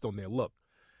Moor based on their look.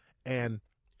 And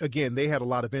again, they had a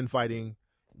lot of infighting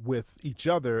with each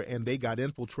other, and they got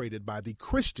infiltrated by the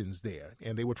Christians there.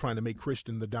 And they were trying to make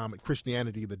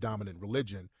Christianity the dominant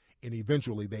religion. And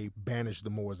eventually they banished the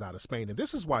Moors out of Spain. And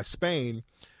this is why Spain,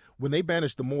 when they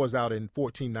banished the Moors out in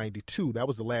 1492, that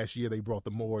was the last year they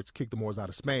kicked the Moors out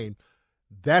of Spain.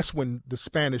 That's when the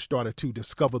Spanish started to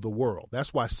discover the world.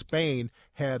 That's why Spain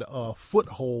had a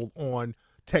foothold on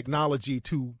technology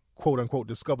to, quote unquote,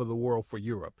 discover the world for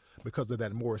Europe because of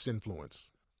that Moorish influence.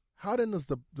 How then does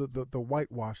the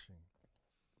whitewashing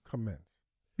commence?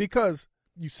 Because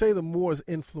you say the Moors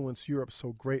influenced Europe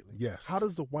so greatly. Yes. How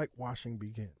does the whitewashing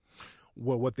begin?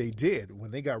 Well, what they did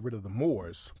when they got rid of the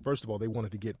Moors, first of all, they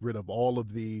wanted to get rid of all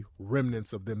of the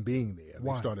remnants of them being there.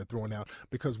 Why? They started throwing out,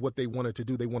 because what they wanted to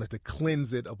do, they wanted to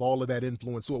cleanse it of all of that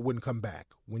influence so it wouldn't come back.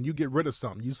 When you get rid of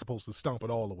something, you're supposed to stomp it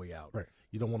all the way out. Right.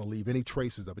 You don't want to leave any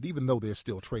traces of it, even though there's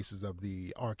still traces of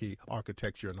the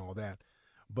architecture and all that.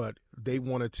 But they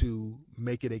wanted to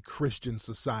make it a Christian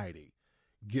society.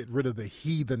 Get rid of the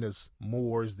heathenous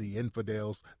Moors, the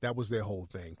infidels. That was their whole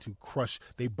thing, to crush.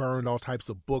 They burned all types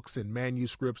of books and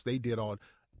manuscripts. They did all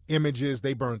images.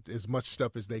 They burned as much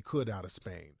stuff as they could out of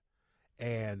Spain.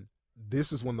 And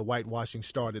this is when the whitewashing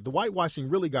started. The whitewashing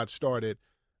really got started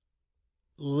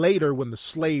later when the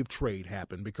slave trade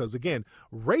happened, because, again,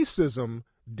 racism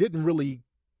didn't really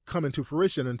come into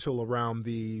fruition until around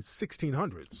the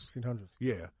 1600s.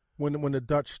 Yeah. When the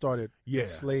Dutch started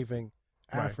enslaving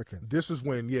Africans. Right. This is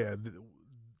when,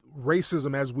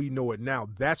 racism as we know it now,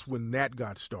 that's when that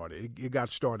got started. It got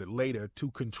started later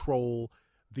to control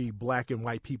the black and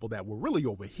white people that were really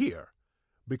over here,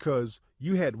 because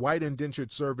you had white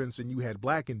indentured servants and you had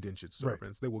black indentured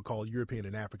servants. Right. They were called European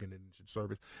and African indentured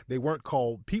servants. They weren't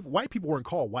called white people weren't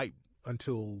called white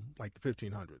until like the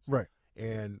 1500s. Right.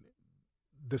 And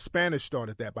the Spanish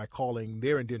started that by calling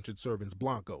their indentured servants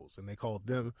blancos, and they called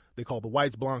the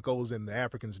whites blancos and the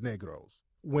Africans negros.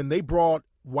 When they brought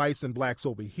whites and blacks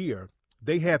over here,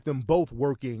 they had them both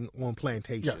working on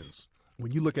plantations. Yes.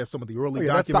 When you look at some of the early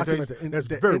documentation, that's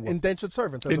very well. Indentured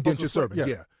servants. Indentured servants,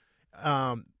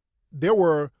 yeah. There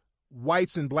were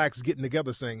whites and blacks getting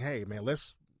together saying, "Hey, man,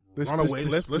 let's run away.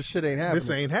 This shit ain't happening. This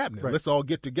ain't happening. Right. Let's all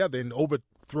get together and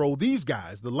overthrow these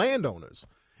guys, the landowners."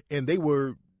 And they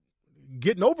were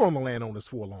getting over on the landowners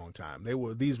for a long time. They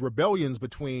were these rebellions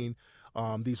between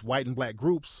these white and black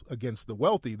groups against the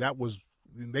wealthy.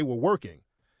 They were working,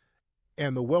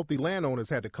 and the wealthy landowners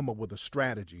had to come up with a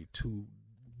strategy to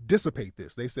dissipate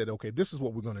this. They said, "Okay, this is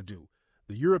what we're going to do.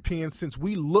 The Europeans, since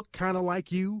we look kind of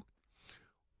like you,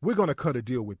 we're going to cut a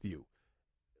deal with you.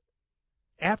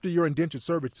 After your indentured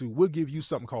servitude, we'll give you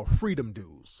something called freedom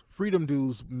dues. Freedom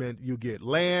dues meant you get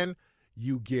land,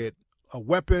 you get a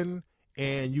weapon,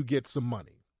 and you get some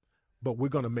money. But we're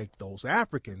going to make those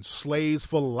Africans slaves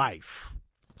for life."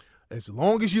 As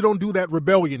long as you don't do that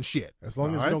rebellion shit. As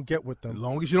long as you don't get with them. As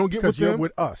long as you don't get with them. Because you're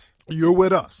with us. You're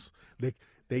with us.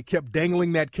 They kept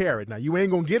dangling that carrot. Now, you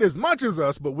ain't going to get as much as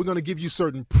us, but we're going to give you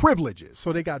certain privileges.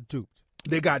 So they got duped.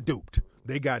 They got duped.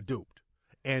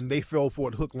 And they fell for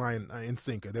it hook, line, and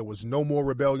sinker. There was no more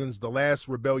rebellions. The last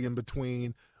rebellion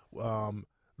between the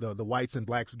whites and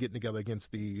blacks getting together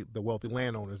against the wealthy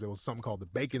landowners, there was something called the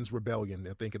Bacon's Rebellion,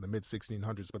 I think, in the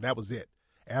mid-1600s. But that was it.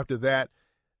 After that,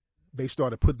 they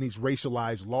started putting these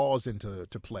racialized laws into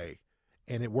play,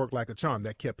 and it worked like a charm.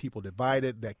 That kept people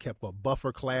divided, that kept a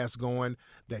buffer class going,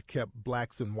 that kept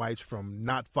blacks and whites from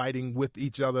not fighting with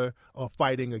each other or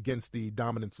fighting against the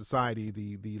dominant society,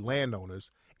 the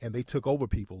landowners, and they took over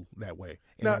people that way,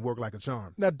 and it worked like a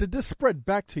charm. Now, did this spread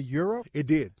back to Europe? It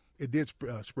did. It did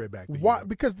spread back to Why? Europe.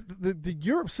 Because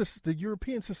the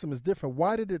European system is different.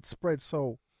 Why did it spread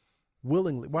so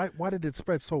willingly? Why did it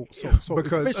spread so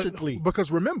efficiently?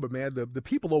 Because remember, man, the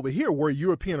people over here were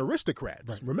European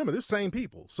aristocrats. Right. Remember, they're same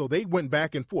people. So they went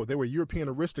back and forth. They were European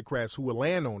aristocrats who were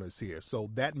landowners here.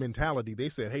 So that mentality, they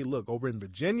said, hey, look, over in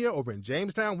Virginia, over in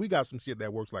Jamestown, we got some shit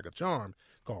that works like a charm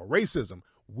called racism.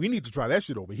 We need to try that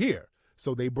shit over here.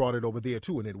 So they brought it over there,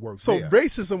 too, and it worked So there.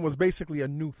 racism was basically a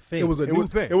new thing. It was a new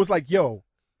thing. It was like, yo,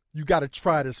 you got to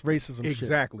try this racism shit.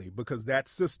 Exactly, because that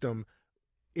system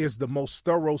is the most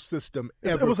thorough system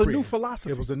ever It was a created. new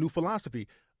philosophy. It was a new philosophy.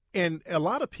 And a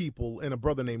lot of people, and a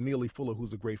brother named Neely Fuller,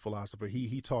 who's a great philosopher,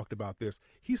 he talked about this.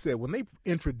 He said when they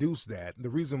introduced that, the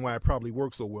reason why it probably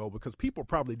worked so well, because people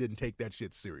probably didn't take that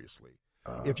shit seriously.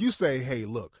 If you say, hey,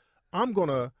 look, I'm going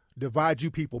to divide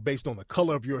you people based on the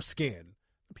color of your skin,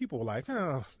 people were like,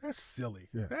 oh, that's silly.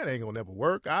 Yeah. That ain't going to never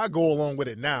work. I go along with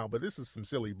it now, but this is some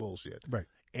silly bullshit. Right.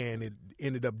 And it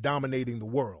ended up dominating the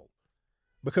world.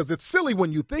 Because it's silly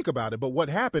when you think about it, but what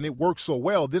happened, it worked so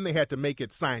well, then they had to make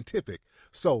it scientific.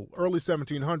 So early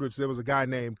 1700s, there was a guy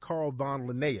named Carl von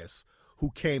Linnaeus who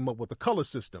came up with the color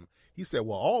system. He said,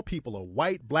 well, all people are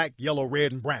white, black, yellow,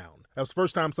 red, and brown. That was the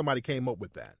first time somebody came up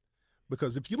with that.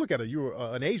 Because if you look at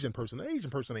an Asian person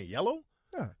ain't yellow.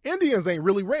 Yeah. Indians ain't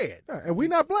really red. Yeah, and we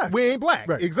not black. We ain't black.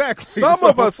 Right. Exactly. Some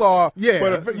of us are. Yeah.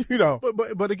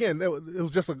 But, But again, it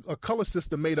was just a color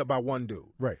system made up by one dude.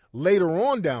 Right. Later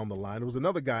on down the line, there was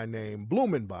another guy named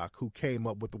Blumenbach who came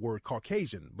up with the word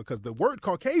Caucasian, because the word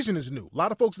Caucasian is new. A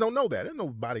lot of folks don't know that.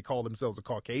 Nobody called themselves a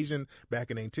Caucasian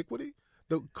back in antiquity.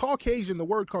 The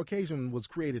word Caucasian was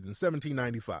created in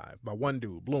 1795 by one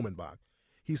dude, Blumenbach.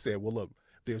 He said, well, look,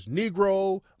 there's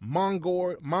Negro,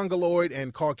 Mongoloid,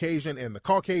 and Caucasian, and the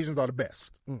Caucasians are the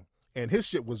best. And his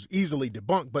shit was easily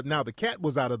debunked, but now the cat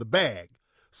was out of the bag.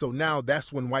 So now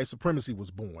that's when white supremacy was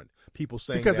born. People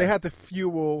saying because they had to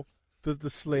fuel the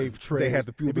slave trade. They had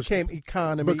to fuel it became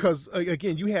economy. Because,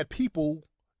 again, you had people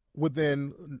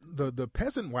within the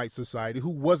peasant white society who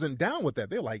wasn't down with that.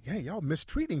 They're like, hey, y'all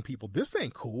mistreating people. This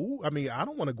ain't cool. I mean, I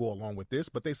don't want to go along with this.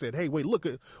 But they said, hey, wait, look,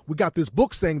 we got this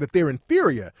book saying that they're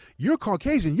inferior. You're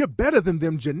Caucasian. You're better than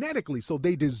them genetically, so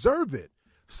they deserve it.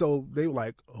 So they were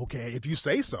like, okay, if you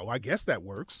say so, I guess that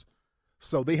works.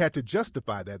 So they had to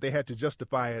justify that. They had to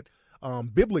justify it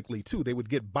biblically, too. They would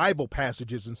get Bible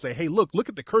passages and say, hey, look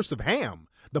at the curse of Ham.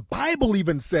 The Bible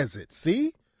even says it,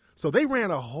 see? So they ran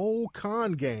a whole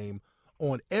con game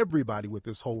on everybody with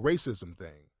this whole racism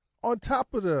thing. On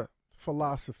top of the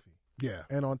philosophy, yeah,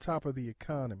 and on top of the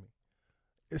economy,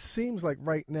 it seems like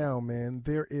right now, man,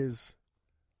 there is,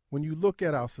 when you look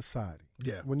at our society,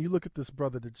 when you look at this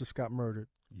brother that just got murdered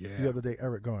the other day,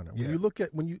 Eric Garner, when you look at,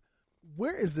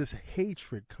 where is this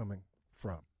hatred coming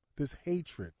from? This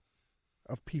hatred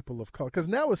of people of color? Because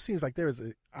now it seems like there is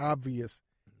an obvious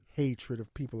hatred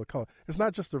of people of color. It's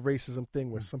not just a racism thing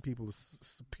where some people are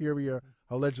superior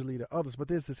allegedly to others, but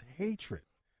there's this hatred,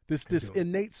 this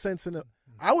innate sense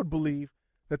I would believe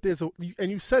that there's and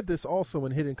you said this also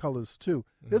in Hidden Colors too,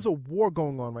 there's a war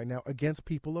going on right now against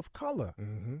people of color.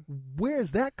 Where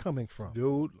is that coming from?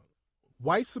 Dude,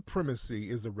 white supremacy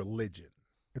is a religion.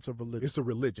 It's a religion. It's a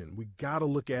religion. We got to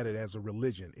look at it as a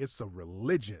religion. It's a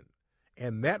religion.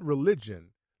 And that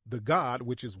religion, the God,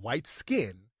 which is white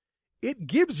skin, it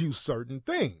gives you certain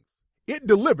things. It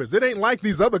delivers. It ain't like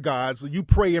these other gods. You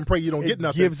pray and pray, you don't get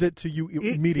nothing. It gives it to you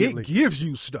immediately. It gives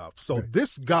you stuff. So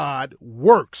this God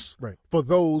works for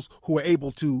those who are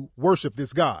able to worship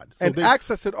this God. So and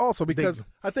access it also, because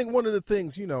I think one of the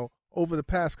things, over the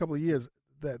past couple of years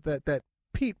that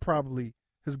Pete probably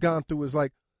has gone through is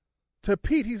like, to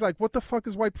Pete, he's like, what the fuck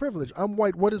is white privilege? I'm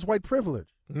white. What is white privilege?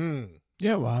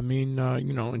 Yeah, well, I mean,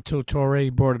 until Torre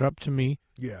brought it up to me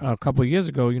a couple of years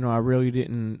ago, I really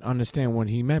didn't understand what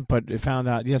he meant, but it found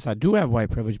out, yes, I do have white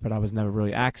privilege, but I was never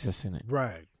really accessing it.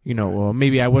 Right. or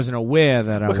maybe I wasn't aware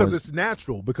that because it's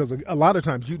natural. Because a lot of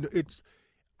times,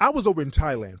 I was over in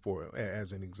Thailand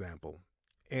as an example,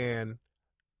 and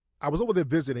I was over there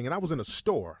visiting, and I was in a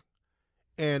store.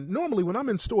 And normally when I'm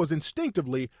in stores,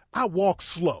 instinctively, I walk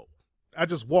slow. I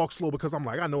just walk slow because I'm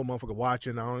like, I know a motherfucker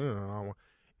watching.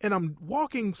 And I'm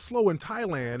walking slow in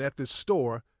Thailand at this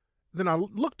store. Then I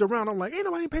looked around. I'm like, ain't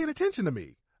nobody paying attention to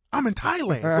me. I'm in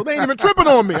Thailand, so they ain't even tripping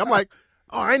on me. I'm like,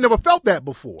 oh, I ain't never felt that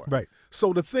before. Right.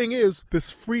 So the thing is, this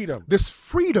freedom.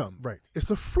 Right.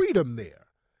 It's a freedom there.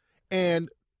 And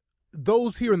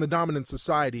those here in the dominant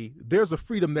society, there's a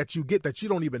freedom that you get that you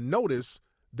don't even notice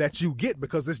that you get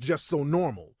because it's just so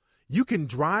normal. You can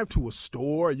drive to a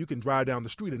store, you can drive down the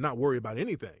street and not worry about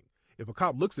anything. If a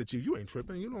cop looks at you, you ain't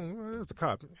tripping. You know, there's a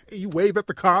cop. Hey, you wave at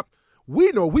the cop.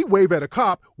 We know we wave at a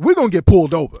cop, we're going to get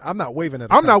pulled over. I'm not waving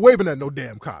at I'm not waving at no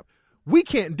damn cop. We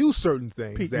can't do certain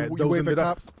things. Pete, that you those wave at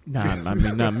cops? Nah, I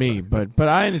mean, not me, but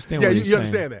I understand what you're saying. You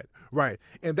understand that. Right.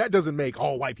 And that doesn't make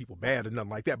all white people bad or nothing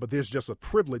like that, but there's just a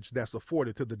privilege that's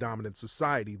afforded to the dominant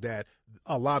society that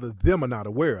a lot of them are not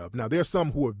aware of. Now, there's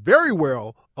some who are very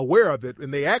well aware of it,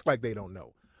 and they act like they don't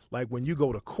know. Like when you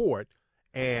go to court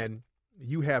and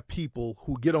you have people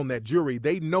who get on that jury,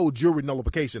 they know jury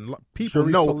nullification. People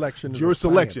jury know selection jury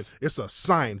selection. It's a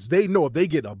science. They know if they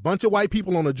get a bunch of white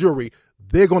people on a jury,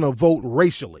 they're going to vote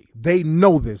racially. They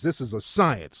know this. This is a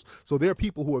science. So there are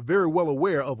people who are very well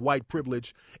aware of white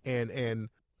privilege and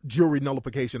jury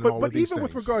nullification and all of these things. But even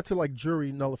with regard to like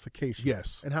jury nullification,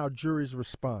 yes, and how juries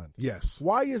respond, yes,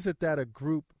 why is it that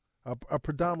a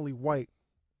predominantly white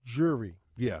jury,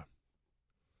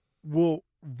 will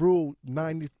rule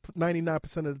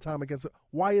 99% of the time against it?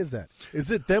 Why is that?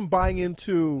 Is it them buying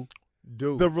into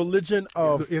the religion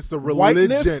of it's a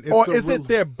religion, whiteness, or is it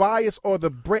their bias or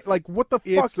the brain? Like, what the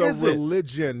fuck is it? It's a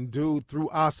religion, dude. Through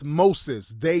osmosis,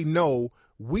 they know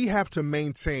we have to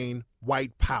maintain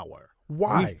white power.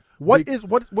 Why?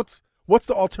 What's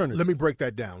the alternative? Let me break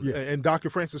that down. Yeah. And Dr.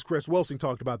 Frances Cress Welsing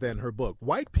talked about that in her book.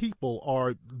 White people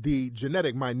are the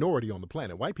genetic minority on the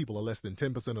planet. White people are less than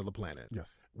 10% of the planet.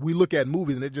 Yes. We look at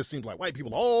movies and it just seems like white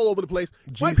people all over the place.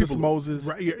 Jesus, Moses.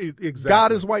 Right, exactly.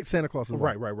 God is white, Santa Claus is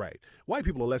white. Right. White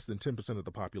people are less than 10% of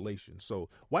the population. So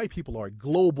white people are a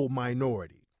global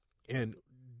minority. And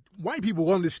white people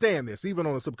will understand this, even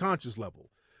on a subconscious level.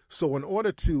 So in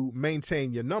order to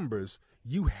maintain your numbers,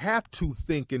 you have to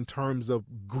think in terms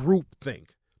of group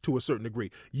think to a certain degree.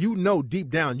 You know deep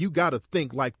down you got to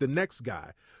think like the next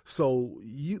guy. So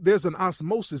there's an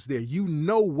osmosis there. You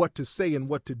know what to say and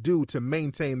what to do to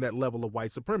maintain that level of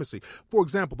white supremacy. For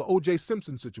example, the O.J.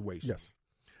 Simpson situation. Yes.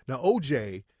 Now,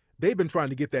 O.J., they've been trying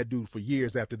to get that dude for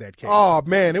years after that case. Oh,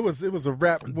 man, it was a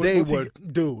rap.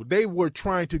 They were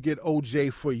trying to get O.J.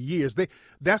 for years.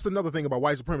 That's another thing about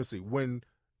white supremacy. When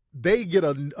they get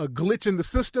a glitch in the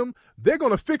system, they're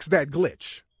going to fix that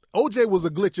glitch. OJ was a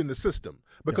glitch in the system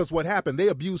because what happened, they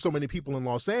abused so many people in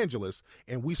Los Angeles,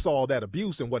 and we saw that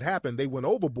abuse, and what happened, they went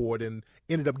overboard and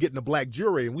ended up getting a black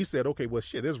jury, and we said, okay, well,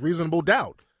 shit, there's reasonable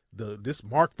doubt. This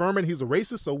Mark Furman, he's a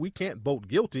racist, so we can't vote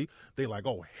guilty. They like,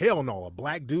 oh, hell no, a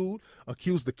black dude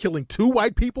accused of killing 2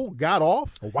 white people got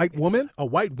off. A white woman? A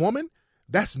white woman?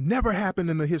 That's never happened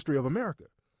in the history of America.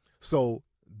 So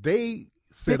they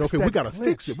said, okay, we got to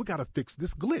fix it. We got to fix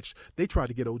this glitch. They tried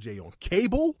to get OJ on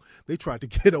cable. They tried to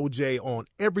get OJ on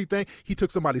everything. He took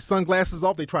somebody's sunglasses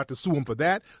off. They tried to sue him for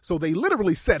that. So they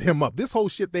literally set him up. This whole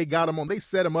shit they got him on, they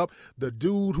set him up. The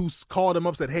dude who called him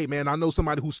up said, hey, man, I know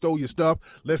somebody who stole your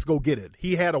stuff. Let's go get it.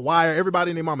 He had a wire.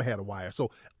 Everybody and their mama had a wire.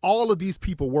 So all of these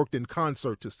people worked in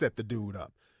concert to set the dude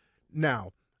up.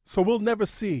 Now, so we'll never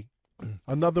see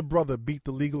another brother beat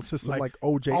the legal system like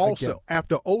OJ. Also, again.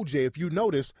 After OJ, if you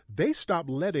notice, they stopped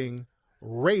letting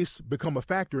race become a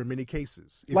factor in many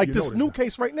cases. Like this new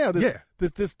case right now. This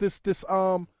Renisha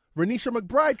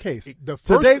McBride case.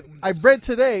 I read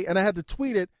today, and I had to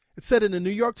tweet it. It said in the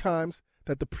New York Times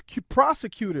that the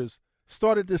prosecutors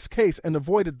started this case and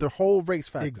avoided the whole race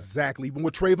factor. Exactly. Even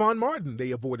with Trayvon Martin,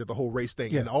 they avoided the whole race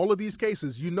thing. In all of these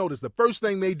cases, you notice the first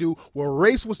thing they do, well,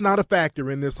 race was not a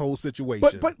factor in this whole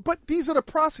situation. But these are the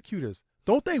prosecutors.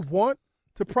 Don't they want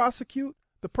to prosecute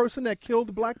the person that killed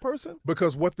the black person?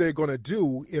 Because what they're going to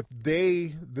do, if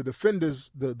the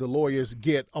defenders, the lawyers,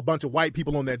 get a bunch of white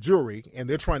people on that jury and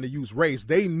they're trying to use race,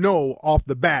 they know off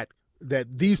the bat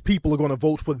that these people are going to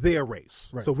vote for their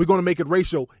race. Right. So if we're going to make it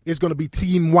racial, it's going to be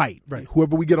team white, right,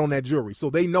 whoever we get on that jury.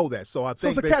 So they know that. So I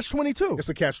think it's a catch-22. It's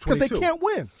a catch-22. Because they can't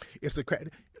win.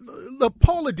 The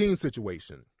Paula Deen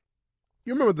situation.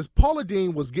 You remember this? Paula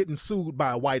Deen was getting sued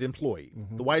by a white employee.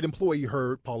 Mm-hmm. The white employee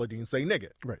heard Paula Deen say nigga.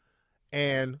 Right.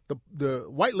 And the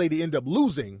white lady ended up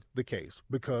losing the case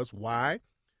because why?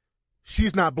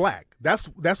 She's not black. That's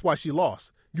why she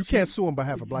lost. You can't sue on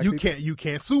behalf of black people. You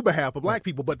can't sue behalf of black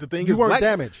people. But the thing you is, weren't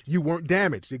damaged. You weren't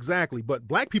damaged, exactly. But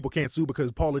black people can't sue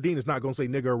because Paula Deen is not going to say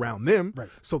nigger around them. Right.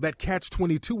 So that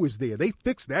catch-22 is there. They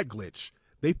fixed that glitch.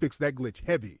 They fixed that glitch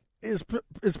heavy. Is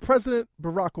President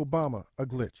Barack Obama a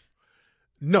glitch?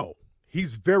 No.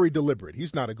 He's very deliberate.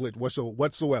 He's not a glitch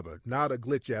whatsoever. Not a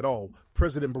glitch at all.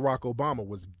 President Barack Obama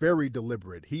was very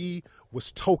deliberate. He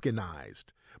was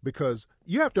tokenized because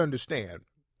you have to understand,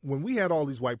 when we had all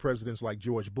these white presidents like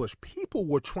George Bush, people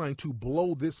were trying to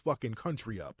blow this fucking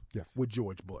country up with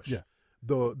George Bush. Yeah.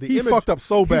 He fucked up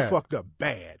so bad. He fucked up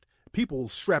bad. People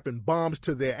strapping bombs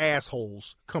to their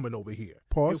assholes coming over here.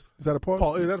 Pause? Is that a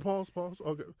pause? Is that a pause? Pause?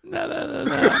 Okay. No.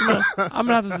 I'm going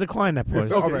to have to decline that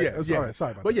pause. Okay, All right, yeah. All right,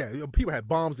 sorry about but that. yeah, people had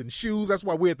bombs in shoes. That's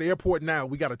why we're at the airport now.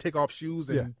 We got to take off shoes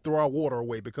and throw our water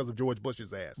away because of George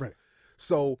Bush's ass. Right.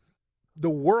 So the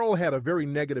world had a very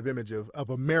negative image of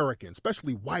Americans,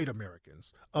 especially white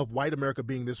Americans, of white America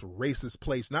being this racist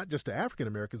place, not just to African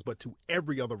Americans, but to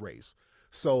every other race.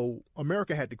 So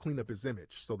America had to clean up its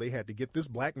image. So they had to get this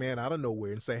black man out of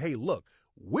nowhere and say, hey, look,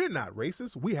 we're not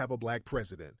racist. We have a black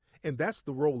president. And that's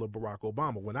the role of Barack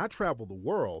Obama. When I travel the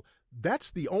world,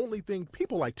 that's the only thing.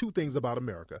 People like two things about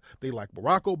America. They like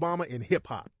Barack Obama and hip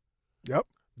hop. Yep.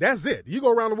 That's it. You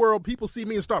go around the world, people see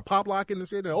me and start pop locking and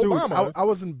shit. And Dude, Obama. I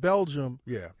was in Belgium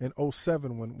Yeah. in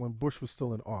 2007 when Bush was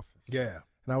still in office. Yeah.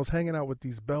 And I was hanging out with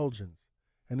these Belgians.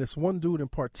 And this one dude in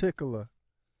particular,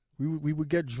 we would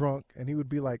get drunk, and he would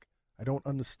be like, I don't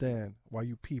understand why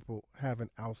you people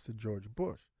haven't ousted George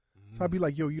Bush. So I'd be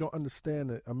like, yo, you don't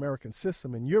understand the American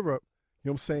system. In Europe, you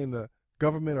know what I'm saying, the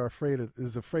government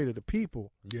is afraid of the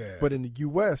people. Yeah. But in the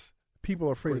U.S., people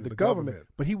are afraid of the government.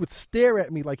 But he would stare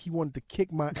at me like he wanted to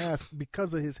kick my ass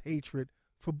because of his hatred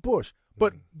for Bush.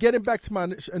 But getting back to my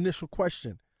initial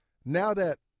question, now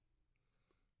that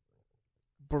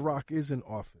Barack is in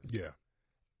office,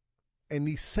 and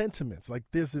these sentiments, like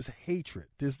there's this hatred,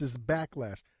 there's this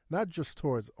backlash, not just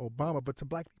towards Obama, but to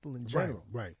black people in general.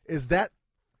 Right. Is that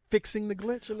fixing the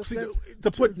glitch in a sense?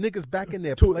 To put niggas back in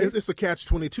their place? It's a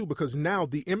catch-22 because now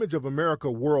the image of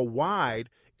America worldwide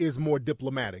is more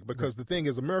diplomatic because the thing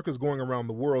is, America's going around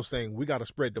the world saying we got to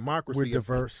spread democracy. We're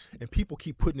diverse. And people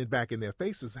keep putting it back in their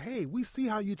faces. Hey, we see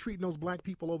how you're treating those black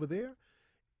people over there.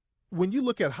 When you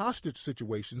look at hostage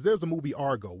situations, there's a movie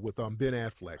Argo with Ben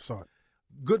Affleck. Saw it.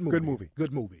 Good movie.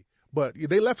 Good movie. But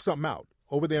they left something out.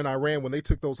 Over there in Iran, when they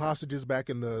took those hostages back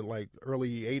in the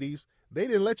early 80s, they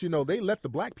didn't let you know. They let the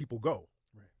black people go.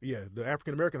 Right. Yeah, the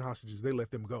African-American hostages, they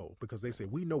let them go because they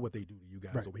said, we know what they do to you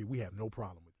guys over here. We have no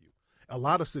problem with you. A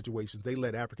lot of situations, they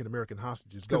let African-American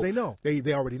hostages go. Because they know.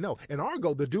 They already know. And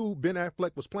Argo, the dude Ben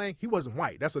Affleck was playing, he wasn't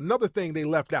white. That's another thing they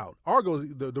left out. Argo,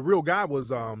 the real guy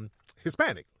was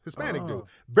Hispanic dude.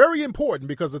 Very important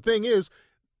because the thing is,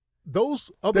 those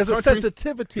other there's countries, a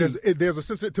sensitivity. There's a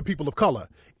sensitivity to people of color.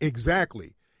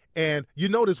 Exactly. And you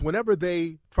notice whenever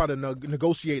they try to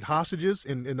negotiate hostages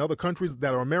in other countries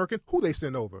that are American, who they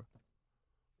send over?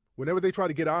 Whenever they try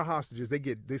to get our hostages,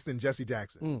 they send Jesse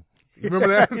Jackson. You remember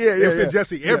that? They send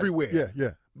Jesse everywhere.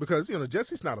 Yeah. Because,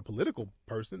 Jesse's not a political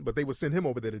person, but they would send him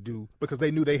over there to do, because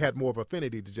they knew they had more of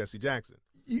affinity to Jesse Jackson.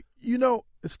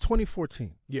 It's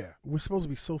 2014. Yeah. We're supposed to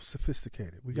be so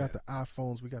sophisticated. We got the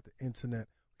iPhones, we got the internet,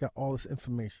 we got all this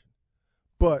information.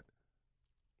 But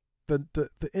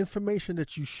the information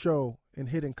that you show in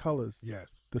Hidden Colors,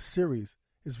 the series,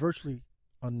 is virtually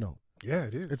unknown. Yeah,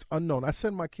 it is. It's unknown. I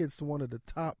send my kids to one of the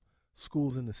top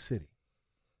schools in the city.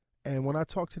 And when I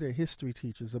talk to their history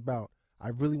teachers about, I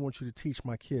really want you to teach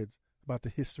my kids about the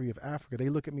history of Africa, they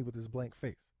look at me with this blank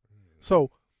face.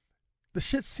 So the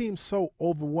shit seems so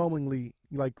overwhelmingly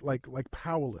like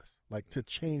powerless, like to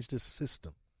change this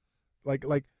system. I'll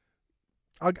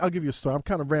give you a story. I'm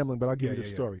kind of rambling, but I'll give you the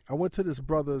story. I went to this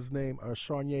brother's name,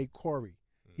 Charnier Corey.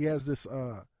 He has this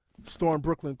store in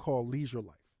Brooklyn called Leisure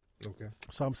Life. Okay.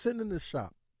 So I'm sitting in this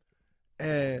shop,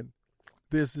 and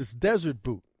there's this desert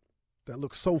boot that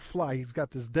looks so fly. He's got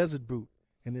this desert boot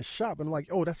in his shop. And I'm like,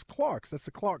 oh, that's Clark's. That's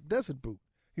the Clark desert boot.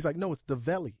 He's like, no, it's the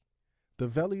Veli. The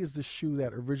Veli is the shoe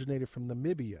that originated from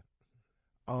Namibia.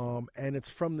 And it's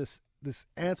from this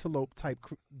antelope-type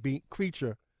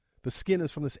creature. The skin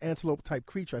is from this antelope-type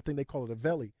creature. I think they call it a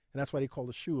Veli, and that's why they call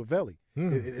the shoe a Veli.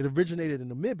 It originated in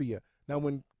Namibia. Now,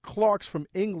 when Clark's from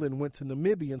England went to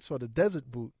Namibia and saw the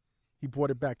desert boot, he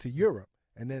brought it back to Europe,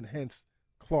 and then hence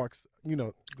Clark's,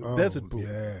 the desert boot.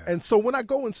 Yeah. And so when I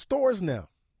go in stores now,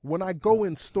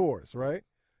 right,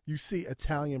 you see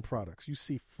Italian products, you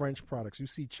see French products, you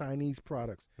see Chinese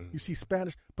products, you see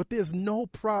Spanish, but there's no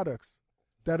products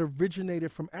that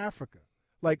originated from Africa.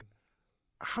 Like,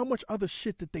 how much other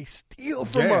shit did they steal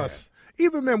from us?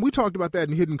 Even, man, we talked about that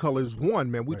in Hidden Colors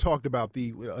 1, man. We talked about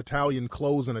the Italian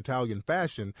clothes and Italian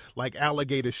fashion, like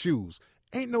alligator shoes.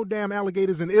 Ain't no damn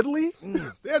alligators in Italy.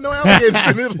 There are no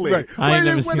alligators in Italy. Right.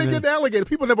 Where they get the alligator?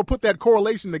 People never put that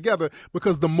correlation together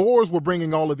because the Moors were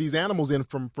bringing all of these animals in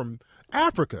from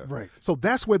Africa. Right. So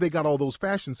that's where they got all those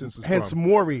fashion senses Hence from.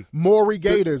 Maury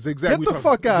Gators, exactly. Get the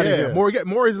fuck out of here.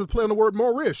 Maury is playing the word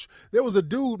Moorish. There was a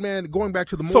dude, man, going back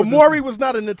to the Moors. So Maury was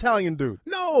not an Italian dude.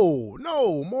 No.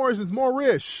 Moorish is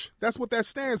Moorish. That's what that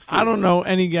stands for. I don't know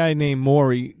any guy named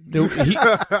Maury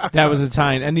that was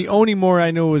Italian. And the only Maury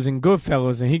I knew was in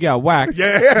Goodfellas, and he got whacked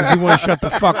because he wouldn't shut the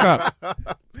fuck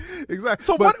up. Exactly.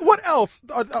 So what else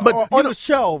are on the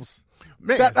shelves,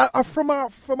 man, that are from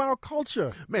our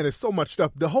culture? Man, there's so much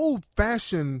stuff. The whole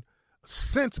fashion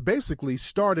sense basically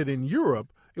started in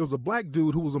Europe. It was a black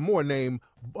dude who was a Moor named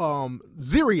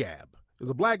Ziriab. There's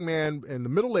a black man in the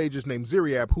Middle Ages named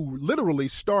Ziriab who literally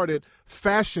started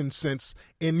fashion sense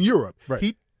in Europe. Right.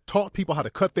 He taught people how to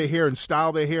cut their hair and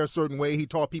style their hair a certain way. He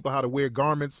taught people how to wear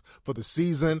garments for the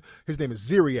season. His name is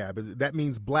Ziriab. That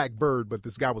means black bird, but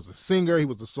this guy was a singer. He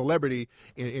was a celebrity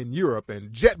in Europe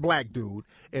and jet black dude.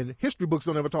 And history books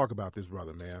don't ever talk about this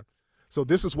brother, man. So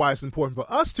this is why it's important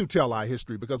for us to tell our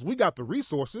history, because we got the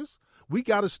resources. We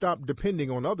got to stop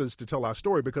depending on others to tell our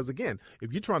story, because, again,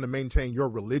 if you're trying to maintain your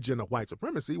religion of white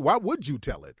supremacy, why would you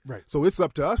tell it? Right. So it's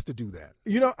up to us to do that.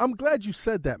 You know, I'm glad you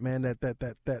said that, man,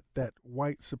 that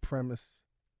white supremacist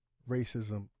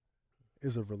racism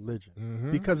is a religion,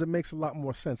 because it makes a lot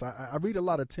more sense. I read a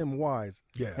lot of Tim Wise,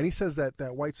 and he says that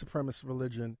white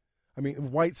supremacist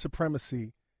white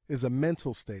supremacy is a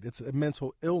mental state. It's a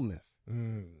mental illness.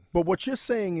 But what you're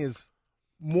saying is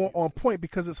more on point,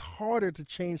 because it's harder to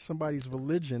change somebody's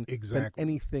religion than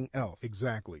anything else.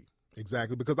 Exactly.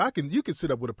 Because you can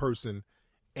sit up with a person,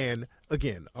 and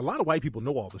again, a lot of white people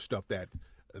know all the stuff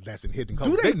that's in Hidden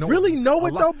Colors. Do they really know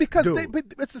it though? Because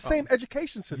dude, it's the same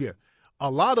education system. Yeah. A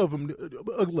lot of them,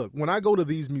 look, when I go to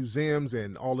these museums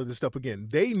and all of this stuff, again,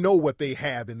 they know what they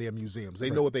have in their museums. They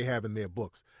know what they have in their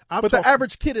books. But the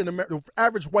average kid in America,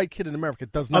 average white kid in America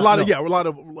does not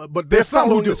know. But they're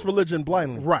following this religion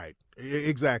blindly. Right.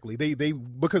 Exactly. They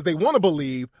because they want to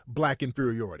believe black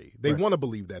inferiority. They want to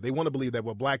believe that. They want to believe that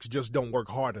blacks just don't work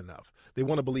hard enough. They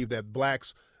want to believe that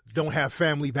blacks don't have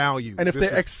family values. And if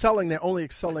they're excelling, they're only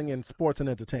excelling in sports and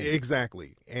entertainment.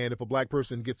 Exactly. And if a black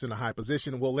person gets in a high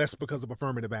position, well, that's because of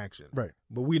affirmative action. Right.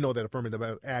 But we know that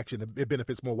affirmative action, it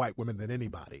benefits more white women than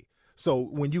anybody. So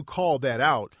when you call that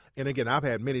out, and again, I've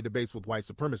had many debates with white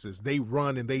supremacists, they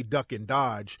run and they duck and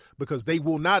dodge because they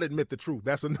will not admit the truth.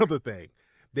 That's another thing.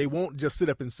 They won't just sit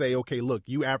up and say, okay, look,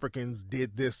 you Africans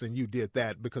did this and you did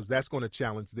that, because that's going to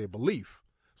challenge their belief.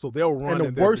 So they'll run.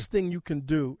 And the worst thing you can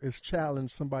do is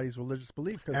challenge somebody's religious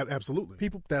belief. Absolutely.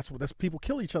 People, people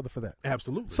kill each other for that.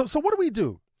 Absolutely. So what do we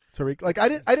do, Tariq? Like I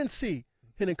didn't see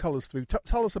Hidden Colors 3.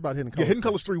 Tell us about Hidden Colors 3. Hidden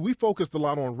Colors 3, we focused a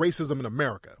lot on racism in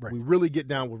America. Right. We really get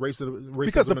down with racism.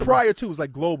 Because the prior two was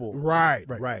like global. Right.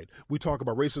 We talk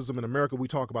about racism in America. We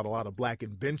talk about a lot of black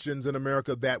inventions in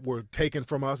America that were taken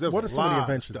from us. What are some of the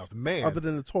inventions? Stuff, man. Other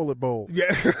than the toilet bowl.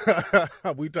 Yeah.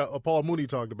 Paul Mooney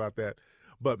talked about that.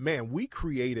 But, man,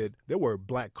 there were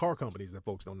black car companies that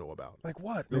folks don't know about. Like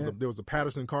what, There was a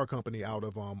Patterson car company out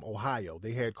of Ohio.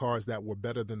 They had cars that were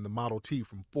better than the Model T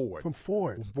from Ford. From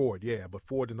Ford, yeah. But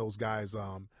Ford and those guys,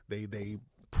 they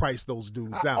priced those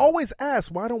dudes out. I always ask,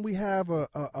 why don't we have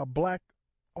a black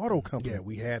auto company? Yeah,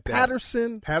 we had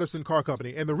that. Patterson Car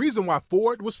Company. And the reason why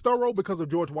Ford was thorough, because of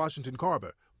George Washington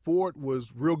Carver. Ford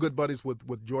was real good buddies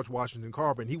with George Washington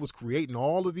Carver, and he was creating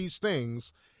all of these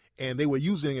things, and they were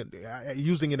using it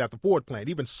at the Ford plant.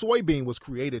 Even soybean was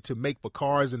created to make for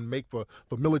cars and make for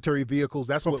military vehicles.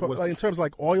 That's what like in terms of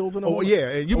like oils and all. Oh yeah,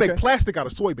 and you make plastic out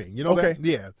of soybean. You know that?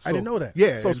 Yeah, I didn't know that.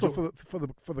 Yeah, so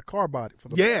for the car body.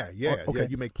 Yeah.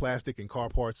 You make plastic and car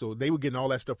parts. So they were getting all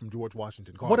that stuff from George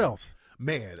Washington Carver. What else?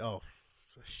 Man,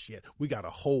 shit, we got a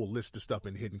whole list of stuff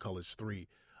in Hidden Colors 3.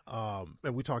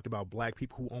 And we talked about black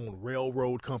people who owned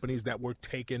railroad companies that were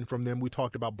taken from them. We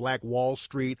talked about Black Wall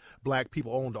Street. Black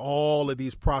people owned all of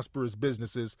these prosperous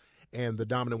businesses, and the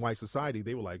dominant white society,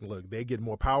 they were like, look, they get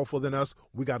more powerful than us.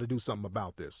 We got to do something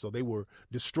about this. So they were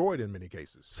destroyed in many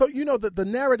cases. So, the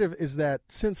narrative is that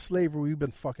since slavery, we've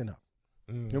been fucking up.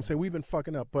 You know what I'm saying? We've been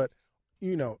fucking up. But,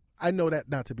 I know that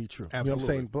not to be true.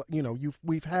 Absolutely. You know what I'm saying?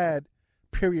 We've had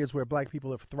periods where black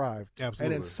people have thrived. Absolutely.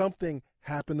 And then something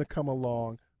happened to come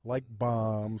along, like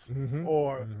bombs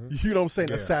or, you know what I'm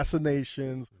saying,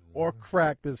 assassinations or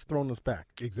crack that's thrown us back.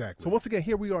 Exactly. So once again,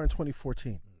 here we are in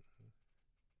 2014.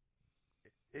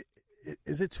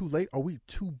 Is it too late? Are we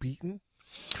too beaten?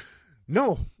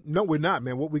 No, we're not,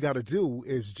 man. What we got to do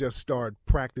is just start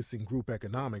practicing group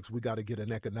economics. We got to get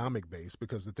an economic base,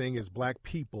 because the thing is, black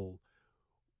people,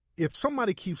 if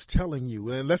somebody keeps telling you,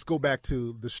 and let's go back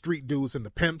to the street dudes and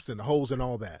the pimps and the hoes and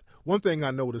all that. One thing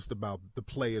I noticed about the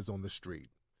players on the street,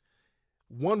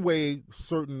 one way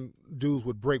certain dudes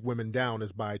would break women down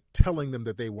is by telling them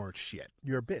that they weren't shit.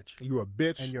 You're a bitch. You're a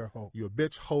bitch. And you're a hoe. You're a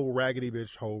bitch, hoe, raggedy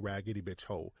bitch,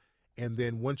 hoe. And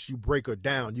then once you break her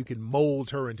down, you can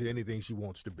mold her into anything she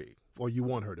wants to be or you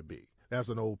want her to be. That's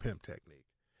an old pimp technique.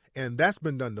 And that's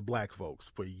been done to black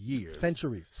folks for years.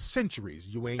 Centuries.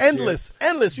 You ain't endless.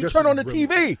 You turn on the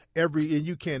TV. And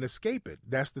you can't escape it.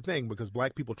 That's the thing, because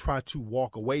black people try to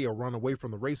walk away or run away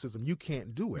from the racism. You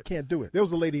can't do it. You can't do it. There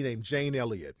was a lady named Jane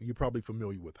Elliott. You're probably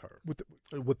familiar with her.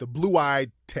 With the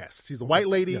blue-eyed test. She's a white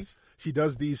lady. Yes. She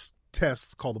does these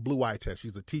tests called the blue-eye test.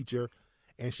 She's a teacher.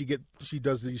 And she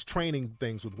does these training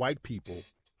things with white people.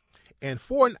 And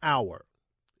for an hour,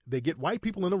 they get white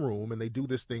people in a room and they do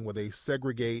this thing where they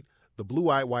segregate the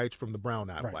blue-eyed whites from the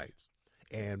brown-eyed whites.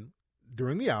 And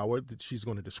during the hour, she's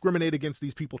going to discriminate against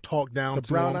these people, talk down to the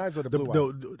brown them. eyes or the blue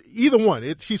eyes? Either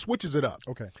one. She switches it up.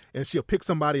 Okay. And she'll pick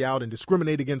somebody out and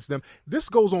discriminate against them. This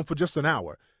goes on for just an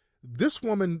hour. This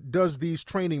woman does these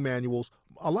training manuals.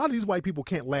 A lot of these white people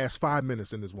can't last 5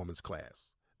 minutes in this woman's class.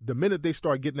 The minute they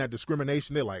start getting that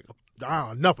discrimination, they're like,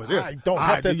 enough of this. I don't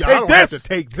have to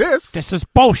take this. This is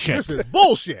bullshit. This is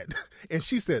bullshit. And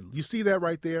she said, you see that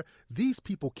right there? These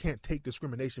people can't take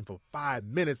discrimination for 5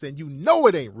 minutes, and you know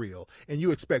it ain't real. And you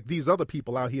expect these other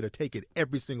people out here to take it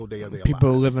every single day of their lives.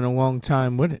 People living a long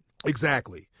time with it.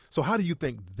 Exactly. So how do you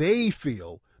think they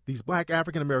feel? These black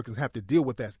African Americans have to deal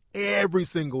with that every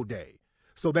single day.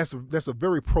 So that's a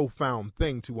very profound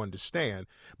thing to understand,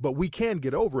 but we can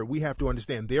get over it. We have to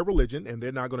understand their religion, and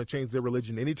they're not going to change their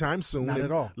religion anytime soon. Not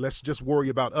at all. Let's just worry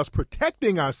about us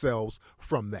protecting ourselves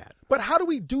from that. But how do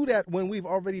we do that when we've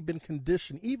already been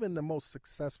conditioned, even the most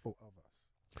successful of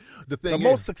us? The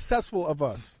most successful of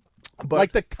us,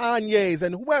 like the Kanyes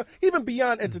and whoever, even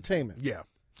beyond entertainment,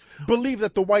 believe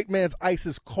that the white man's ice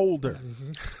is colder.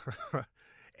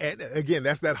 And again,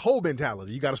 that's that hoe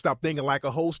mentality. You got to stop thinking like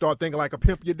a hoe, start thinking like a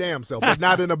pimp your damn self, but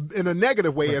not in a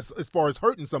negative way as far as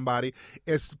hurting somebody,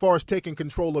 as far as taking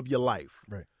control of your life.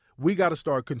 Right. We got to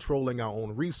start controlling our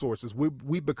own resources.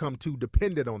 We become too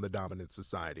dependent on the dominant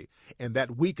society, and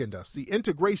that weakened us. See,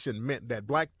 integration meant that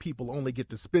black people only get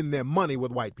to spend their money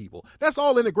with white people. That's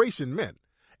all integration meant.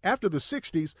 After the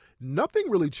 60s, nothing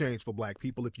really changed for black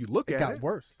people. If you look at it. It got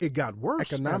worse. It got worse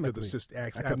economically.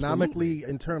 Economically,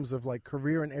 in terms of like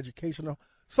career and educational.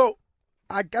 So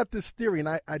I got this theory, and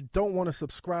I don't want to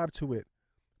subscribe to it,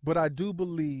 but I do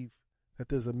believe that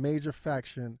there's a major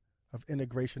faction of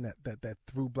integration that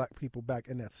threw black people back,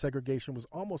 and that segregation was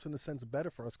almost in a sense better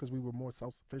for us because we were more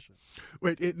self-sufficient.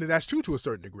 That's true to a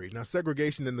certain degree. Now,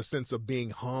 segregation in the sense of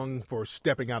being hung for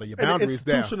stepping out of your boundaries.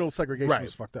 Institutional segregation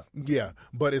was fucked up. Yeah,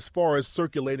 but as far as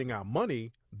circulating our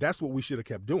money, that's what we should have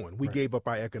kept doing. We gave up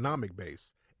our economic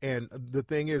base. And the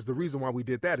thing is, the reason why we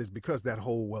did that is because that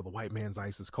whole, well, the white man's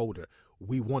ice is colder.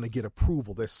 We want to get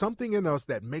approval. There's something in us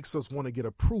that makes us want to get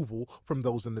approval from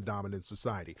those in the dominant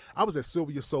society. I was at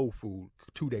Sylvia Soul Food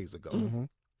 2 days ago. Mm-hmm.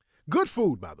 Good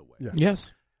food, by the way. Yeah.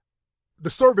 Yes. The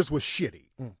service was shitty.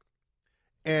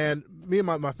 And me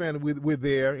and my family, we're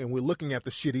there, and we're looking at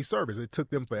the shitty service. It took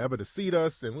them forever to seat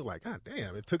us, and we're like, God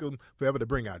damn, it took them forever to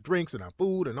bring our drinks and our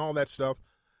food and all that stuff.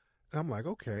 And I'm like,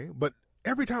 okay. But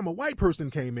every time a white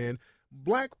person came in,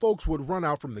 black folks would run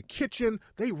out from the kitchen.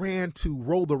 They ran to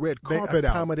roll the red carpet They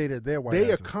accommodated their white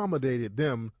They asses. accommodated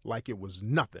them like it was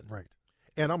nothing. Right.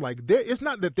 And I'm like, it's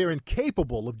not that they're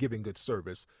incapable of giving good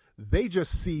service. They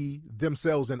just see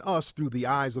themselves and us through the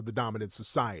eyes of the dominant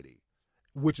society,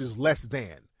 which is less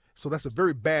than. So that's a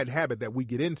very bad habit that we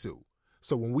get into.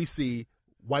 So when we see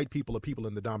white people or people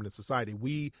in the dominant society,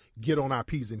 we get on our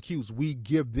P's and Q's. We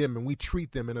give them and we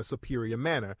treat them in a superior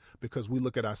manner because we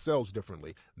look at ourselves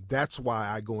differently. That's why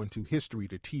I go into history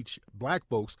to teach black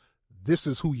folks this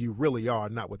is who you really are,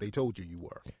 not what they told you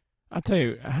were. I'll tell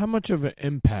you, how much of an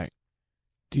impact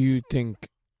do you think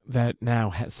that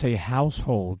now, say,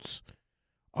 households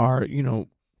are,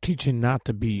 teaching not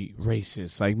to be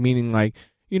racist? Like, meaning, like,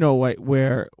 like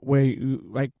where you,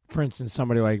 like, for instance,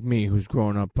 somebody like me who's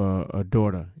growing up a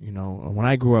daughter, when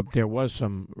I grew up, there was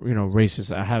some,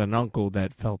 racist. I had an uncle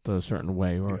that felt a certain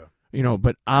way, or,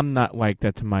 but I'm not like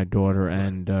that to my daughter. Right.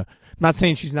 And I'm not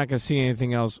saying she's not going to see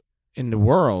anything else in the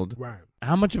world. Right.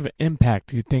 How much of an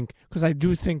impact do you think? Because I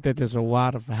do think that there's a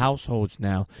lot of households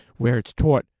now where it's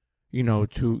taught, to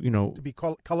be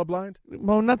colorblind.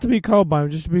 Well, not to be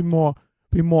colorblind, just to be more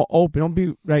open. Don't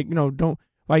be like, don't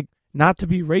like. not to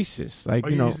be racist. Like, Are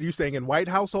you know, you saying in white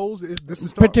households this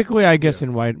is particularly, I guess,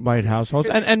 in white households,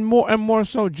 and more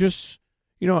so, just,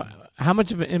 you know, how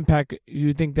much of an impact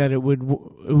you think that it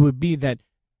would be that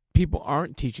people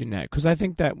aren't teaching that? Because I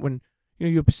think that when, you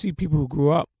know, you see people who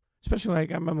grew up, especially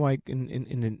like I remember like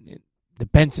in the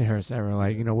Bensonhurst era,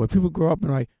 like, you know, where people grow up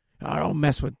and like, I don't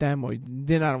mess with them, or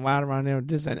they're not allowed around there, or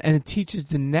this, and it teaches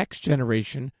the next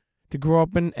generation to grow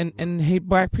up and hate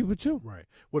black people too. Right.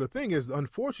 Well, the thing is,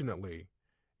 unfortunately,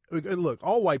 look,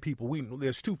 all white people,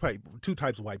 there's two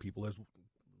types of white people. There's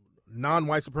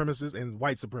non-white supremacists and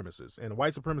white supremacists. And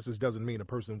white supremacist doesn't mean a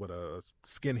person with a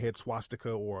skinhead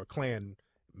swastika or a Klan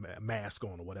mask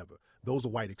on or whatever. Those are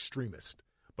white extremists.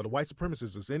 But a white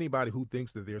supremacist is anybody who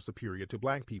thinks that they're superior to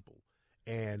black people.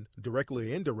 And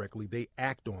directly or indirectly, they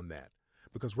act on that.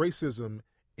 Because racism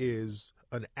is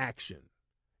an action.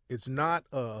 It's not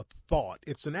a thought.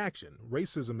 It's an action.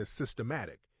 Racism is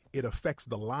systematic. It affects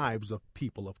the lives of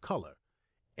people of color.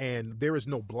 And there is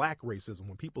no black racism.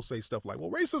 When people say stuff like,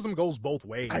 well, racism goes both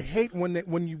ways. I hate when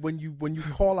you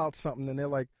call out something and they're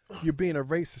like, you're being a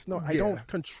racist. No, I don't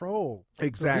control the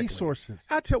resources.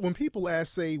 When people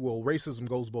say, well, racism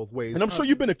goes both ways. And I'm sure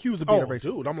you've been accused of being a racist.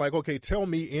 Dude, I'm like, okay, tell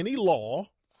me any law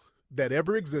that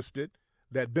ever existed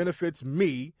that benefits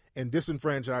me and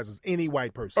disenfranchises any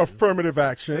white person. Affirmative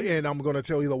action. And I'm going to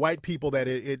tell you the white people that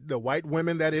the white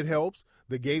women that it helps,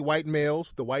 the gay white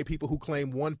males, the white people who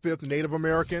claim 1/5 Native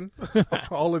American,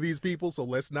 all of these people. So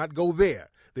let's not go there.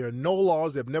 There are no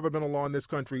laws. There have never been a law in this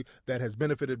country that has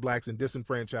benefited blacks and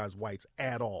disenfranchised whites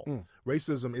at all.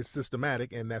 Racism is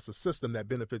systematic, and that's a system that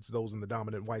benefits those in the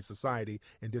dominant white society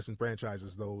and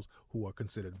disenfranchises those who are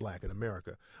considered black in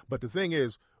America. But the thing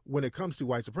is, when it comes to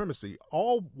white supremacy,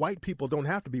 all white people don't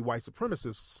have to be white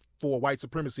supremacists for white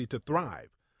supremacy to thrive.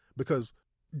 Because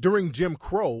during Jim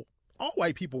Crow, all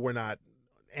white people were not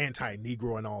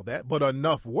anti-Negro and all that, but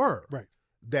enough were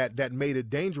that made it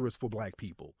dangerous for black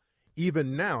people.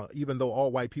 Even now, even though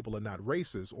all white people are not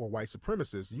racist or white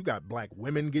supremacists, you got black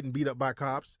women getting beat up by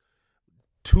cops.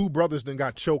 2 brothers then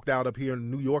got choked out up here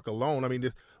in New York alone. I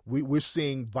mean, we're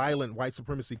seeing violent white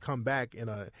supremacy come back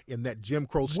in that Jim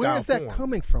Crow style form. Where is that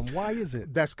coming from? Why is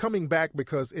it? That's coming back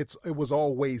because it was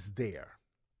always there.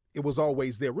 It was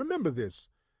always there. Remember this,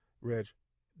 Reg.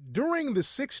 During the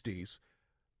 60s,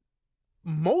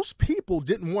 most people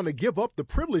didn't want to give up the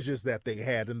privileges that they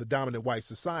had in the dominant white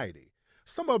society.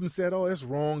 Some of them said, oh, it's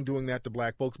wrong doing that to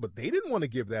black folks, but they didn't want to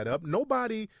give that up.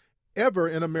 Nobody ever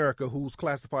in America who's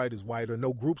classified as white, or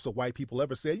no groups of white people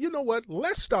ever said, you know what,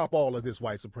 let's stop all of this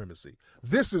white supremacy.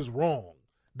 This is wrong.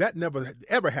 That never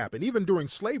ever happened. Even during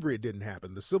slavery, it didn't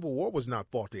happen. The Civil War was not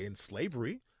fought to end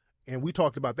slavery. And we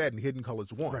talked about that in Hidden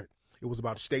Colors 1. Right. It was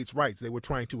about states' rights. They were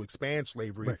trying to expand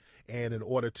slavery. And in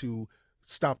order to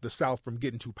stop the South from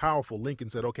getting too powerful, Lincoln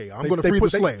said, okay, I'm going to free the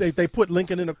slaves. They put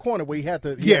Lincoln in a corner where he had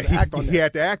to act on it. He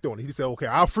had to act on it. He said, okay,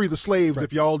 I'll free the slaves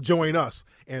if y'all join us.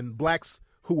 And blacks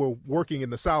who were working in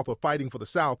the South or fighting for the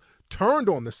South turned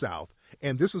on the South.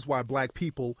 And this is why black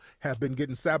people have been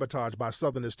getting sabotaged by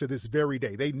Southerners to this very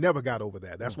day. They never got over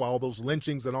that. That's why all those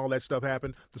lynchings and all that stuff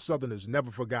happened. The Southerners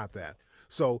never forgot that.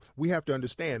 So we have to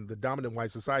understand the dominant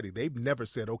white society. They've never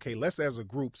said, okay, let's as a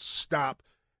group stop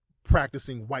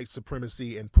practicing white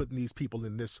supremacy and putting these people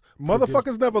in this.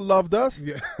 Motherfuckers never loved us.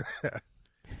 Yeah.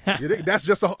 That's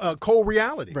just a cold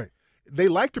reality. Right. They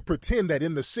like to pretend that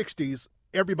in the 60s,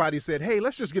 everybody said, hey,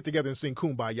 let's just get together and sing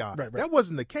Kumbaya. Right. That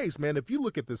wasn't the case, man. If you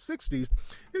look at the 60s,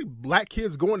 black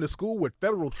kids going to school with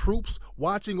federal troops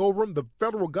watching over them. The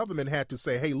federal government had to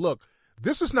say, hey, look,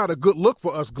 this is not a good look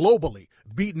for us globally,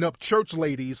 beating up church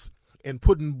ladies and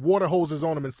putting water hoses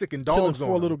on them and sicking dogs Killing on 4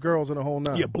 them. little girls in a whole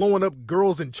nine. Yeah, blowing up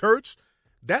girls in church.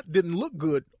 That didn't look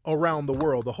good around the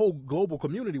world. The whole global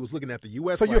community was looking at the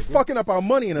U.S. So you're fucking up our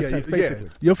money in a sense, basically.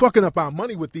 Yeah. You're fucking up our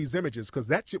money with these images because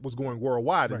that shit was going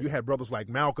worldwide. And you had brothers like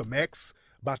Malcolm X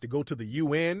about to go to the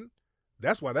UN.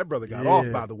 That's why that brother got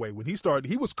off, by the way. When he started,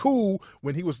 he was cool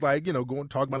when he was like, going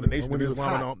talking about the Nation of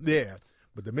Islam and all. Yeah.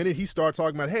 But the minute he started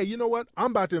talking about, hey, you know what?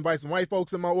 I'm about to invite some white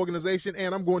folks in my organization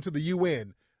and I'm going to the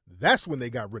UN. That's when they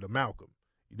got rid of Malcolm.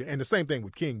 And the same thing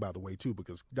with King, by the way, too,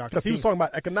 because he was talking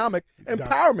about economic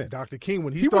empowerment. Dr. King,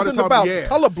 when he started talking about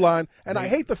colorblind, and I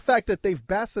hate the fact that they've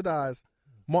bastardized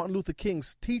Martin Luther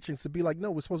King's teachings to be like,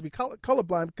 no, we're supposed to be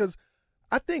colorblind, because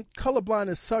I think colorblind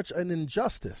is such an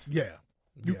injustice. Yeah.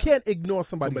 You can't ignore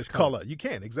somebody's color. You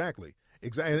can't, exactly.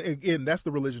 Exactly. And again, that's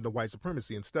the religion of white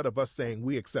supremacy. Instead of us saying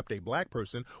we accept a black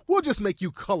person, we'll just make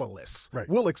you colorless. Right.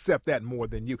 We'll accept that more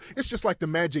than you. It's just like the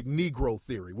magic Negro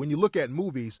theory. When you look at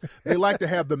movies, they like to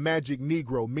have the magic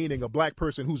Negro, meaning a black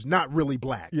person who's not really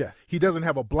black. Yeah. He doesn't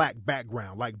have a black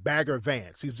background, like Bagger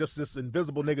Vance. He's just this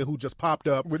invisible nigga who just popped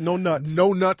up. With no nuts.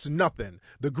 No nuts, nothing.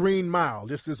 The Green Mile,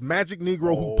 just this magic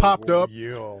Negro who popped up.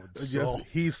 Just,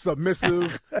 he's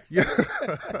submissive. Yeah.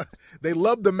 They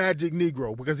love the magic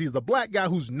Negro because he's the black guy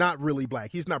who's not really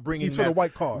black. He's not bringing He's for the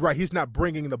white cause. Right. He's not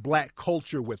bringing the black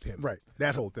culture with him. Right.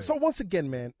 That whole thing. So once again,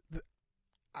 man,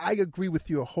 I agree with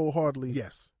you wholeheartedly.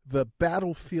 Yes. The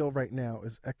battlefield right now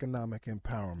is economic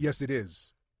empowerment. Yes, it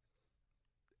is.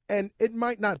 And it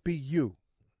might not be you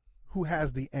who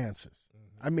has the answers.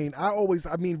 Mm-hmm.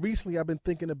 I mean, recently I've been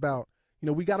thinking about,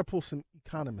 we got to pull some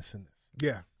economists in this.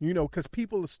 Yeah. Because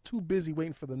people is too busy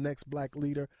waiting for the next black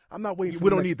leader. I'm not waiting for We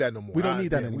don't need that no more. We don't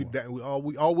need that anymore.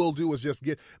 All we'll do is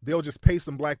they'll just pay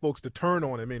some black folks to turn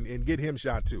on him and get him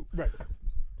shot too. Right.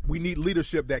 We need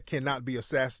leadership that cannot be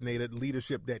assassinated,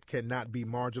 leadership that cannot be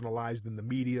marginalized in the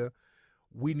media.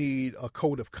 We need a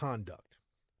code of conduct.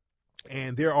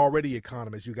 And they're already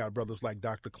economists. You got brothers like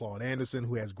Dr. Claude Anderson,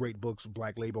 who has great books,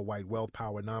 Black Labor, White Wealth,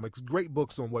 Powernomics, great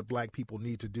books on what black people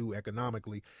need to do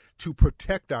economically to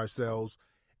protect ourselves.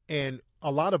 And a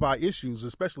lot of our issues,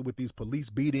 especially with these police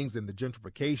beatings and the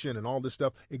gentrification and all this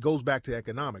stuff, it goes back to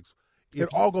economics. It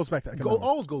all goes back to economics. It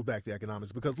always goes back to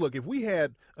economics because, look, if we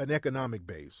had an economic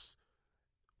base,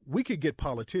 we could get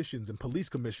politicians and police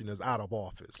commissioners out of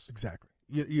office. Exactly.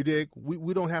 You dig?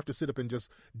 We don't have to sit up and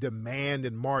just demand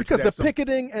and march. Because the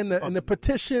picketing and the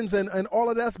petitions and all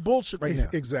of that's bullshit right now.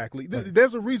 Exactly.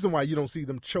 There's a reason why you don't see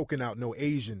them choking out no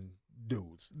Asian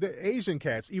dudes. The Asian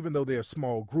cats, even though they're a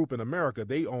small group in America,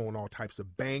 they own all types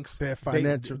of banks. Their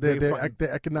financial, their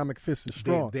economic fist is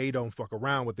strong. They don't fuck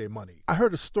around with their money. I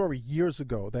heard a story years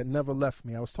ago that never left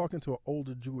me. I was talking to an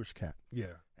older Jewish cat.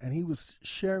 Yeah. And he was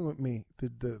sharing with me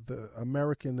the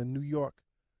American, the New York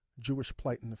Jewish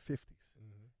plight in the 50s.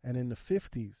 And in the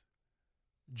 50s,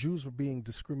 Jews were being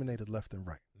discriminated left and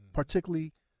right.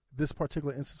 Particularly, this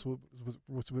particular instance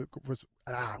was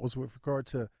with regard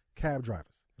to cab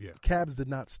drivers. Yeah. Cabs did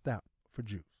not stop for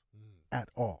Jews at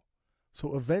all.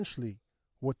 So eventually,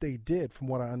 what they did, from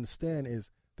what I understand,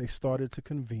 is they started to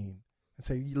convene and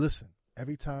say, listen,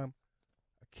 every time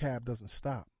a cab doesn't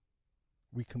stop,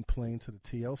 we complain to the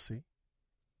TLC,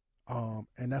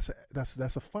 and that's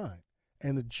a fine.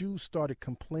 And the Jews started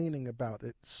complaining about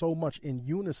it so much in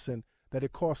unison that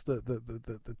it cost the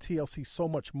TLC so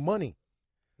much money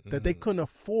that they couldn't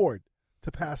afford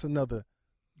to pass another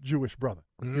Jewish brother.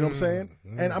 You know what I'm saying?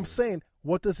 And I'm saying,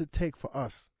 what does it take for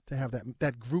us to have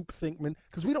that groupthink?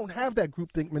 Because we don't have that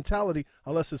groupthink mentality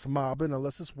unless it's mobbing,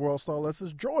 unless it's World Star, unless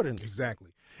it's Jordans.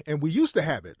 Exactly. And we used to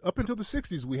have it. Up until the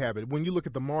 60s, we have it. When you look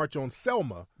at the march on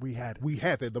Selma, we had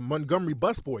it. The Montgomery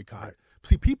bus boycott. Right.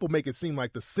 See, people make it seem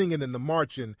like the singing and the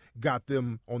marching got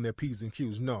them on their P's and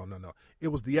Q's. No. It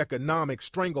was the economic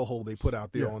stranglehold they put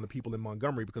out there on the people in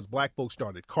Montgomery because black folks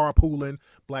started carpooling.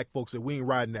 Black folks said, we ain't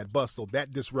riding that bus. So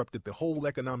that disrupted the whole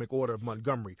economic order of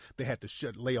Montgomery. They had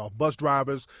to lay off bus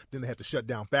drivers. Then they had to shut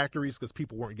down factories because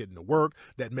people weren't getting to work.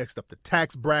 That messed up the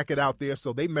tax bracket out there.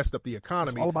 So they messed up the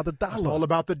economy. It's all about the dollar. It's all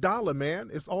about the dollar, man.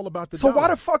 It's all about the dollar. So why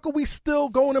the fuck are we still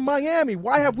going to Miami?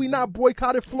 Why have we not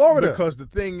boycotted Florida? Because the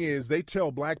thing is, they tell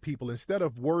black people, instead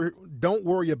of don't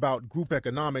worry about group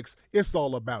economics, it's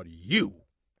all about you.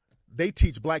 They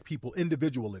teach black people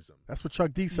individualism. That's what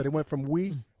Chuck D said. It went from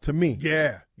we to me.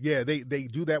 Yeah. They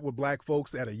do that with black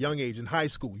folks at a young age in high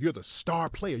school. You're the star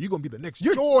player. You're going to be the next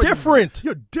Jordan. You're different.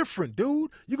 You're different,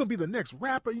 dude. You're going to be the next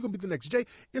rapper. You're going to be the next Jay.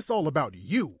 It's all about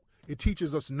you. It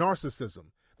teaches us narcissism,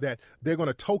 that they're going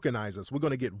to tokenize us. We're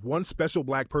going to get one special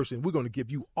black person. We're going to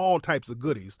give you all types of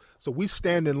goodies. So we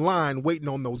stand in line waiting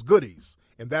on those goodies.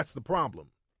 And that's the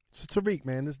problem. So Tariq,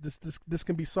 man, this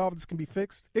can be solved. This can be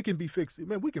fixed. It can be fixed.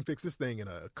 Man, we can fix this thing in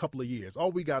a couple of years.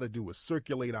 All we got to do is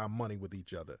circulate our money with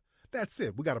each other. That's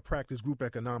it. We got to practice group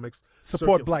economics.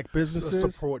 Support black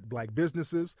businesses. Support black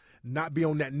businesses. Not be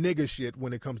on that nigga shit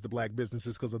when it comes to black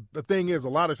businesses. Because the thing is, a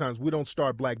lot of times we don't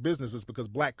start black businesses because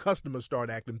black customers start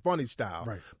acting funny style.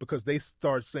 Right. Because they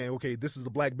start saying, okay, this is a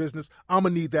black business. I'm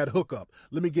gonna need that hookup.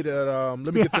 Let me get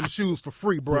them shoes for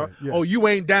free, bro. Yeah. Oh, you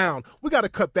ain't down. We got to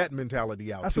cut that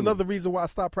mentality out. That's another reason why I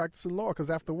stopped practicing law. Because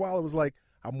after a while, it was like,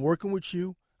 I'm working with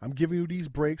you. I'm giving you these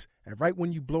breaks. And right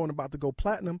when you blowing about to go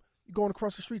platinum, going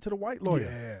across the street to the white lawyer.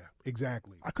 Yeah,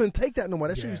 exactly. I couldn't take that no more.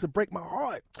 That shit used to break my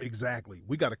heart. Exactly.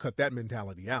 We got to cut that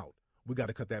mentality out. We got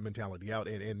to cut that mentality out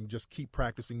and just keep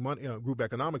practicing money, group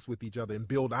economics with each other and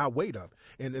build our weight up.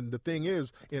 And the thing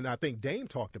is, and I think Dame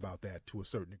talked about that to a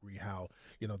certain degree, how,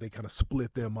 they kind of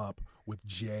split them up with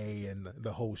Jay and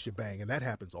the whole shebang. And that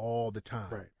happens all the time.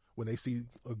 Right. When they see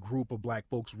a group of black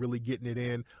folks really getting it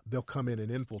in, they'll come in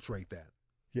and infiltrate that.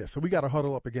 Yeah, so we got to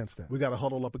huddle up against that. We got to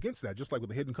huddle up against that. Just like with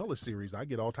the Hidden Colors series, I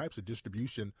get all types of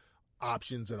distribution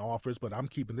options and offers, but I'm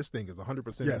keeping this thing as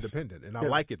 100% independent, and I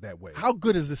like it that way. How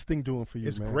good is this thing doing for you,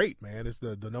 It's man? great, man. It's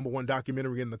the number one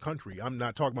documentary in the country. I'm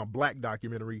not talking about black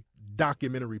documentary,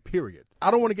 period.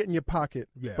 I don't want to get in your pocket,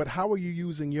 Yeah. but how are you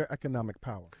using your economic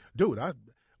power? Dude,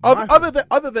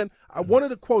 Other than one of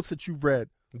the quotes that you read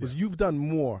was, "You've done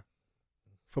more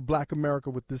for Black America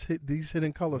with these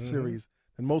Hidden Color series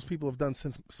than most people have done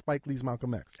since Spike Lee's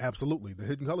Malcolm X." Absolutely. The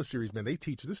Hidden Color series, man, they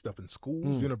teach this stuff in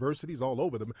schools, universities, all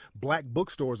over them. Black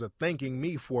bookstores are thanking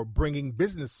me for bringing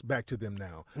business back to them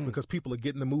now because people are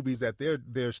getting the movies at their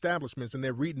establishments and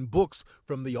they're reading books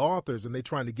from the authors and they're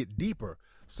trying to get deeper.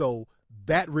 So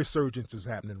that resurgence is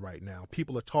happening right now.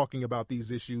 People are talking about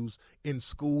these issues in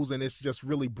schools, and it's just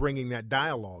really bringing that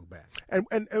dialogue back.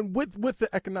 And with the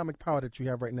economic power that you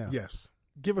have right now, Yes.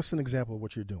 give us an example of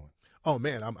what you're doing. Oh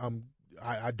man,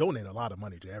 I donate a lot of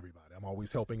money to everybody. I'm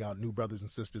always helping out new brothers and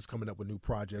sisters coming up with new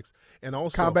projects, and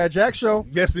also Combat Jack Show.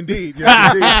 Yes, indeed.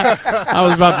 Yes, indeed. I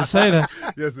was about to say that.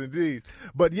 Yes, indeed.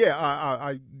 But yeah,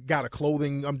 I got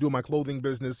I'm doing my clothing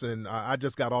business, and I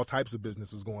just got all types of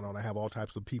businesses going on. I have all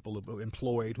types of people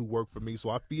employed who work for me, so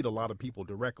I feed a lot of people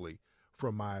directly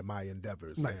from my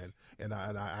endeavors, Nice. and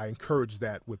I encourage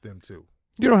that with them too.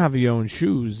 You don't have your own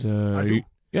shoes. I do.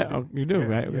 You do, Yeah,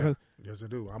 right? yeah. Because Yes, I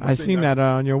do. I seen that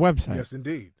on your website. Yes,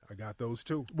 indeed. I got those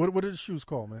too. What are the shoes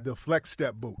called, man? The Flex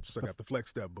Step boots. I got the Flex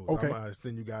Step boots. Okay. I'm going to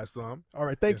send you guys some. All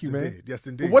right, thank Yes, you, man. indeed. Yes,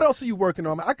 indeed. Well, what else are you working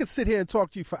on, man? I could sit here and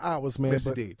talk to you for hours, man. Yes,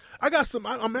 but indeed. I got some.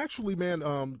 I'm actually, man.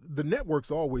 The network's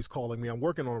always calling me. I'm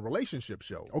working on a relationship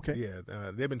show. Okay.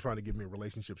 Yeah, they've been trying to give me a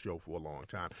relationship show for a long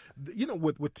time.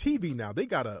 With TV now, they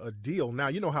got a deal now.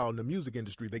 You know how in the music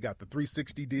industry they got the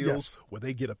 360 deals Yes. where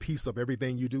they get a piece of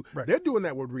everything you do. Right. They're doing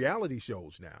that with reality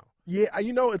shows now. Yeah,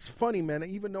 it's funny, man.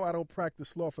 Even though I don't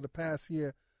practice law for the past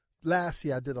year, last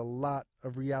year I did a lot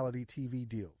of reality TV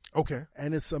deals. Okay.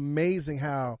 And it's amazing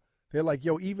how they're like,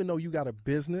 yo, even though you got a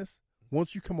business,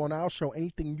 once you come on our show,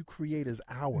 anything you create is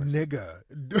ours. Nigga.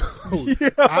 Dude.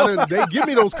 They give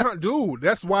me those dude,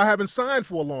 that's why I haven't signed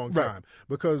for a long time. Right.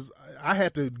 Because I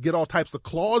had to get all types of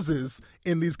clauses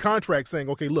in these contracts saying,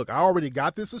 okay, look, I already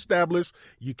got this established.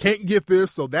 You can't get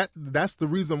this. So that's the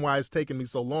reason why it's taken me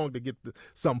so long to get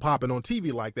something popping on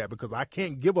TV like that, because I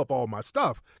can't give up all my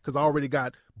stuff because I already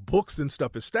got books and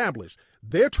stuff established.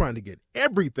 They're trying to get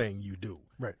everything you do.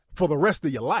 Right. For the rest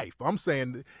of your life. I'm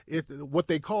saying what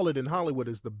they call it in Hollywood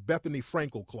is the Bethany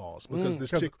Frankel clause, because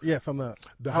this chick, from the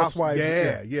housewife,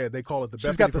 Housewives, yeah, they call it the.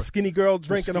 She's got the skinny girl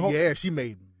drinking the whole. Yeah, she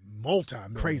made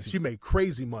Crazy. She made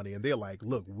crazy money, and they're like,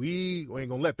 "Look, we ain't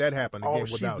gonna let that happen again."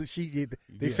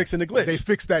 They fixing the glitch. They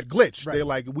fixed that glitch. Right. They're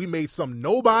like, "We made some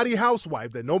nobody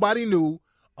housewife that nobody knew,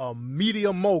 a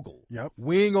media mogul. Yep.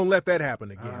 We ain't gonna let that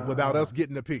happen again without us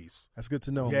getting a piece." That's good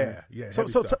to know. Yeah, man. yeah. So,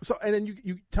 heavy so, stuff. so, and then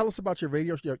you tell us about your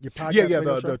radio, your podcast. Yeah,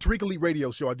 radio show? the Tariq Elite Radio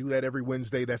Show. I do that every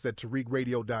Wednesday. That's at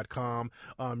TariqRadio.com.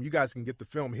 You guys can get the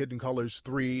film Hidden Colors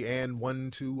 3 and 1,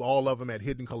 2, all of them at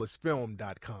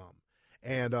HiddenColorsFilm.com.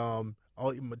 And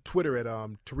my Twitter at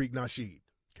Tariq Nasheed.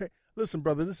 Okay, listen,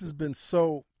 brother, this has been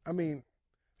so. I mean,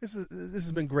 this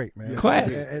has been great, man.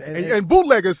 Class. And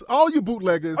bootleggers, all you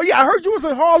bootleggers. Oh yeah, I heard you was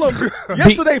in Harlem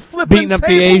yesterday, flipping beating up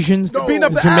tables. the Asians, No, beating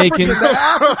up the Jamaicans.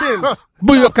 Africans.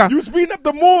 Booyaka. You was beating up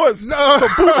the Moors. No. For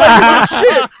bootlegging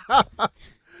shit.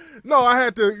 No, I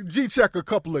had to G-check a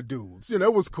couple of dudes.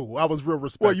 It was cool. I was real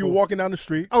respectful. Well, you were walking down the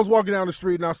street. I was walking down the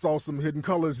street and I saw some Hidden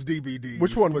Colors DVDs.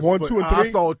 Which one? 1, 2, and 3? I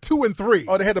saw 2 and 3.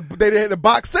 Oh, they had the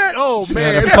box set. Oh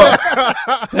man.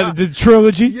 The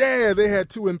trilogy. Yeah, they had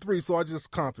 2 and 3, so I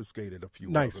just confiscated a few.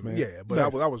 Nice, of them. man. Yeah, but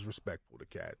Nice. I was respectful to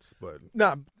cats. But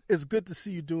Nah, it's good to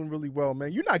see you doing really well,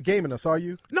 man. You're not gaming us, are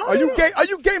you? No, Are you no. Are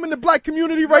you gaming the black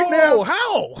community right No, now?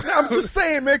 how? Nah, I'm just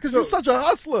saying, man, because you're such a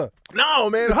hustler. No,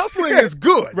 man, hustling is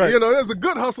good. Right. There's a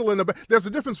good hustle there's a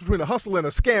difference between a hustler and a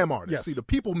scam artist. Yes. See, the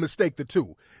people mistake the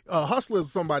two. A hustler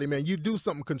is somebody, man, you do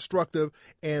something constructive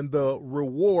and the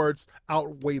rewards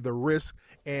outweigh the risk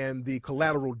and the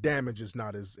collateral damage is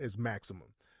not as maximum.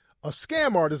 A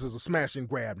scam artist is a smash and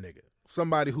grab nigga.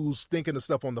 Somebody who's thinking of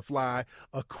stuff on the fly,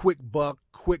 a quick buck,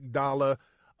 quick dollar,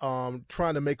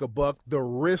 trying to make a buck. The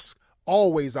risk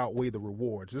always outweigh the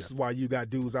rewards. This is why you got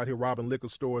dudes out here robbing liquor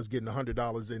stores, getting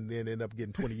 $100 and then end up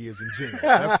getting 20 years in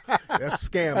jail. That's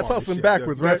scam. That's artist hustling shit.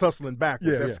 backwards, That's right? hustling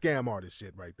backwards. Yeah, That's scam artist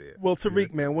shit right there. Well,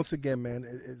 Tariq, man, once again, man,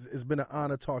 it's been an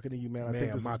honor talking to you, man. I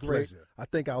think this my is great. pleasure. I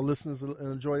think our listeners will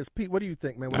enjoy this. Pete, what do you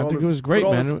think, man? I think it was great,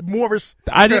 man. Moorish.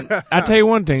 I tell you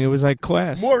one thing. It was like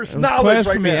class. Moorish it was knowledge class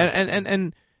right for me.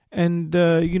 now. And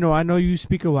you know, I know you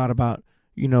speak a lot about,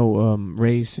 you know,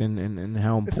 race and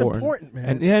how important. It's important, man.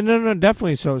 And yeah, no,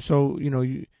 definitely. So you know,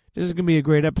 this is gonna be a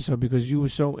great episode because you were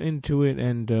so into it,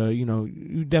 and you know,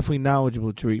 you definitely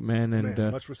knowledgeable, Tariq, man. And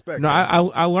much respect. no,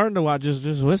 I learned a lot just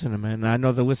listening, man. And I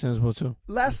know the listeners will too.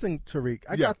 Last thing, Tariq,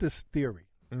 I got this theory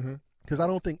because I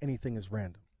don't think anything is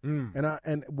random.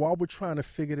 And while we're trying to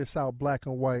figure this out, black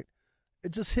and white,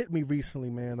 it just hit me recently,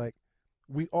 man. Like,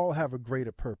 we all have a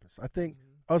greater purpose. I think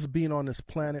us being on this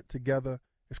planet together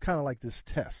is kind of like this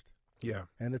test. Yeah.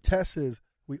 And the test is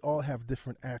we all have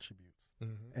different attributes.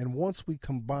 And once we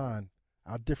combine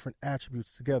our different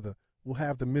attributes together, we'll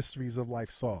have the mysteries of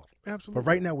life solved. Absolutely. But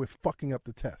right now, we're fucking up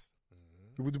the test.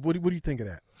 What do you think of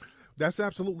that? That's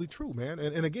absolutely true, man.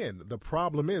 And again, the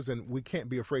problem is, and we can't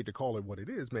be afraid to call it what it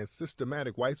is, man,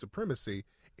 systematic white supremacy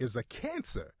is a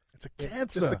cancer. It's a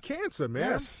cancer. It's a cancer,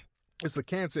 man. Yes. It's a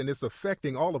cancer, and it's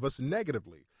affecting all of us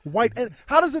negatively. And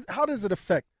how does it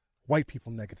affect white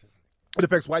people negatively? It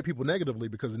affects white people negatively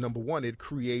because, number one, it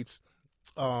creates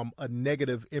a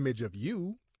negative image of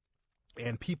you,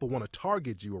 and people want to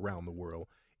target you around the world.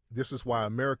 This is why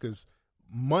America's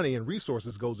money and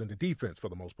resources goes into defense for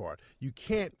the most part. You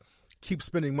can't keep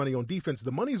spending money on defense.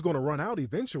 The money's going to run out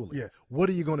eventually. Yeah. What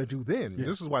are you going to do then? Yeah.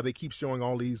 This is why they keep showing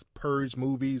all these purge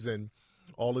movies and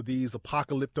all of these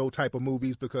apocalypto type of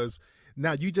movies, because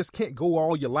now you just can't go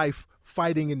all your life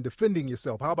fighting and defending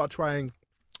yourself. How about trying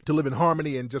to live in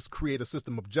harmony and just create a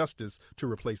system of justice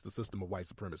to replace the system of white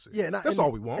supremacy? Yeah, that's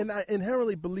all we want. And I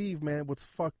inherently believe, man, what's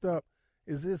fucked up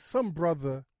is there's some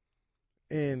brother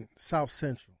in South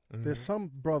Central. There's some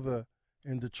brother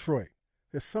in Detroit.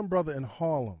 There's some brother in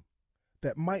Harlem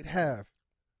that might have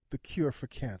the cure for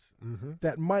cancer,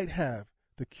 that might have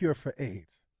the cure for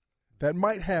AIDS, that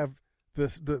might have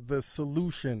the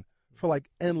solution for like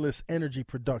endless energy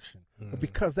production. But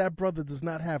because that brother does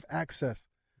not have access,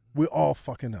 we're all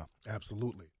fucking up.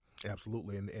 Absolutely.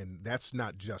 And that's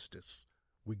not justice.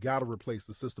 We got to replace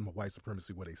the system of white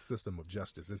supremacy with a system of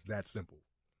justice. It's that simple.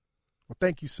 Well,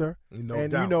 thank you, sir. No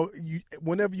doubt. You know,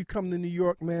 whenever you come to New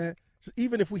York, man,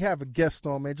 even if we have a guest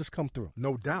on, man, just come through.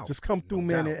 No doubt. Just come through,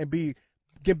 man, and be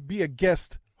a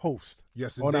guest host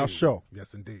on our show.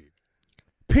 Yes, indeed.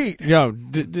 Pete. Yo,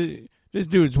 this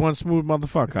dude's one smooth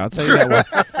motherfucker. I'll tell you that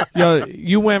one. Yo,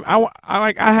 you went.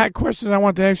 I had questions I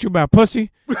wanted to ask you about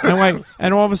pussy,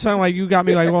 and all of a sudden, like, you got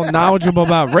me like all knowledgeable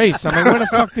about race. I'm like, where the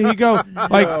fuck did he go?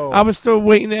 Like, I was still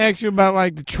waiting to ask you about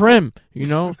like the trim, you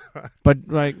know. But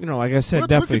like, you know, like I said,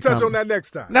 definitely we can touch on that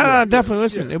next time. No, definitely.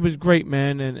 Listen, it was great,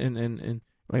 man, and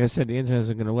like I said, the internet's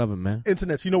gonna love it, man.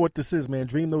 Internets, you know what this is, man.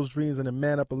 Dream those dreams and then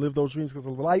man up and live those dreams, because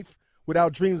life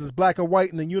without dreams is black and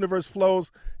white, and the universe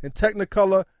flows in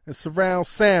technicolor and surround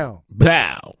sound.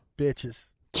 Blow.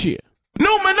 Bitches. Cheer.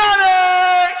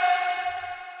 Illuminati!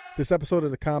 This episode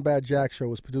of the Combat Jack Show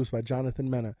was produced by Jonathan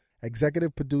Mena,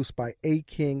 executive produced by A.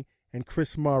 King and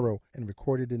Chris Morrow, and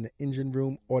recorded in the Engine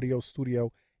Room Audio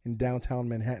Studio in downtown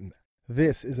Manhattan.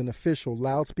 This is an official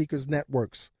Loudspeakers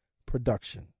Networks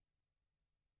production.